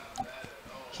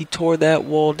 He tore that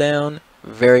wall down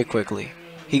very quickly.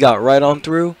 He got right on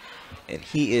through, and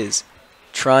he is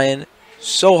trying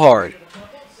so hard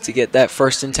to get that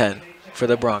 1st and 10 for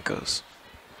the Broncos.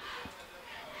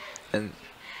 And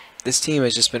this team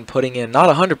has just been putting in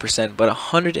not 100%, but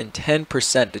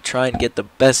 110% to try and get the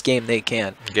best game they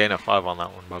can. Gain of 5 on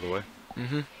that one, by the way.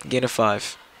 Gain of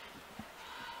 5.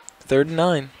 3rd and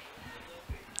 9.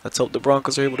 Let's hope the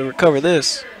Broncos are able to recover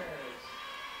this.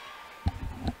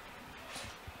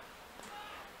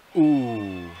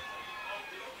 Ooh.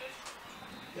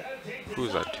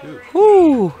 Who's that to?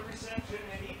 Woo!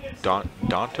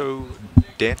 Danto?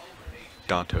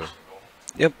 Danto.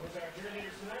 Yep.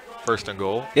 1st and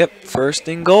goal. Yep.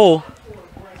 1st and goal.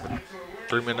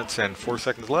 3 minutes and 4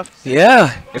 seconds left.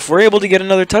 Yeah. If we're able to get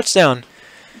another touchdown,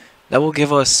 that will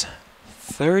give us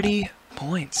 30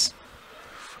 points.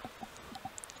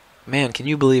 Man, can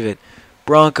you believe it?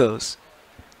 Broncos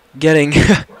getting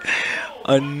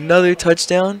another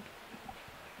touchdown.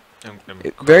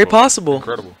 Very possible.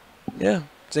 Incredible. Yeah,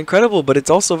 it's incredible, but it's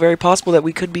also very possible that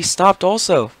we could be stopped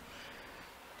also.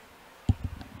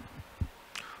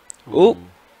 Ooh.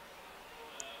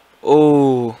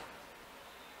 Oh.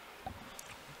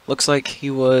 Looks like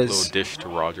he was... Little dish to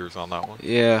Rodgers on that one.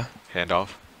 Yeah.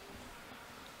 Handoff.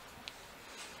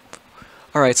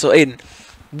 All right, so Aiden,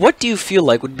 what do you feel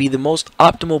like would be the most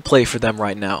optimal play for them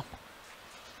right now?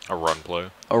 A run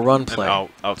play. A run play. An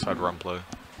outside run play.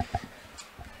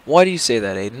 Why do you say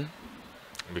that, Aiden?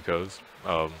 Because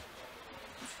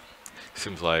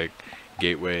seems like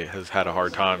Gateway has had a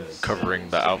hard time covering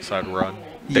the outside run.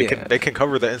 They can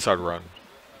cover the inside run,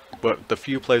 but the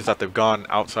few plays that they've gone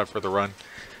outside for the run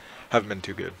haven't been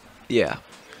too good. Yeah.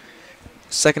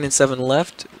 2nd and 7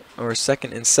 left, or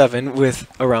 2nd and 7 with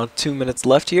around 2 minutes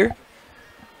left here.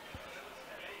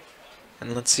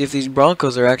 And let's see if these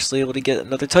Broncos are actually able to get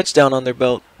another touchdown on their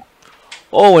belt.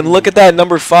 Oh, and look at that,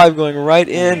 number 5 going right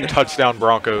in. Touchdown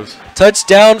Broncos.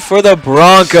 Touchdown for the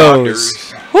Broncos.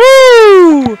 Saunders.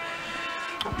 Woo!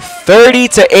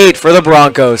 30-8 for the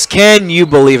Broncos. Can you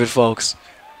believe it, folks?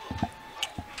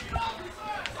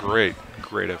 Great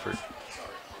effort.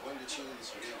 When the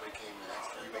Chiefs Gateway came and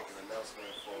asked you make an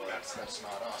announcement for that's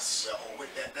not us. Oh,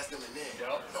 with that, that's them in there.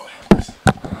 No happens.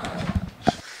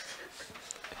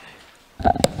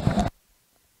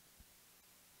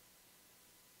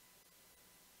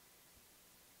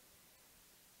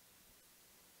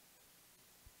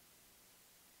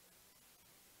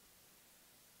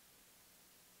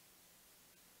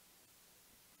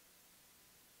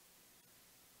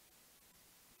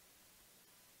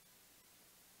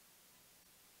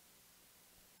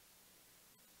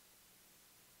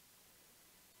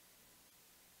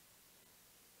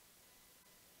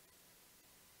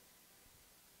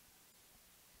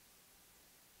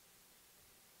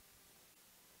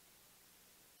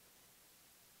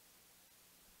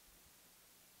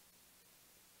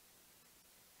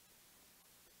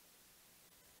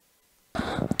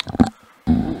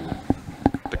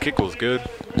 The kick was good.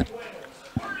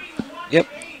 Yep.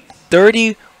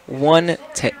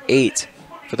 31-8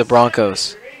 for the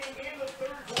Broncos.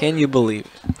 Can you believe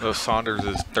it? That was Saunders'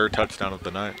 3rd touchdown of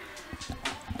the night.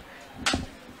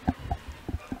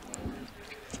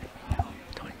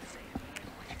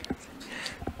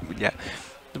 Yeah.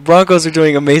 The Broncos are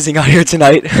doing amazing out here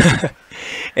tonight.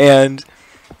 And,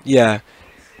 yeah,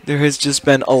 there has just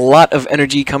been a lot of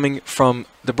energy coming from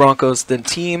the Broncos, the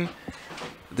team,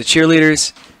 the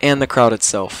cheerleaders, and the crowd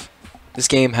itself. This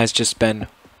game has just been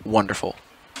wonderful.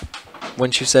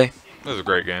 Wouldn't you say? It was a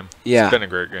great game. Yeah. It's been a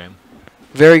great game.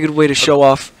 Very good way to show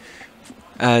off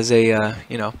as a,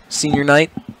 senior night.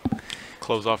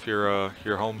 Close off your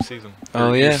home season.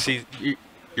 Oh, Your yeah.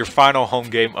 Your final home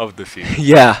game of the season.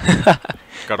 Yeah.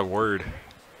 Got a word.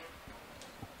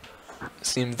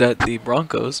 Seems that the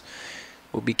Broncos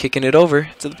will be kicking it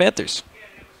over to the Panthers.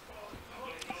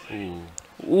 Ooh.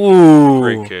 Ooh.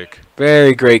 Great kick.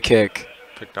 Very great kick.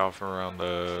 Picked off around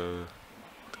the...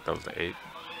 I think that was the 8.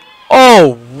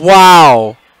 Oh,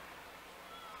 wow.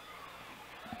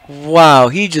 Wow,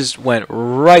 he just went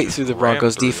right through the Ran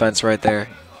Broncos through. defense right there.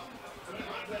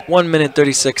 1 minute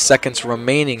 36 seconds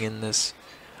remaining in this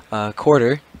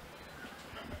quarter.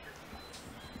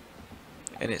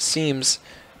 And it seems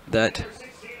that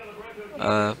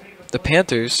the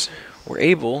Panthers were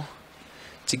able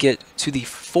to get to the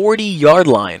 40-yard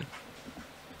line.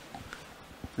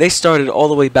 They started all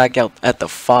the way back out at the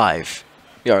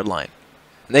 5-yard line.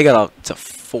 And they got out to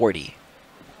 40.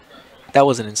 That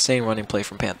was an insane running play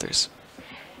from Panthers.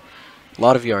 A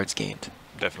lot of yards gained.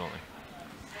 Definitely.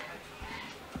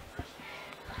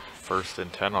 1st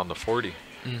and 10 on the 40.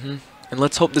 And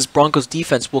let's hope this Broncos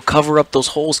defense will cover up those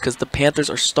holes, because the Panthers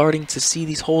are starting to see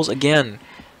these holes again.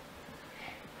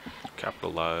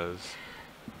 Capitalize.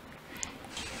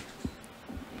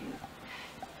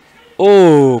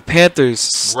 Oh, Panthers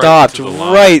stopped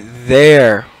right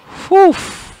there. Whew.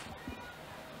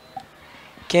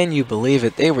 Can you believe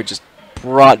it? They were just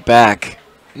brought back.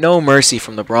 No mercy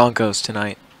from the Broncos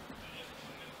tonight.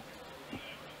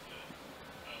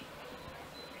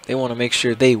 They want to make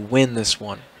sure they win this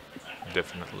one.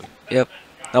 Definitely. Yep.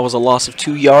 That was a loss of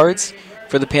 2 yards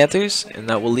for the Panthers, and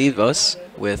that will leave us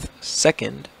with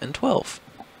 2nd and 12.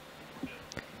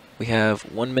 We have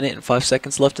 1 minute and 5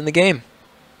 seconds left in the game.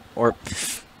 Or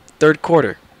 3rd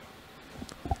quarter.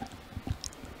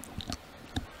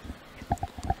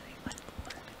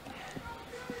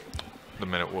 The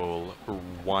minute will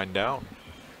wind down.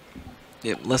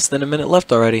 Yep, less than a minute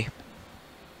left already.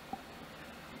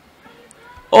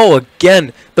 Oh,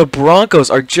 again, the Broncos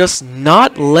are just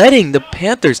not letting the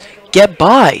Panthers get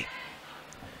by.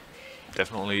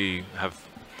 Definitely have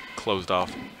closed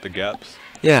off the gaps.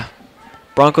 Yeah.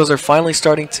 Broncos are finally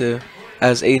starting to,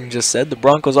 as Aiden just said, the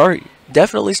Broncos are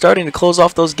definitely starting to close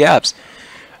off those gaps.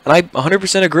 And I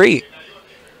 100% agree.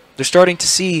 They're starting to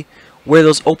see where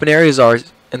those open areas are,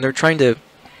 and they're trying to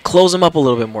close them up a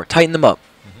little bit more, tighten them up.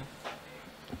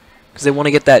 Because they want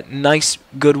to get that nice,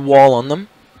 good wall on them,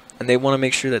 and they want to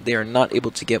make sure that they are not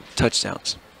able to get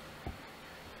touchdowns.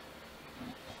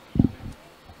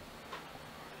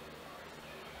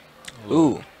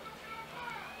 Ooh.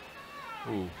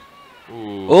 Ooh.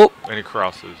 Ooh. Oh. And he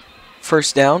crosses.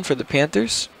 First down for the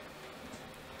Panthers.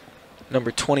 Number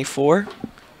 24.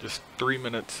 Just 3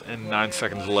 minutes and 9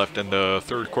 seconds left in the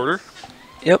 3rd quarter.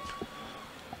 Yep.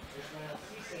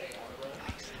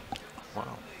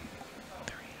 Wow.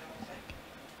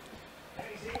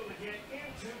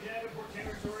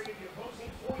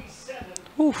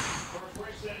 Oof.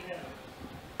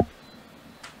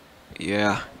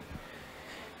 Yeah.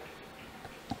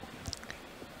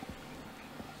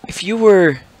 If you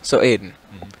were, so Aiden,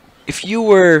 if you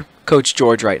were Coach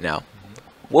George right now,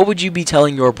 what would you be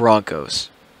telling your Broncos?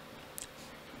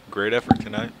 Great effort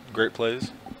tonight. Great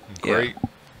plays.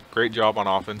 Great job on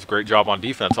offense. Great job on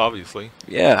defense, obviously.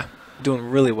 Yeah, doing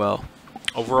really well.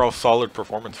 Overall, solid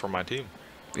performance from my team.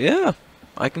 Yeah,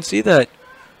 I can see that.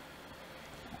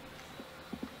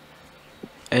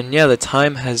 And yeah, the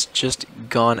time has just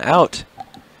gone out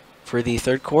for the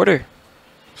 3rd quarter.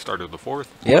 Start of the 4th.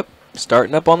 Yep,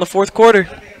 starting up on the 4th quarter.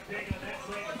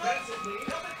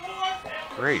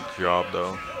 Great job,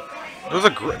 though.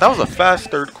 That was a fast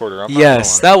 3rd quarter.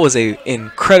 Yes, that was a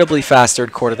incredibly fast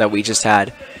 3rd quarter that we just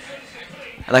had.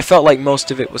 And I felt like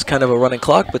most of it was kind of a running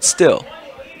clock, but still.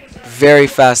 Very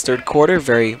fast 3rd quarter,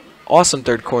 very awesome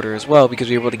 3rd quarter as well, because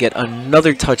we were able to get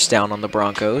another touchdown on the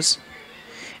Broncos.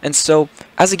 And so,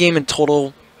 as a game in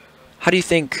total, how do you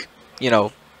think,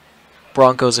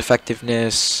 Broncos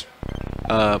effectiveness,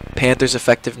 Panthers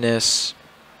effectiveness,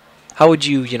 how would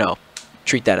you,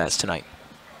 treat that as tonight?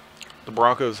 The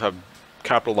Broncos have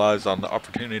capitalized on the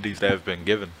opportunities they have been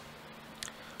given.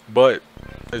 But,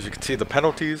 as you can see, the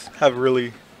penalties have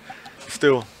really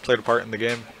still played a part in the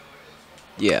game.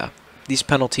 Yeah, these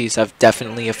penalties have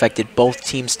definitely affected both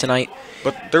teams tonight.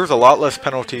 But there's a lot less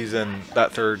penalties in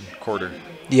that 3rd quarter.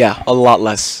 Yeah, a lot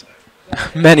less.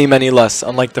 Many, many less,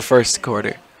 unlike the 1st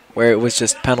quarter, where it was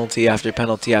just penalty after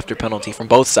penalty after penalty from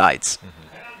both sides.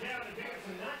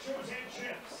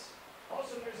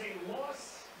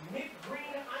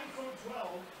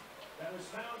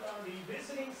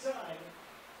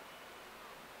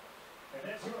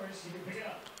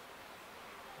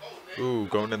 Ooh,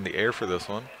 going in the air for this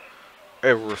one.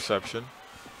 A reception.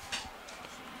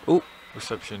 Ooh.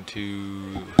 Reception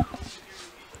to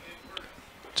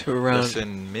around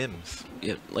Listen Mims.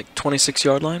 Yeah, like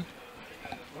 26-yard line.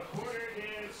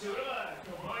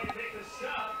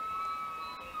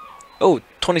 Oh,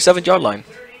 27-yard line.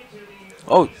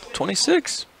 Oh,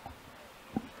 26.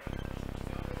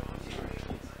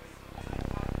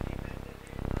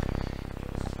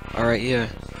 All right, yeah.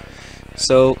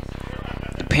 So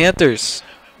the Panthers.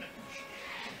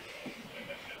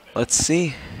 Let's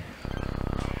see.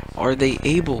 are they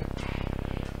able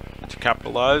To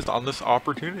capitalize on this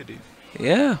opportunity.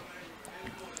 Yeah.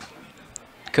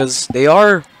 Because they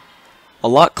are a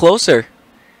lot closer.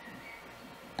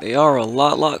 They are a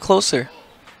lot closer.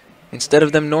 Instead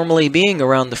of them normally being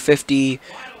around the 50,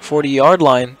 40-yard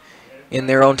line in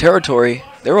their own territory,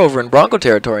 they're over in Bronco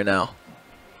territory now.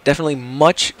 Definitely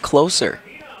much closer.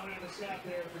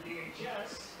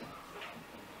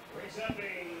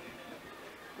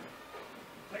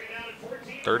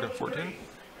 Third and 14?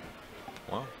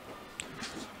 Wow.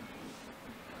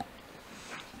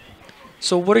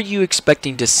 So what are you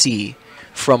expecting to see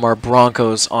from our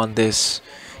Broncos on this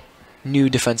new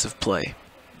defensive play?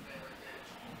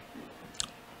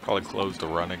 Probably close the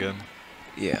run again.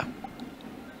 Yeah.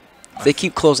 They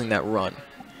keep closing that run.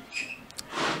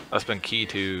 That's been key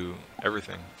to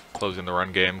everything. Closing the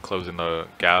run game, closing the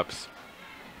gaps,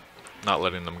 not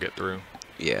letting them get through.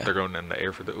 Yeah. They're going in the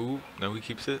air for the ooh. No, he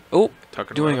keeps it. Oh,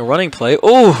 Tucking doing a around. running play.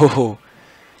 Oh,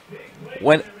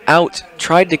 went out,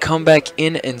 tried to come back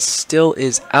in, and still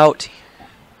is out.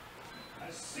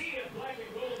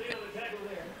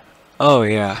 Oh,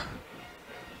 yeah.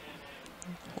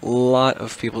 A lot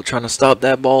of people trying to stop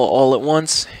that ball all at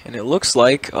once, and it looks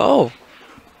like, oh,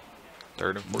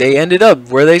 Third and 14. they ended up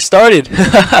where they started.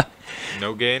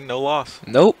 No gain, no loss.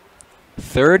 Nope.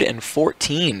 3rd and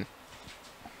 14.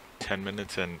 10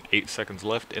 minutes and 8 seconds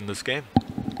left in this game.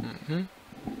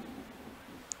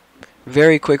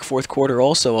 Very quick 4th quarter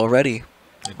also already.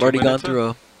 And 2 Already gone minutes in. through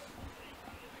a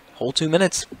whole 2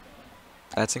 minutes.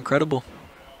 That's incredible.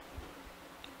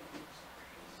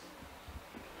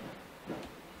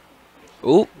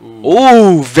 Ooh.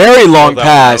 Ooh, very long that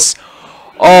was pass.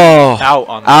 Oh, Out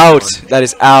on the out. one. That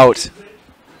is out.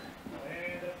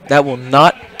 That will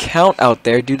not count out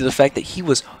there due to the fact that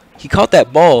he caught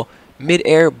that ball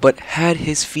mid-air but had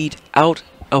his feet out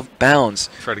of bounds.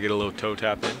 Try to get a little toe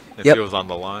tap in if Yep. he was on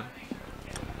the line.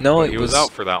 No, But it he was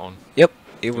out for that one. Yep,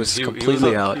 it was He completely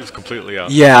was out. He was completely out.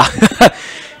 Yeah.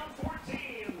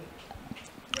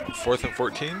 4th and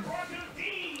 14.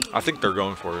 I think they're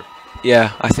going for it.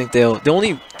 Yeah, I think the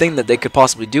only thing that they could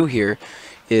possibly do here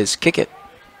is kick it,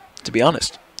 to be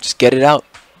honest. Just get it out.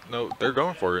 No, they're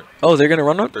going for it. Oh, they're going to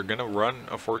run it? They're gonna run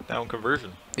a 4th down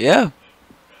conversion. Yeah.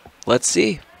 Let's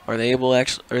see. Are they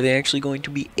actually going to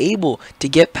be able to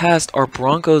get past our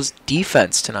Broncos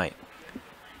defense tonight?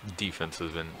 Defense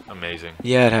has been amazing.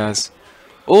 Yeah, it has.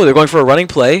 Oh, they're going for a running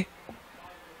play.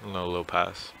 No low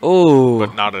pass, Oh.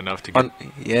 but not enough to get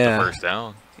yeah. the first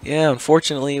down. Yeah,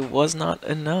 unfortunately, it was not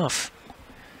enough.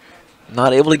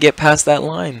 Not able to get past that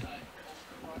line.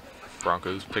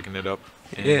 Broncos picking it up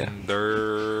in Yeah.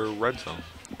 their red zone.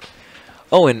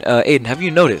 Oh, and Aiden, have you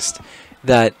noticed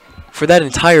that for that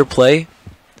entire play,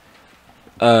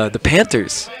 the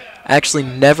Panthers actually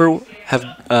never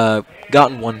have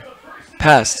gotten one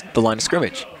past the line of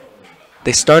scrimmage?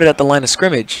 They started at the line of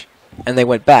scrimmage, and they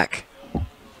went back.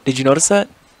 Did you notice that?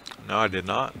 No, I did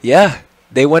not. Yeah,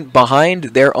 they went behind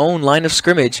their own line of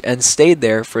scrimmage and stayed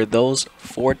there for those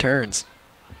 4 turns.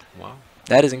 Wow.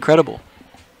 That is incredible.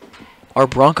 Our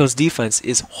Broncos defense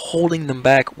is holding them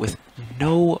back with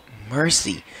no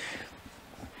mercy.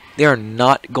 They are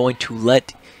not going to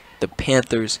let the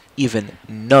Panthers even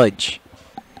nudge.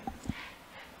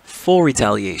 Full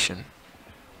retaliation.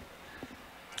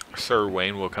 Sir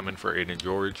Wayne will come in for Aiden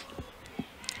George.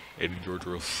 Aiden George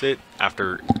will sit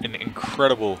after an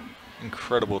incredible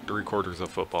 3 quarters of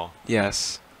football.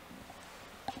 Yes.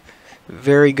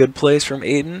 Very good plays from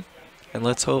Aiden. And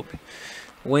let's hope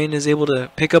Wayne is able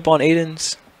to pick up on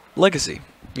Aiden's legacy,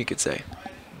 you could say.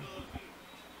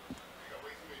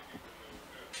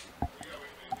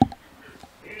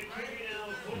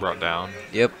 Brought down.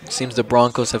 Yep, seems the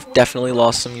Broncos have definitely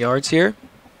lost some yards here.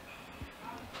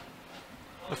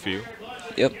 A few.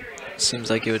 Yep, seems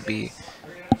like it would be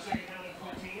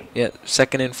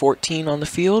 2nd and 14 on the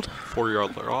field.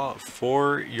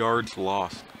 4 yards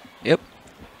lost. Yep.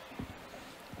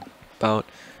 About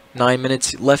 9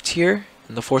 minutes left here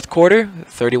in the 4th quarter,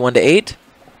 31-8.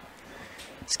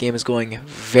 This game is going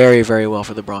very, very well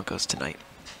for the Broncos tonight.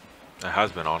 It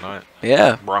has been all night.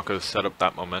 Yeah. Broncos set up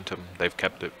that momentum. They've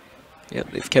kept it.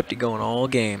 Yep, they've kept it going all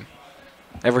game.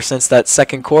 Ever since that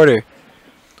 2nd quarter.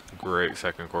 Great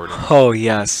 2nd quarter. Oh,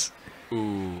 yes.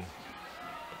 Ooh.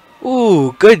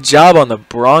 Ooh, good job on the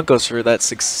Broncos for that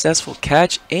successful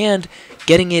catch and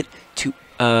getting it to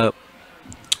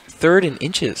 3rd and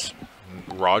inches.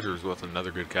 Rogers with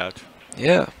another good catch.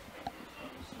 Yeah.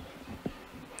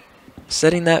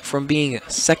 Setting that from being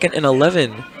 2nd and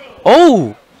 11.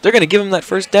 Oh, they're going to give him that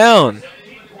first down.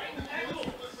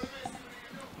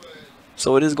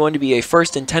 So it is going to be a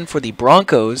 1st and 10 for the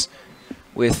Broncos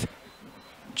with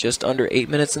Just under 8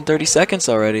 minutes and 30 seconds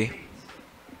already.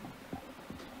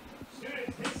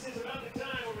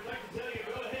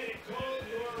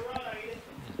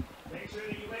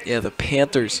 Yeah, the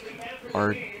Panthers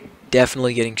are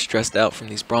definitely getting stressed out from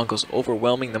these Broncos,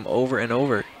 overwhelming them over and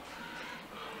over.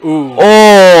 Ooh.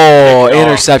 Oh,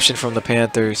 interception from the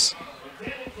Panthers.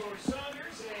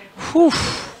 Whew.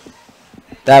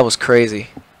 That was crazy.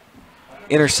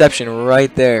 Interception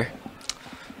right there.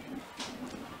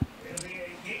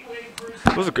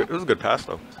 It was a good pass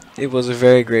though. It was a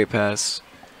very great pass.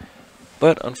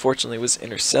 But unfortunately it was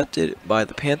intercepted by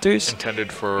the Panthers.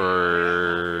 Intended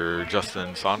for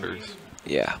Justin Saunders.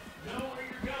 Yeah.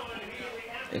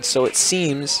 And so it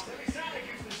seems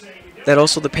that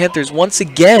also the Panthers once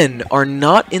again are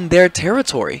not in their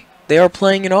territory. They are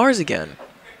playing in ours again.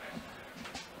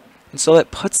 And so that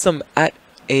puts them at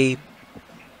a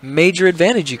major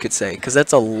advantage, you could say, because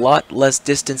that's a lot less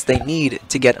distance they need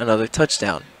to get another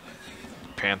touchdown.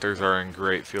 Panthers are in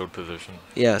great field position.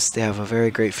 Yes, they have a very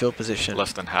great field position.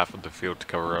 Less than half of the field to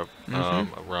cover up.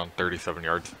 Around 37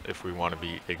 yards if we want to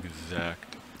be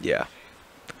exact. Yeah.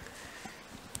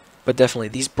 But definitely,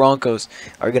 these Broncos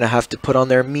are going to have to put on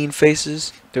their mean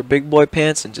faces, their big boy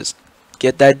pants, and just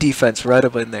get that defense right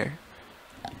up in there.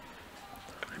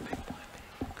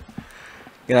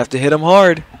 Going to have to hit them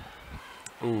hard.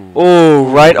 Ooh.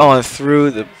 Oh, right on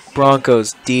through the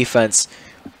Broncos defense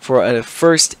for a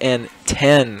 1st and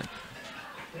 10.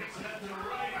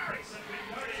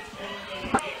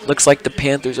 Looks like the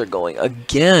Panthers are going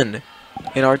again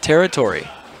in our territory.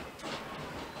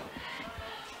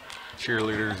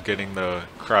 Cheerleaders getting the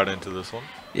crowd into this one.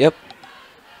 Yep.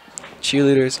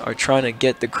 Cheerleaders are trying to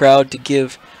get the crowd to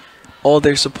give all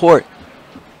their support.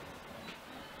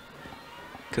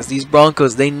 Because these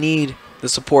Broncos, they need the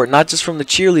support, not just from the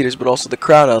cheerleaders, but also the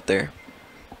crowd out there.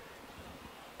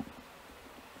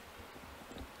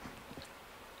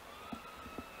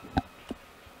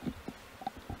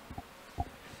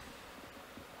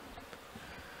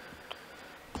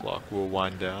 Clock will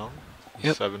wind down.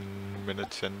 Yep. 7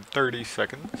 minutes and 30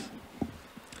 seconds.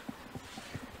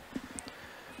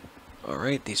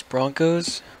 Alright, these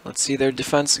Broncos. Let's see their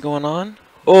defense going on.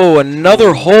 Oh,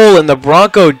 another hole in the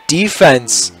Bronco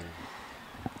defense.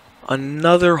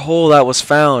 Another hole that was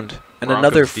found. And Broncos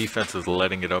another defense is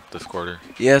letting it up this quarter.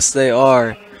 Yes, they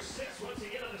are.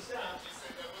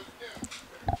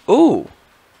 Ooh.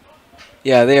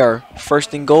 Yeah, they are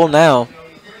 1st and goal now.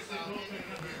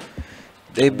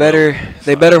 They better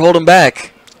hold them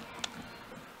back.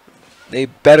 They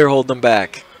better hold them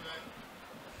back.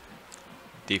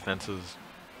 Defense is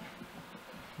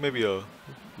maybe a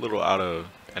little out of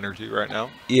energy right now.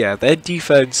 Yeah, that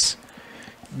defense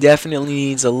definitely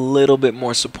needs a little bit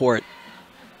more support.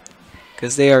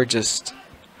 Because they are just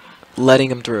letting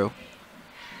them through.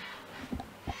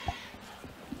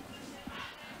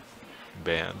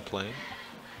 Band playing.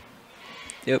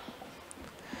 Yep.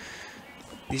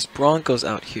 These Broncos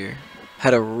out here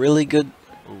had a really good,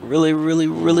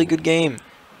 really good game.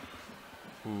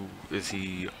 Ooh, is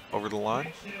he over the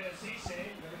line?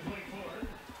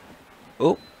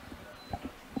 Oh.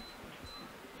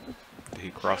 Did he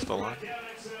cross the line?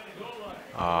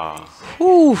 Ah.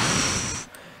 Whew.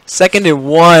 2nd and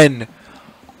 1.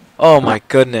 Oh my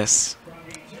goodness.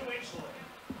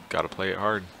 Gotta play it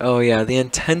hard. Oh yeah, the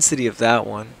intensity of that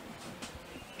one.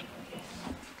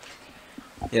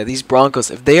 Yeah, these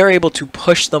Broncos, if they are able to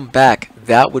push them back,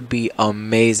 that would be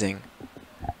amazing.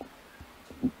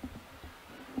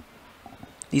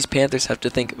 These Panthers have to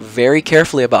think very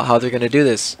carefully about how they're going to do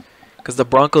this. Because the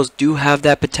Broncos do have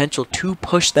that potential to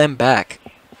push them back.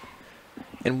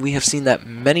 And we have seen that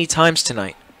many times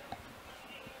tonight.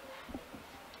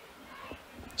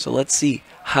 So let's see.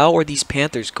 How are these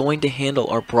Panthers going to handle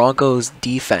our Broncos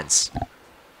defense?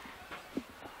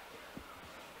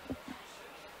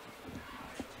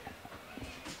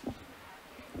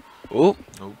 Oh.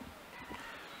 Nope.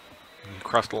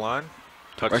 Cross the line.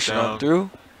 Rushing Touchdown. on through.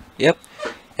 Yep.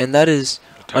 And that is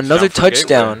Touchdown another for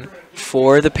touchdown Gateway.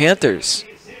 for the Panthers.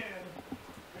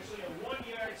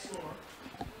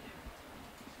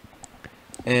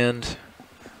 And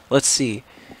let's see.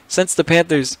 Since the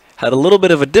Panthers had a little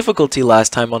bit of a difficulty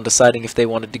last time on deciding if they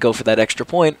wanted to go for that extra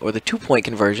point or the 2-point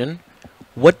conversion,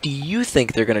 what do you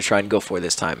think they're going to try and go for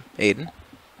this time, Aiden?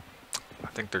 I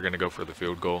think they're going to go for the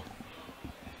field goal.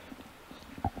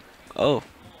 Oh.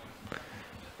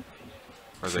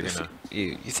 Or are they going to?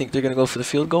 You think they're going to go for the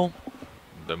field goal?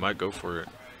 They might go for it.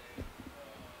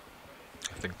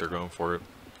 I think they're going for it.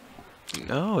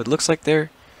 No, it looks like they're...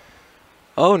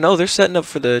 Oh, no, they're setting up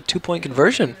for the 2-point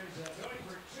conversion.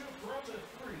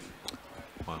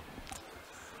 Wow.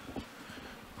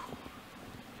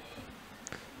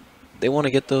 They want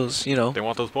to get those, you know. They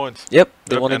want those points. Yep,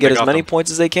 they want to and get they as got many them.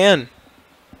 points as they can.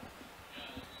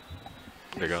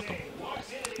 They got them.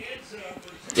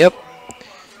 Yep.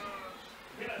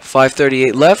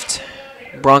 5:38 left.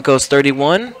 Broncos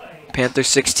 31, Panthers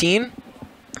 16.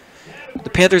 The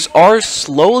Panthers are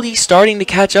slowly starting to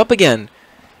catch up again.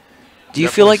 Do you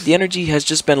feel like the energy has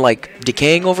just been like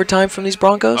decaying over time from these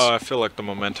Broncos? I feel like the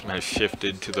momentum has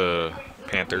shifted to the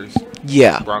Panthers.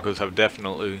 Yeah. Broncos have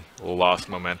definitely lost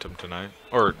momentum tonight.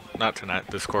 Or not tonight,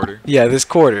 this quarter. Yeah, this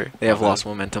quarter they have lost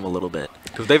momentum a little bit.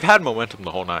 Because they've had momentum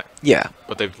the whole night. Yeah.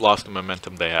 But they've lost the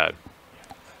momentum they had.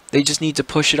 They just need to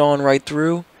push it on right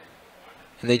through.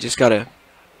 And they just got to,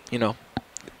 you know,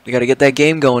 they got to get that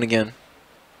game going again.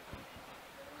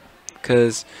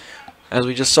 Because, as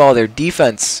we just saw, their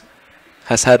defense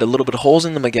has had a little bit of holes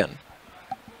in them again.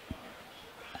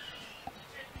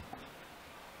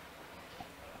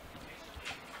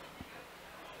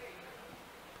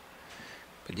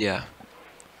 But yeah,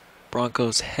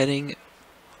 Broncos heading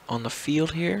on the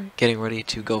field here, getting ready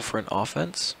to go for an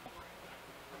offense.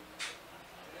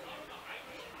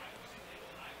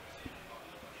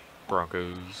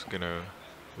 Broncos gonna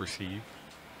receive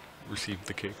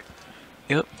the kick.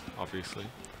 Yep. Obviously.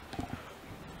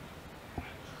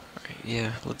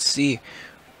 Yeah, let's see.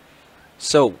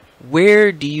 So,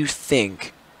 where do you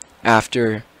think,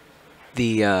 after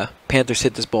the Panthers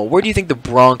hit this ball, where do you think the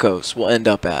Broncos will end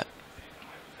up at?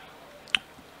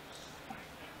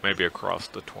 Maybe across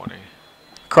the 20.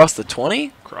 Across the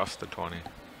 20? Across the 20.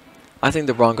 I think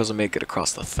the Broncos will make it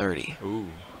across the 30. Ooh.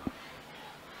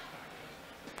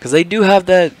 Because they do have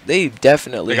that, they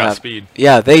definitely They got have speed.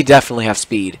 Yeah, they definitely have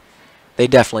speed. They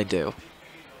definitely do.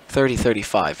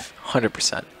 30-35,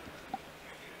 100%.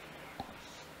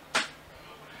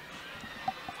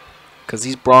 Because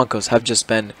these Broncos have just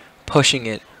been pushing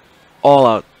it all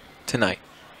out tonight.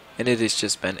 And it has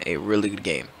just been a really good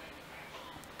game.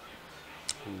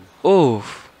 Ooh.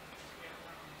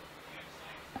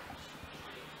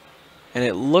 And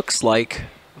it looks like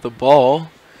the ball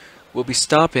will be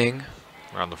stopping.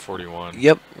 Around the 41.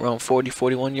 Yep, around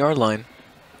 40-41 yard line.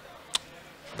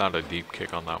 Not a deep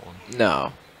kick on that one.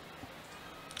 No.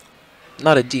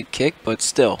 Not a deep kick, but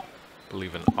still. I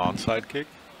believe an onside kick.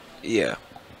 Yeah.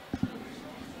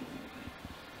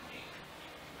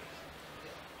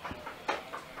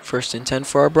 First and 10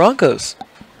 for our Broncos.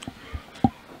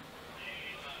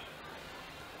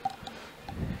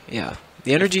 Yeah.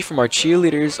 The energy from our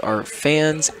cheerleaders, our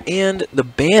fans, and the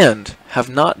band have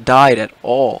not died at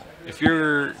all. If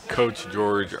you're Coach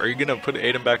George, are you going to put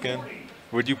Aiden back in?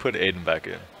 Would you put Aiden back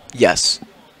in? Yes,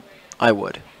 I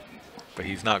would. But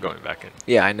he's not going back in.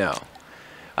 Yeah, I know.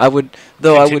 I would,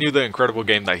 though. Continue the incredible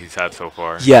game that he's had so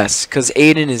far. Yes, because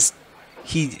Aiden is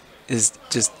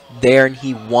just there and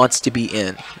he wants to be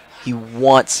in. He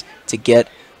wants to get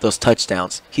those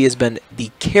touchdowns. He has been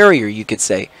the carrier, you could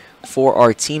say, for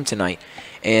our team tonight.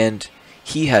 And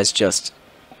he has just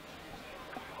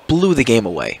blew the game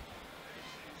away.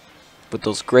 With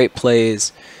those great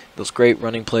plays, those great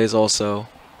running plays also.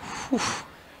 Whew.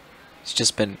 He's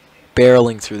just been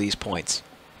barreling through these points.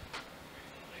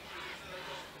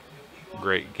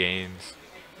 Great gains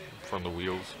from the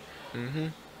wheels. Mm-hmm.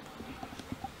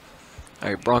 All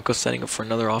right, Broncos setting up for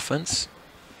another offense.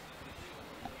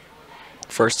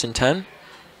 First and 10.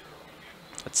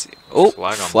 Let's see. Oh,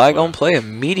 flag on play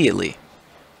immediately.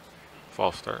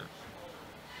 False start.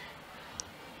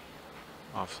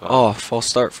 Offside. Oh, false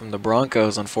start from the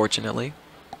Broncos, unfortunately.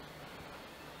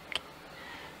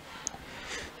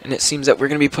 And it seems that we're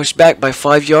going to be pushed back by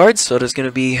 5 yards, so it is going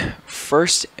to be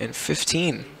first and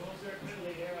 15.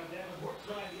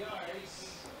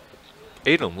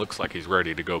 Aiden looks like he's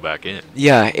ready to go back in.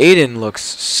 Yeah, Aiden looks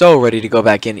so ready to go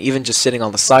back in, even just sitting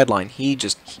on the sideline.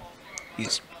 He's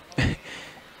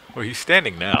Well, he's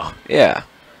standing now. yeah.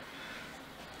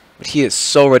 But he is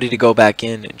so ready to go back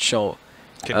in and show.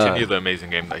 Continue the amazing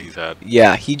game that he's had.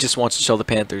 Yeah, he just wants to show the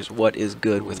Panthers what is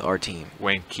good with our team.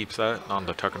 Wayne keeps that on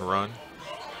the tuck and run.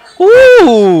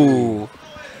 Ooh!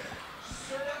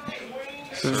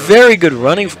 Very good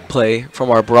running play from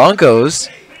our Broncos,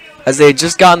 as they had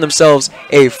just gotten themselves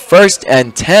a first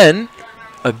and 10.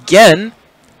 Again,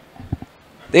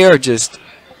 they are just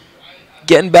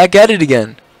getting back at it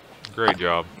again. Great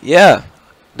job. Yeah.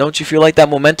 Don't you feel like that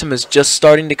momentum is just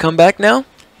starting to come back now?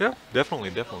 Yeah, definitely,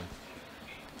 definitely.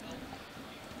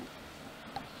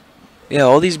 Yeah,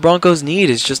 all these Broncos need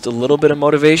is just a little bit of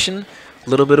motivation, a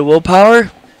little bit of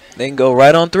willpower. They can go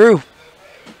right on through.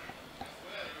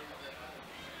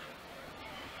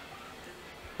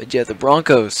 But yeah, the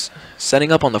Broncos setting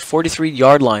up on the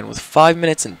 43-yard line with 5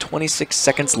 minutes and 26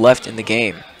 seconds left in the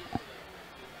game.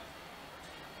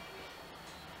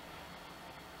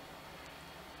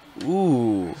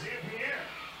 Ooh.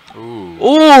 Ooh.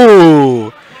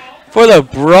 Ooh. For the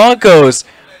Broncos.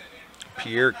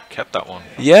 Pierre kept that one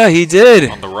Yeah, he did.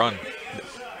 on the run.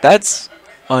 That's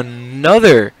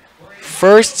another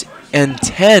 1st and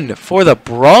 10 for the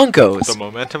Broncos. The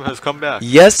momentum has come back.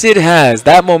 Yes, it has.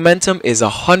 That momentum is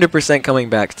 100% coming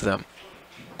back to them.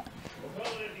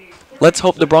 Let's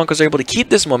hope the Broncos are able to keep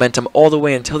this momentum all the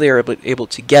way until they are able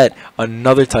to get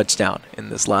another touchdown in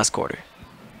this last quarter.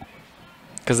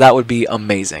 Because that would be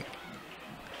amazing.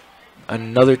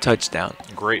 Another touchdown.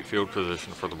 Great field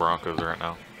position for the Broncos right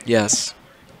now. Yes.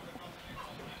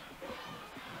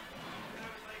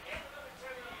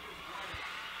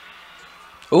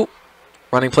 Oh,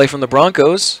 running play from the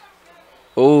Broncos.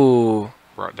 Oh.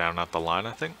 Brought down at the line,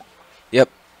 I think. Yep.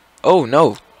 Oh,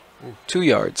 no. 2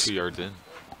 yards. 2 yards in.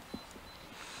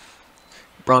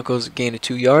 Broncos gain of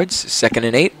 2 yards. 2nd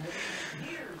and 8.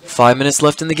 5 minutes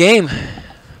left in the game.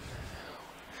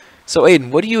 So, Aiden,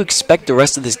 what do you expect the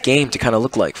rest of this game to kind of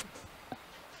look like?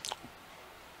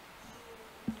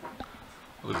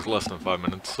 It was less than 5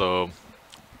 minutes, so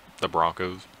the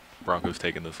Broncos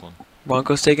taking this one.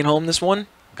 Broncos taking home this one?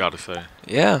 Gotta say.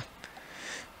 Yeah.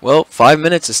 Well, 5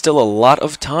 minutes is still a lot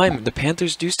of time. The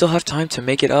Panthers do still have time to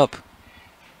make it up.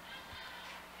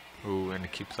 Ooh, and he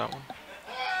keeps that one.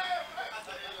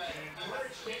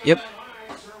 Yep.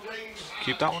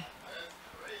 Keep that one.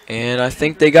 And I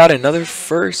think they got another Did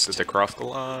first. they cross the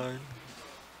line?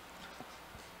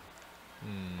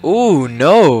 Ooh,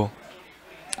 no.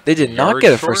 They did not Yard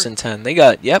get a short? 1st and 10. They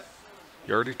got, yep,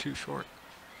 Yardie too short.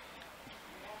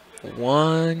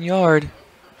 1 yard.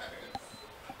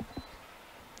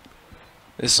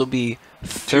 This will be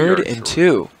 3rd yards and short.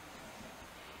 2.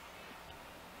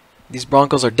 These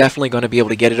Broncos are definitely going to be able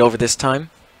to get it over this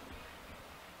time.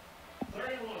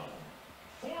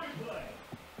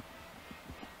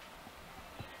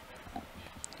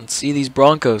 Let's see these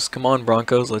Broncos. Come on,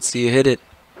 Broncos. Let's see you hit it.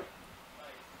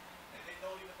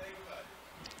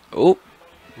 Oh,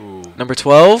 Ooh. number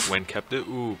 12. Wynn kept it.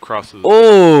 Ooh, crosses.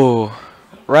 Oh,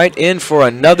 right in for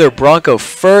another Bronco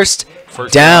first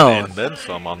First down. and then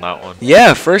some on that one.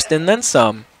 Yeah, first and then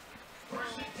some.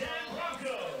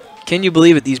 Can you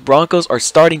believe it? These Broncos are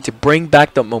starting to bring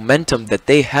back the momentum that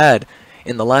they had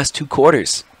in the last 2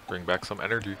 quarters. Bring back some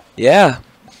energy. Yeah.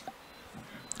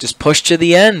 Just push to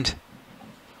the end.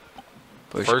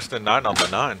 Push. 1st and 9 on the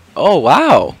 9. Oh,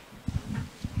 wow.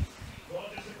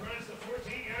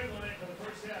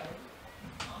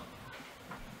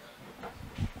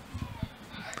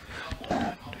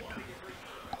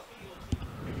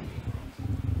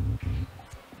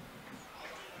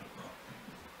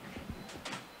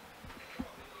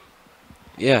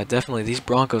 Yeah, definitely. These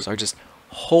Broncos are just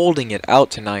holding it out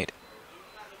tonight.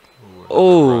 Ooh,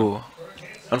 Oh,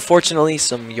 unfortunately,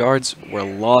 some yards were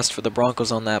lost for the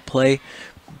Broncos on that play.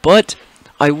 But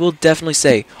I will definitely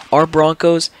say our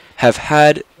Broncos have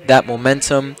had that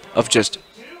momentum of just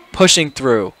pushing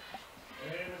through.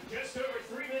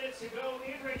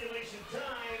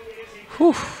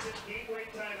 Whew.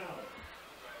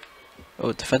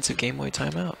 Oh, defensive game-way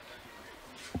timeout.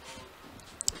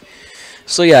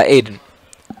 So yeah, Aiden,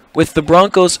 with the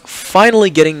Broncos finally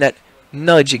getting that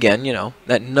nudge again, you know,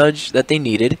 that nudge that they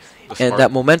needed, and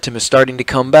that momentum is starting to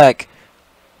come back,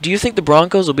 do you think the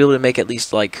Broncos will be able to make at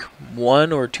least like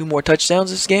 1 or 2 more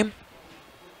touchdowns this game?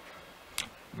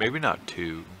 Maybe not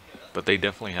 2, but they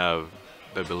definitely have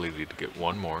the ability to get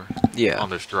 1 more Yeah. on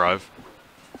this drive.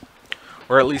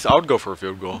 Or at least I would go for a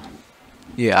field goal.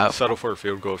 Yeah. Settle for a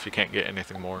field goal if you can't get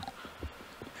anything more.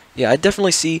 Yeah, I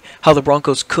definitely see how the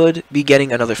Broncos could be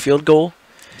getting another field goal.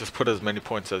 Just put as many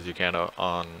points as you can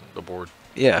on the board.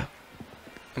 Yeah.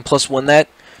 And plus, when that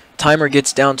timer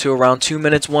gets down to around 2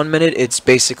 minutes, 1 minute, it's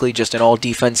basically just an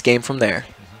all-defense game from there.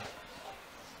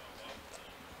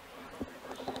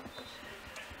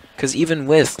 Because even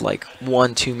with, like,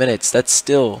 1, 2 minutes, that's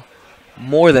still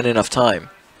more than enough time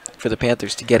for the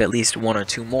Panthers to get at least 1 or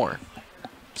 2 more.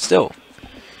 Still.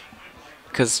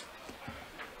 Because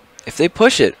if they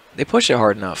push it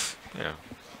hard enough. Yeah.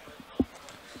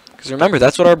 Because remember,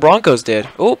 that's what our Broncos did.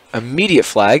 Oh, immediate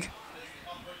flag.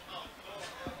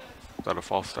 Is that a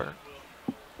false start?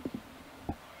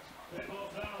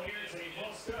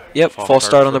 Yep, false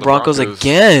start on the Broncos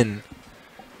again.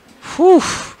 Whew.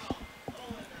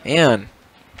 Man.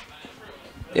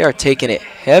 They are taking it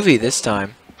heavy this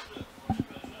time.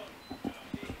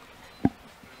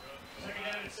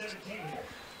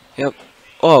 Yep.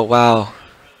 Oh, wow.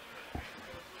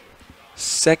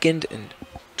 2nd and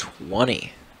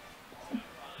 20.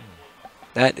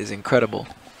 That is incredible.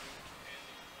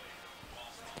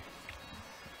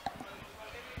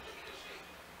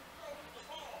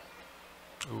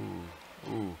 Ooh.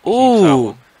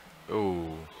 Ooh.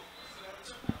 Ooh.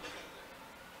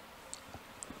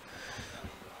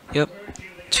 Yep.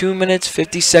 2 minutes,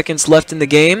 50 seconds left in the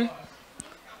game.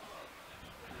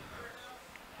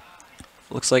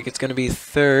 Looks like it's going to be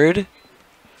third.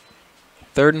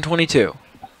 Third and 22.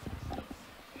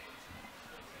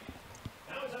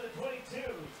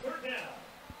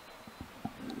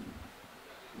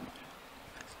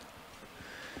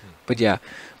 But yeah,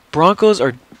 Broncos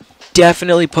are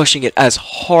definitely pushing it as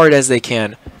hard as they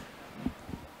can.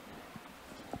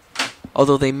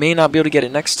 Although they may not be able to get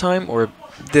it next time or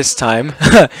this time.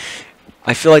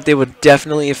 I feel like they would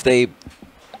definitely if they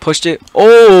pushed it.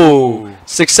 Oh, Ooh.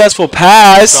 Successful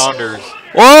pass. Saunders.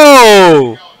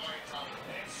 Whoa.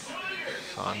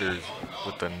 Saunders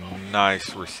with a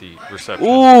nice reception.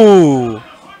 Ooh.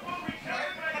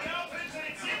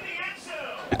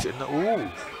 It's in the ooh.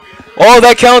 Oh,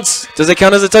 that counts. Does it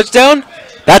count as a touchdown?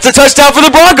 That's a touchdown for the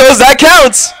Broncos. That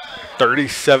counts.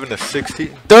 37 to 16.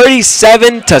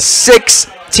 37 to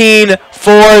 16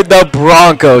 for the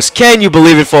Broncos. Can you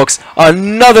believe it, folks?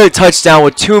 Another touchdown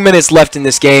with 2 minutes left in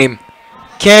this game.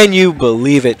 Can you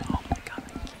believe it? Oh my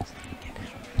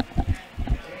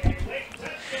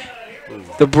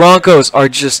God. The Broncos are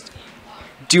just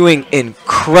doing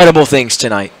incredible things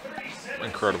tonight.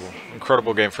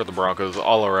 Incredible game for the Broncos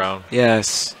all around.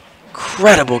 Yes.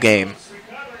 Incredible game.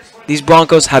 These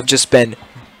Broncos have just been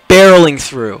barreling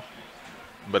through.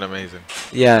 Been amazing.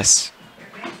 Yes.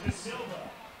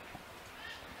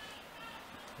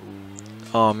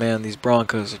 Oh man, these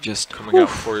Broncos are just Coming out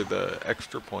for the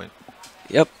extra point.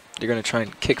 Yep, they're gonna try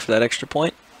and kick for that extra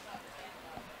point.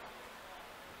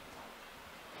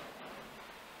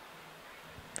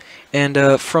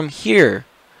 And from here,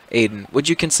 Aiden, would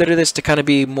you consider this to kind of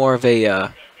be more of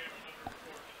a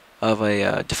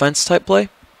defense type play?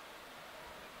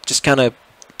 Just kind of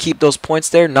keep those points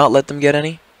there, not let them get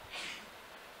any.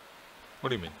 What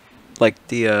do you mean? Like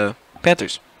the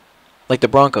Panthers, like the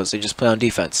Broncos, they just play on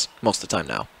defense most of the time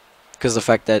now, because the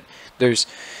fact that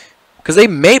because they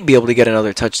may be able to get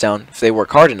another touchdown if they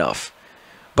work hard enough.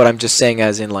 But I'm just saying,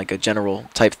 as in like a general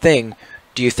type thing,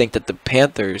 do you think that the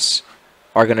Panthers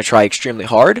are going to try extremely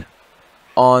hard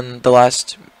on the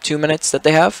last 2 minutes that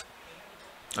they have?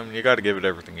 I mean, you got to give it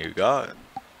everything you got.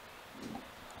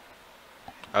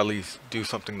 At least do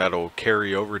something that'll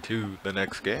carry over to the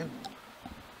next game.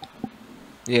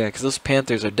 Yeah, because those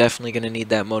Panthers are definitely going to need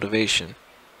that motivation.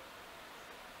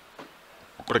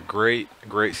 But a great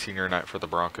senior night for the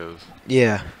Broncos.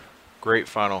 Yeah. Great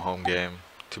final home game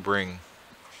to bring,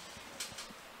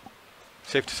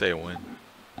 safe to say, a win.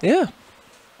 Yeah.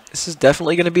 This is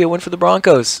definitely going to be a win for the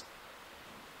Broncos.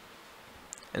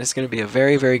 And it's going to be a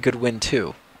very, very good win,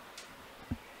 too.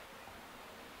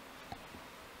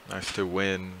 Nice to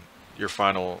win your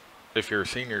final, if you're a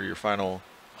senior, your final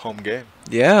home game.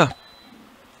 Yeah.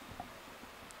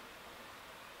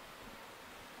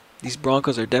 These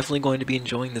Broncos are definitely going to be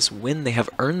enjoying this win they have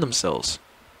earned themselves.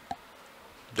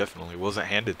 Definitely. Wasn't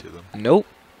handed to them. Nope.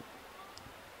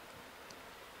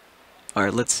 All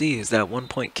right, let's see. Is that 1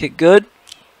 point kick good?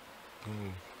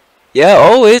 Ooh. Yeah,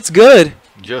 oh, it's good.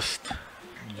 Just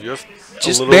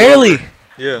barely. Over.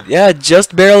 Yeah. Yeah,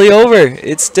 just barely over.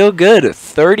 It's still good.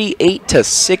 38 to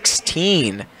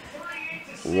 16.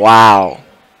 Wow.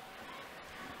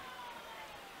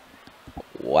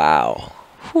 Wow.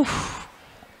 Whew.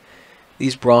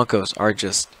 These Broncos are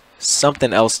just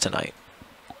something else tonight.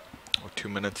 2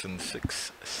 minutes and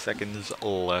 6 seconds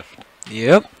left.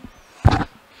 Yep.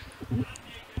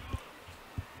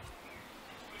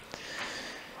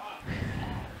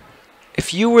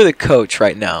 If you were the coach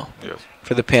right now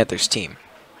for the Panthers team,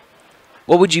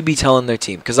 what would you be telling their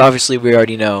team? Because obviously we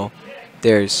already know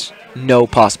there's no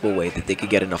possible way that they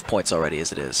could get enough points already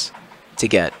as it is to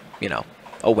get,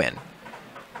 a win.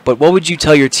 But what would you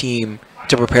tell your team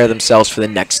to prepare themselves for the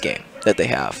next game that they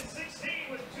have?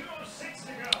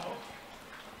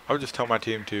 I would just tell my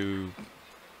team to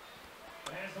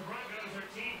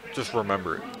just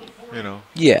remember it,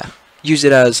 Yeah. Use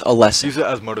it as a lesson. Use it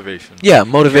as motivation. Yeah,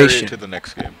 motivation. Carry it to the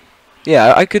next game.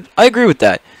 Yeah, I agree with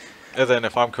that. And then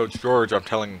if I'm Coach George, I'm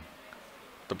telling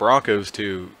the Broncos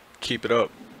to keep it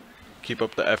up. Keep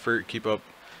up the effort, keep up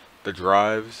the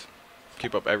drives,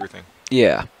 keep up everything.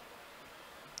 Yeah.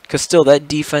 Because still, that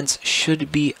defense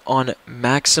should be on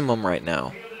maximum right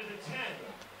now.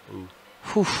 Ooh.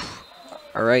 Whew.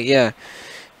 All right, yeah.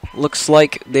 Looks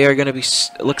like they are going to be.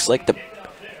 Looks like the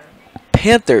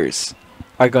Panthers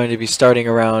are going to be starting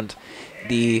around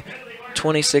the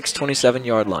 26-27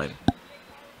 yard line.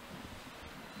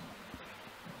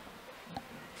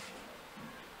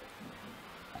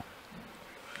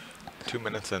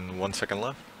 minutes and 1 second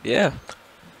left. Yeah.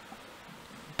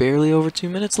 Barely over 2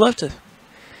 minutes left.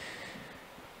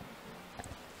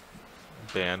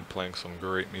 Band playing some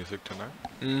great music tonight.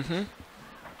 Mm-hmm.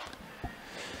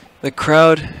 The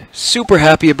crowd super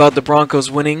happy about the Broncos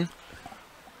winning.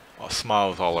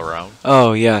 Smiles all around.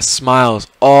 Oh, yeah, smiles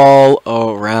all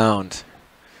around.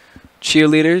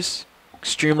 Cheerleaders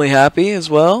extremely happy as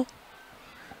well.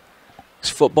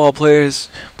 These football players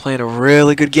playing a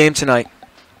really good game tonight.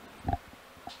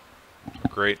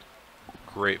 Great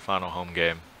final home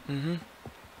game. Mm-hmm.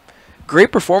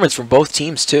 Great performance from both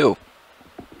teams, too.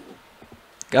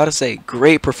 Gotta say,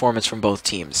 great performance from both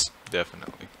teams.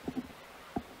 Definitely.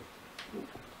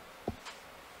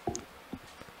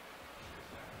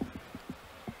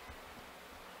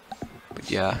 But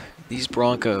yeah, these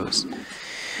Broncos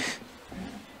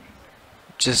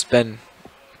just been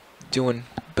doing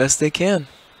best they can.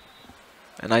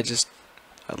 And I'd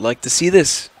like to see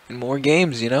this in more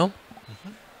games, you know?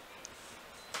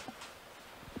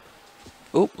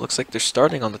 Oh, looks like they're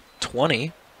starting on the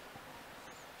 20.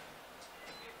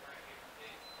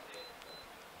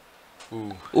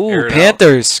 Ooh,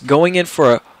 Panthers going in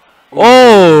for a...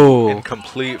 Oh!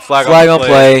 Incomplete. Flag on play.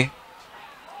 play.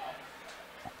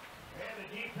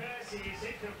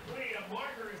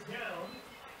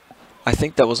 I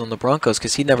think that was on the Broncos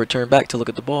because he never turned back to look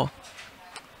at the ball.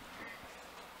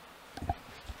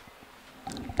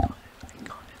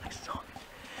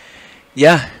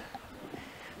 Yeah.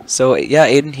 So, yeah,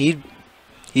 Aiden,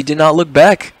 he did not look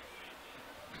back.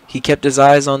 He kept his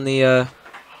eyes on the...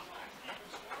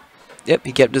 Yep,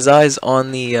 he kept his eyes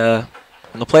on the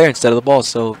player instead of the ball,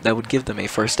 so that would give them a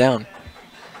first down.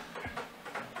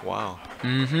 Wow.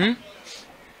 Mm-hmm.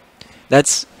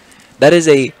 That is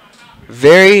a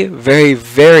very, very,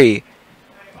 very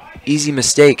easy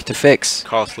mistake to fix.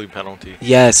 Costly penalty.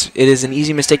 Yes, it is an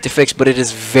easy mistake to fix, but it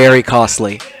is very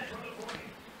costly.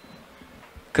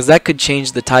 Because that could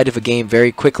change the tide of a game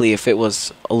very quickly if it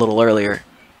was a little earlier.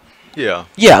 Yeah.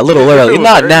 Yeah, a little early.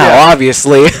 Not now,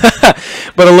 obviously.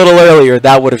 But a little earlier,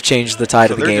 that would have changed the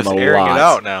tide of the game a lot. They're just airing it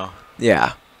out now.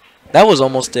 Yeah. That was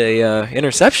almost a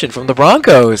interception from the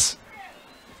Broncos.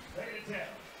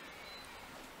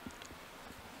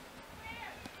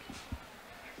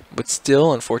 But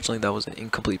still, unfortunately, that was an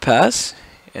incomplete pass.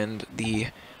 And the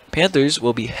Panthers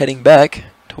will be heading back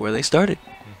to where they started.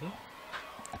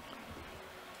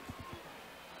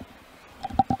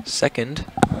 Second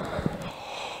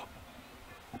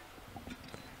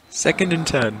and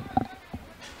 10.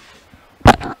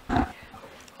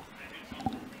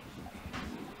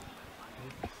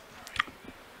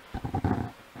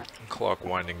 Clock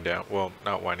winding down. Well,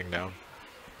 not winding down.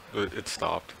 It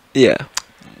stopped. Yeah.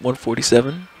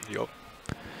 147. Yup.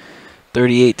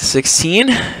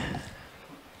 38-16.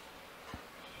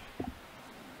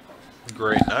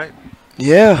 Great night.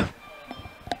 Yeah.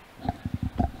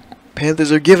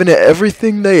 Panthers are giving it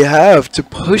everything they have to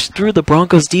push through the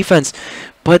Broncos defense,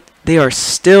 but they are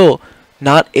still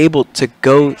not able to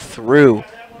go through.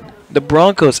 The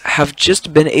Broncos have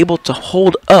just been able to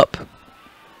hold up.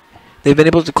 They've been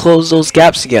able to close those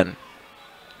gaps again.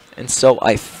 And so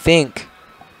I think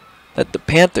that the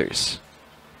Panthers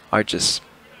are just,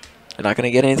 they're not going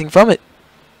to get anything from it.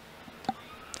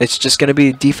 It's just going to be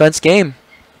a defense game.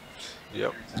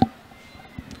 Yep.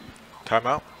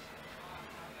 Timeout.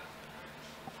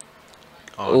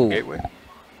 On Gateway.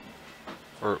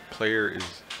 Or player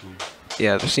is who?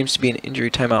 Yeah, there seems to be an injury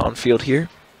timeout on field here.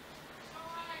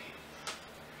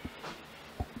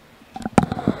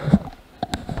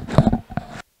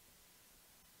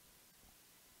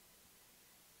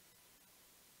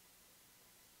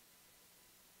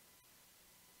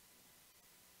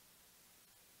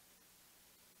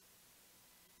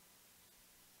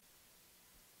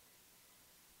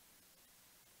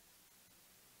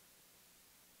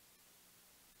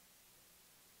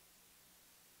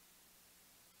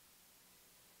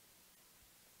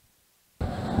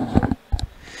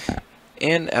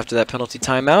 And after that penalty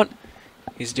timeout,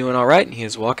 he's doing all right, and he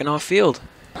is walking off field.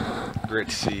 Great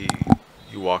to see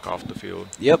you walk off the field.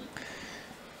 Yep.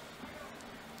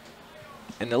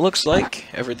 And it looks like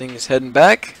everything is heading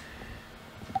back.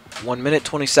 1 minute,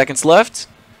 20 seconds left.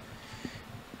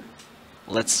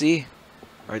 Let's see.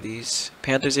 Are these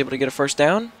Panthers able to get a first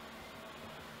down?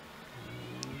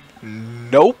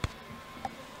 Nope.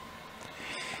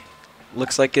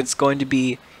 Looks like it's going to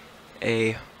be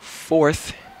a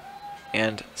 4th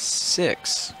and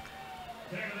 6.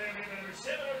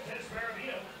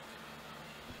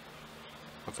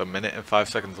 With 1 minute and 5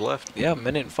 seconds left. Yeah, 1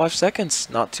 minute and 5 seconds.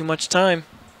 Not too much time.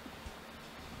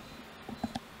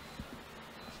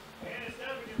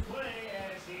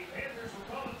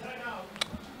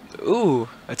 Ooh,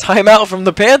 a timeout from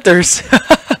the Panthers.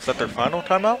 Is that their final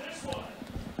timeout?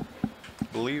 I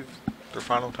believe their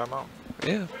final timeout.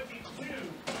 Yeah.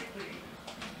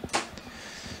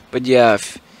 But yeah,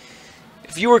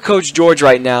 if you were Coach George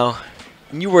right now,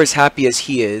 and you were as happy as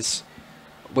he is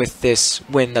with this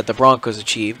win that the Broncos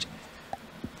achieved,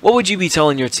 what would you be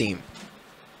telling your team?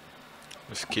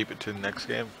 Just keep it to the next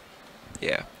game.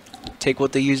 Yeah. Take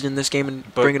what they used in this game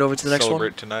and bring it over to the next one?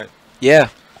 Celebrate tonight. Yeah.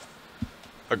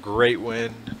 A great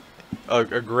win. A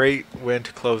great win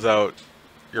to close out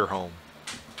your home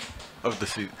of the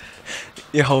season.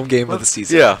 Your home game of the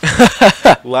season. Yeah.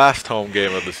 Last home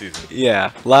game of the season.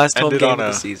 Yeah. Last home Ended game on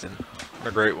of the season.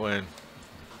 A great win.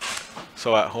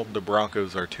 So at home, the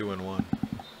Broncos are 2-1.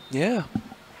 Yeah.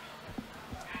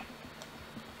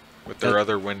 With their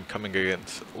other win coming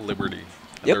against Liberty.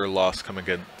 And Yep. their loss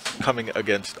coming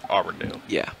against Auburndale.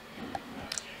 Yeah.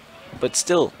 But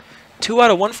still, 2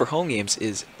 out of 1 for home games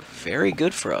is very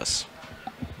good for us.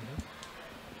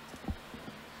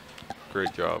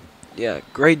 Great job. Yeah,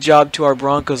 great job to our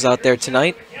Broncos out there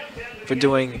tonight for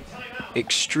doing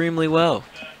extremely well.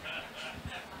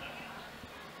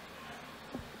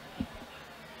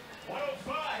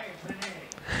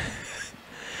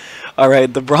 All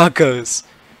right, the Broncos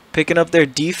picking up their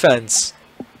defense.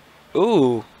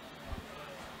 Ooh.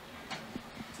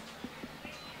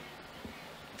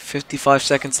 55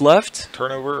 seconds left.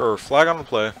 Turnover or flag on the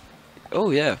play.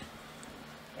 Oh, yeah.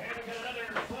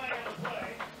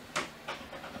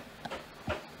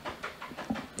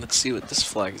 Let's see what this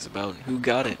flag is about. Who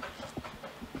got it?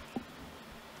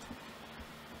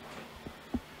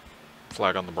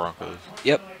 Flag on the Broncos.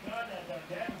 Yep.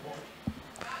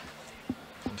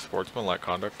 Sportsmanlike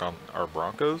conduct on our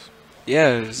Broncos.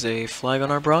 Yeah, there's a flag on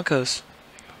our Broncos.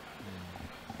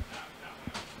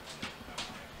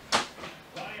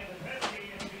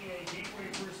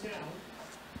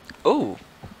 Oh.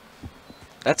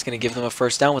 That's going to give them a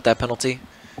first down with that penalty.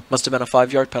 Must have been a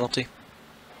 5-yard penalty.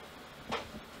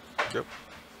 Yep.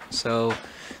 So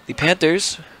the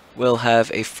Panthers will have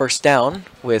a first down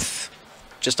with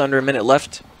just under a minute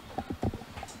left.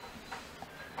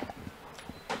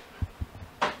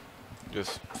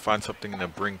 Just find something to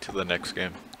bring to the next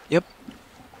game. Yep.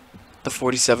 The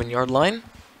 47-yard line,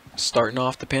 starting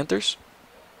off the Panthers.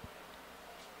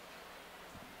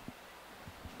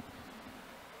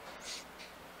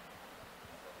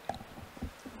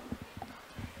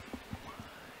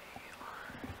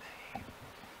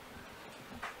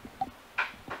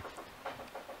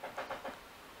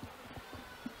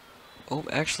 Oh,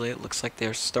 actually, it looks like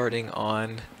they're starting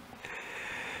on...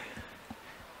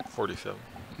 47.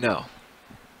 No.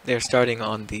 They're starting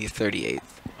on the 38th.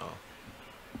 Oh.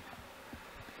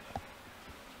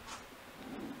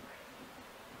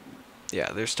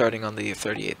 Yeah, they're starting on the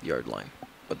 38th yard line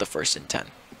with the 1st and 10.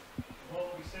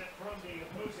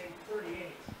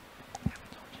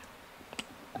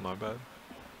 My bad.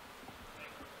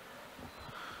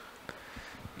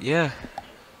 Yeah.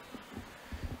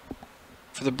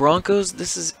 For the Broncos,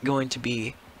 this is going to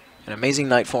be an amazing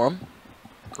night for them.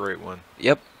 Great one.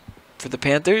 Yep. For the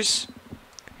Panthers,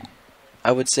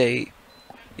 I would say,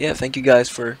 yeah, thank you guys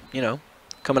for,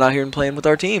 coming out here and playing with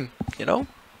our team,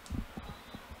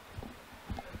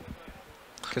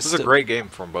 This is a great game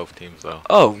from both teams, though.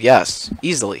 Oh, yes,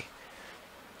 easily.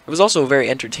 It was also a very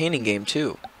entertaining game,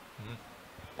 too.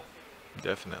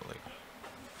 Definitely.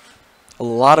 A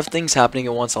lot of things happening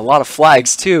at once, a lot of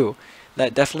flags, too.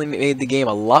 That definitely made the game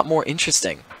a lot more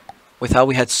interesting with how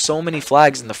we had so many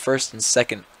flags in the first and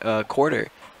second quarter.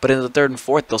 But in the third and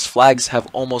fourth, those flags have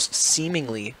almost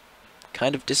seemingly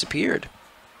kind of disappeared.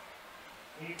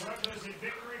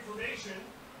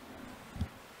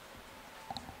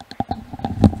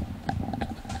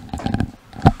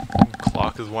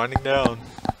 Clock is winding down.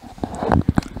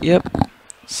 Yep.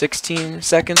 16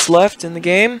 seconds left in the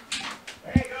game.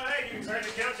 Hey, go ahead. You can start the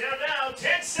countdown now.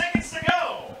 10 seconds to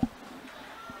go.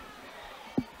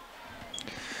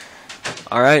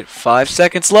 All right, 5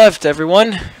 seconds left,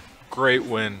 everyone. Great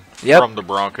win Yep. from the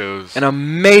Broncos. An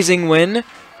amazing win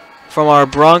from our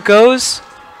Broncos.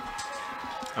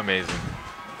 Amazing.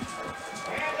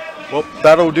 Well,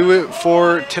 that'll do it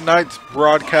for tonight's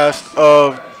broadcast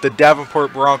of the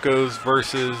Davenport Broncos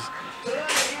versus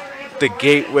the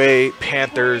Gateway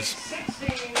Panthers.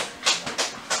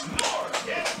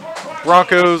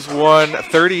 Broncos won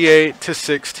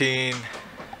 38-16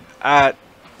 at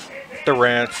the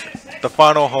Ranch, the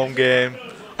final home game.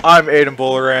 I'm Aiden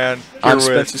Bolaran. I'm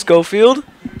Spencer Schofield.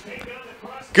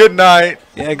 Good night.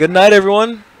 Yeah, good night,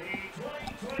 everyone.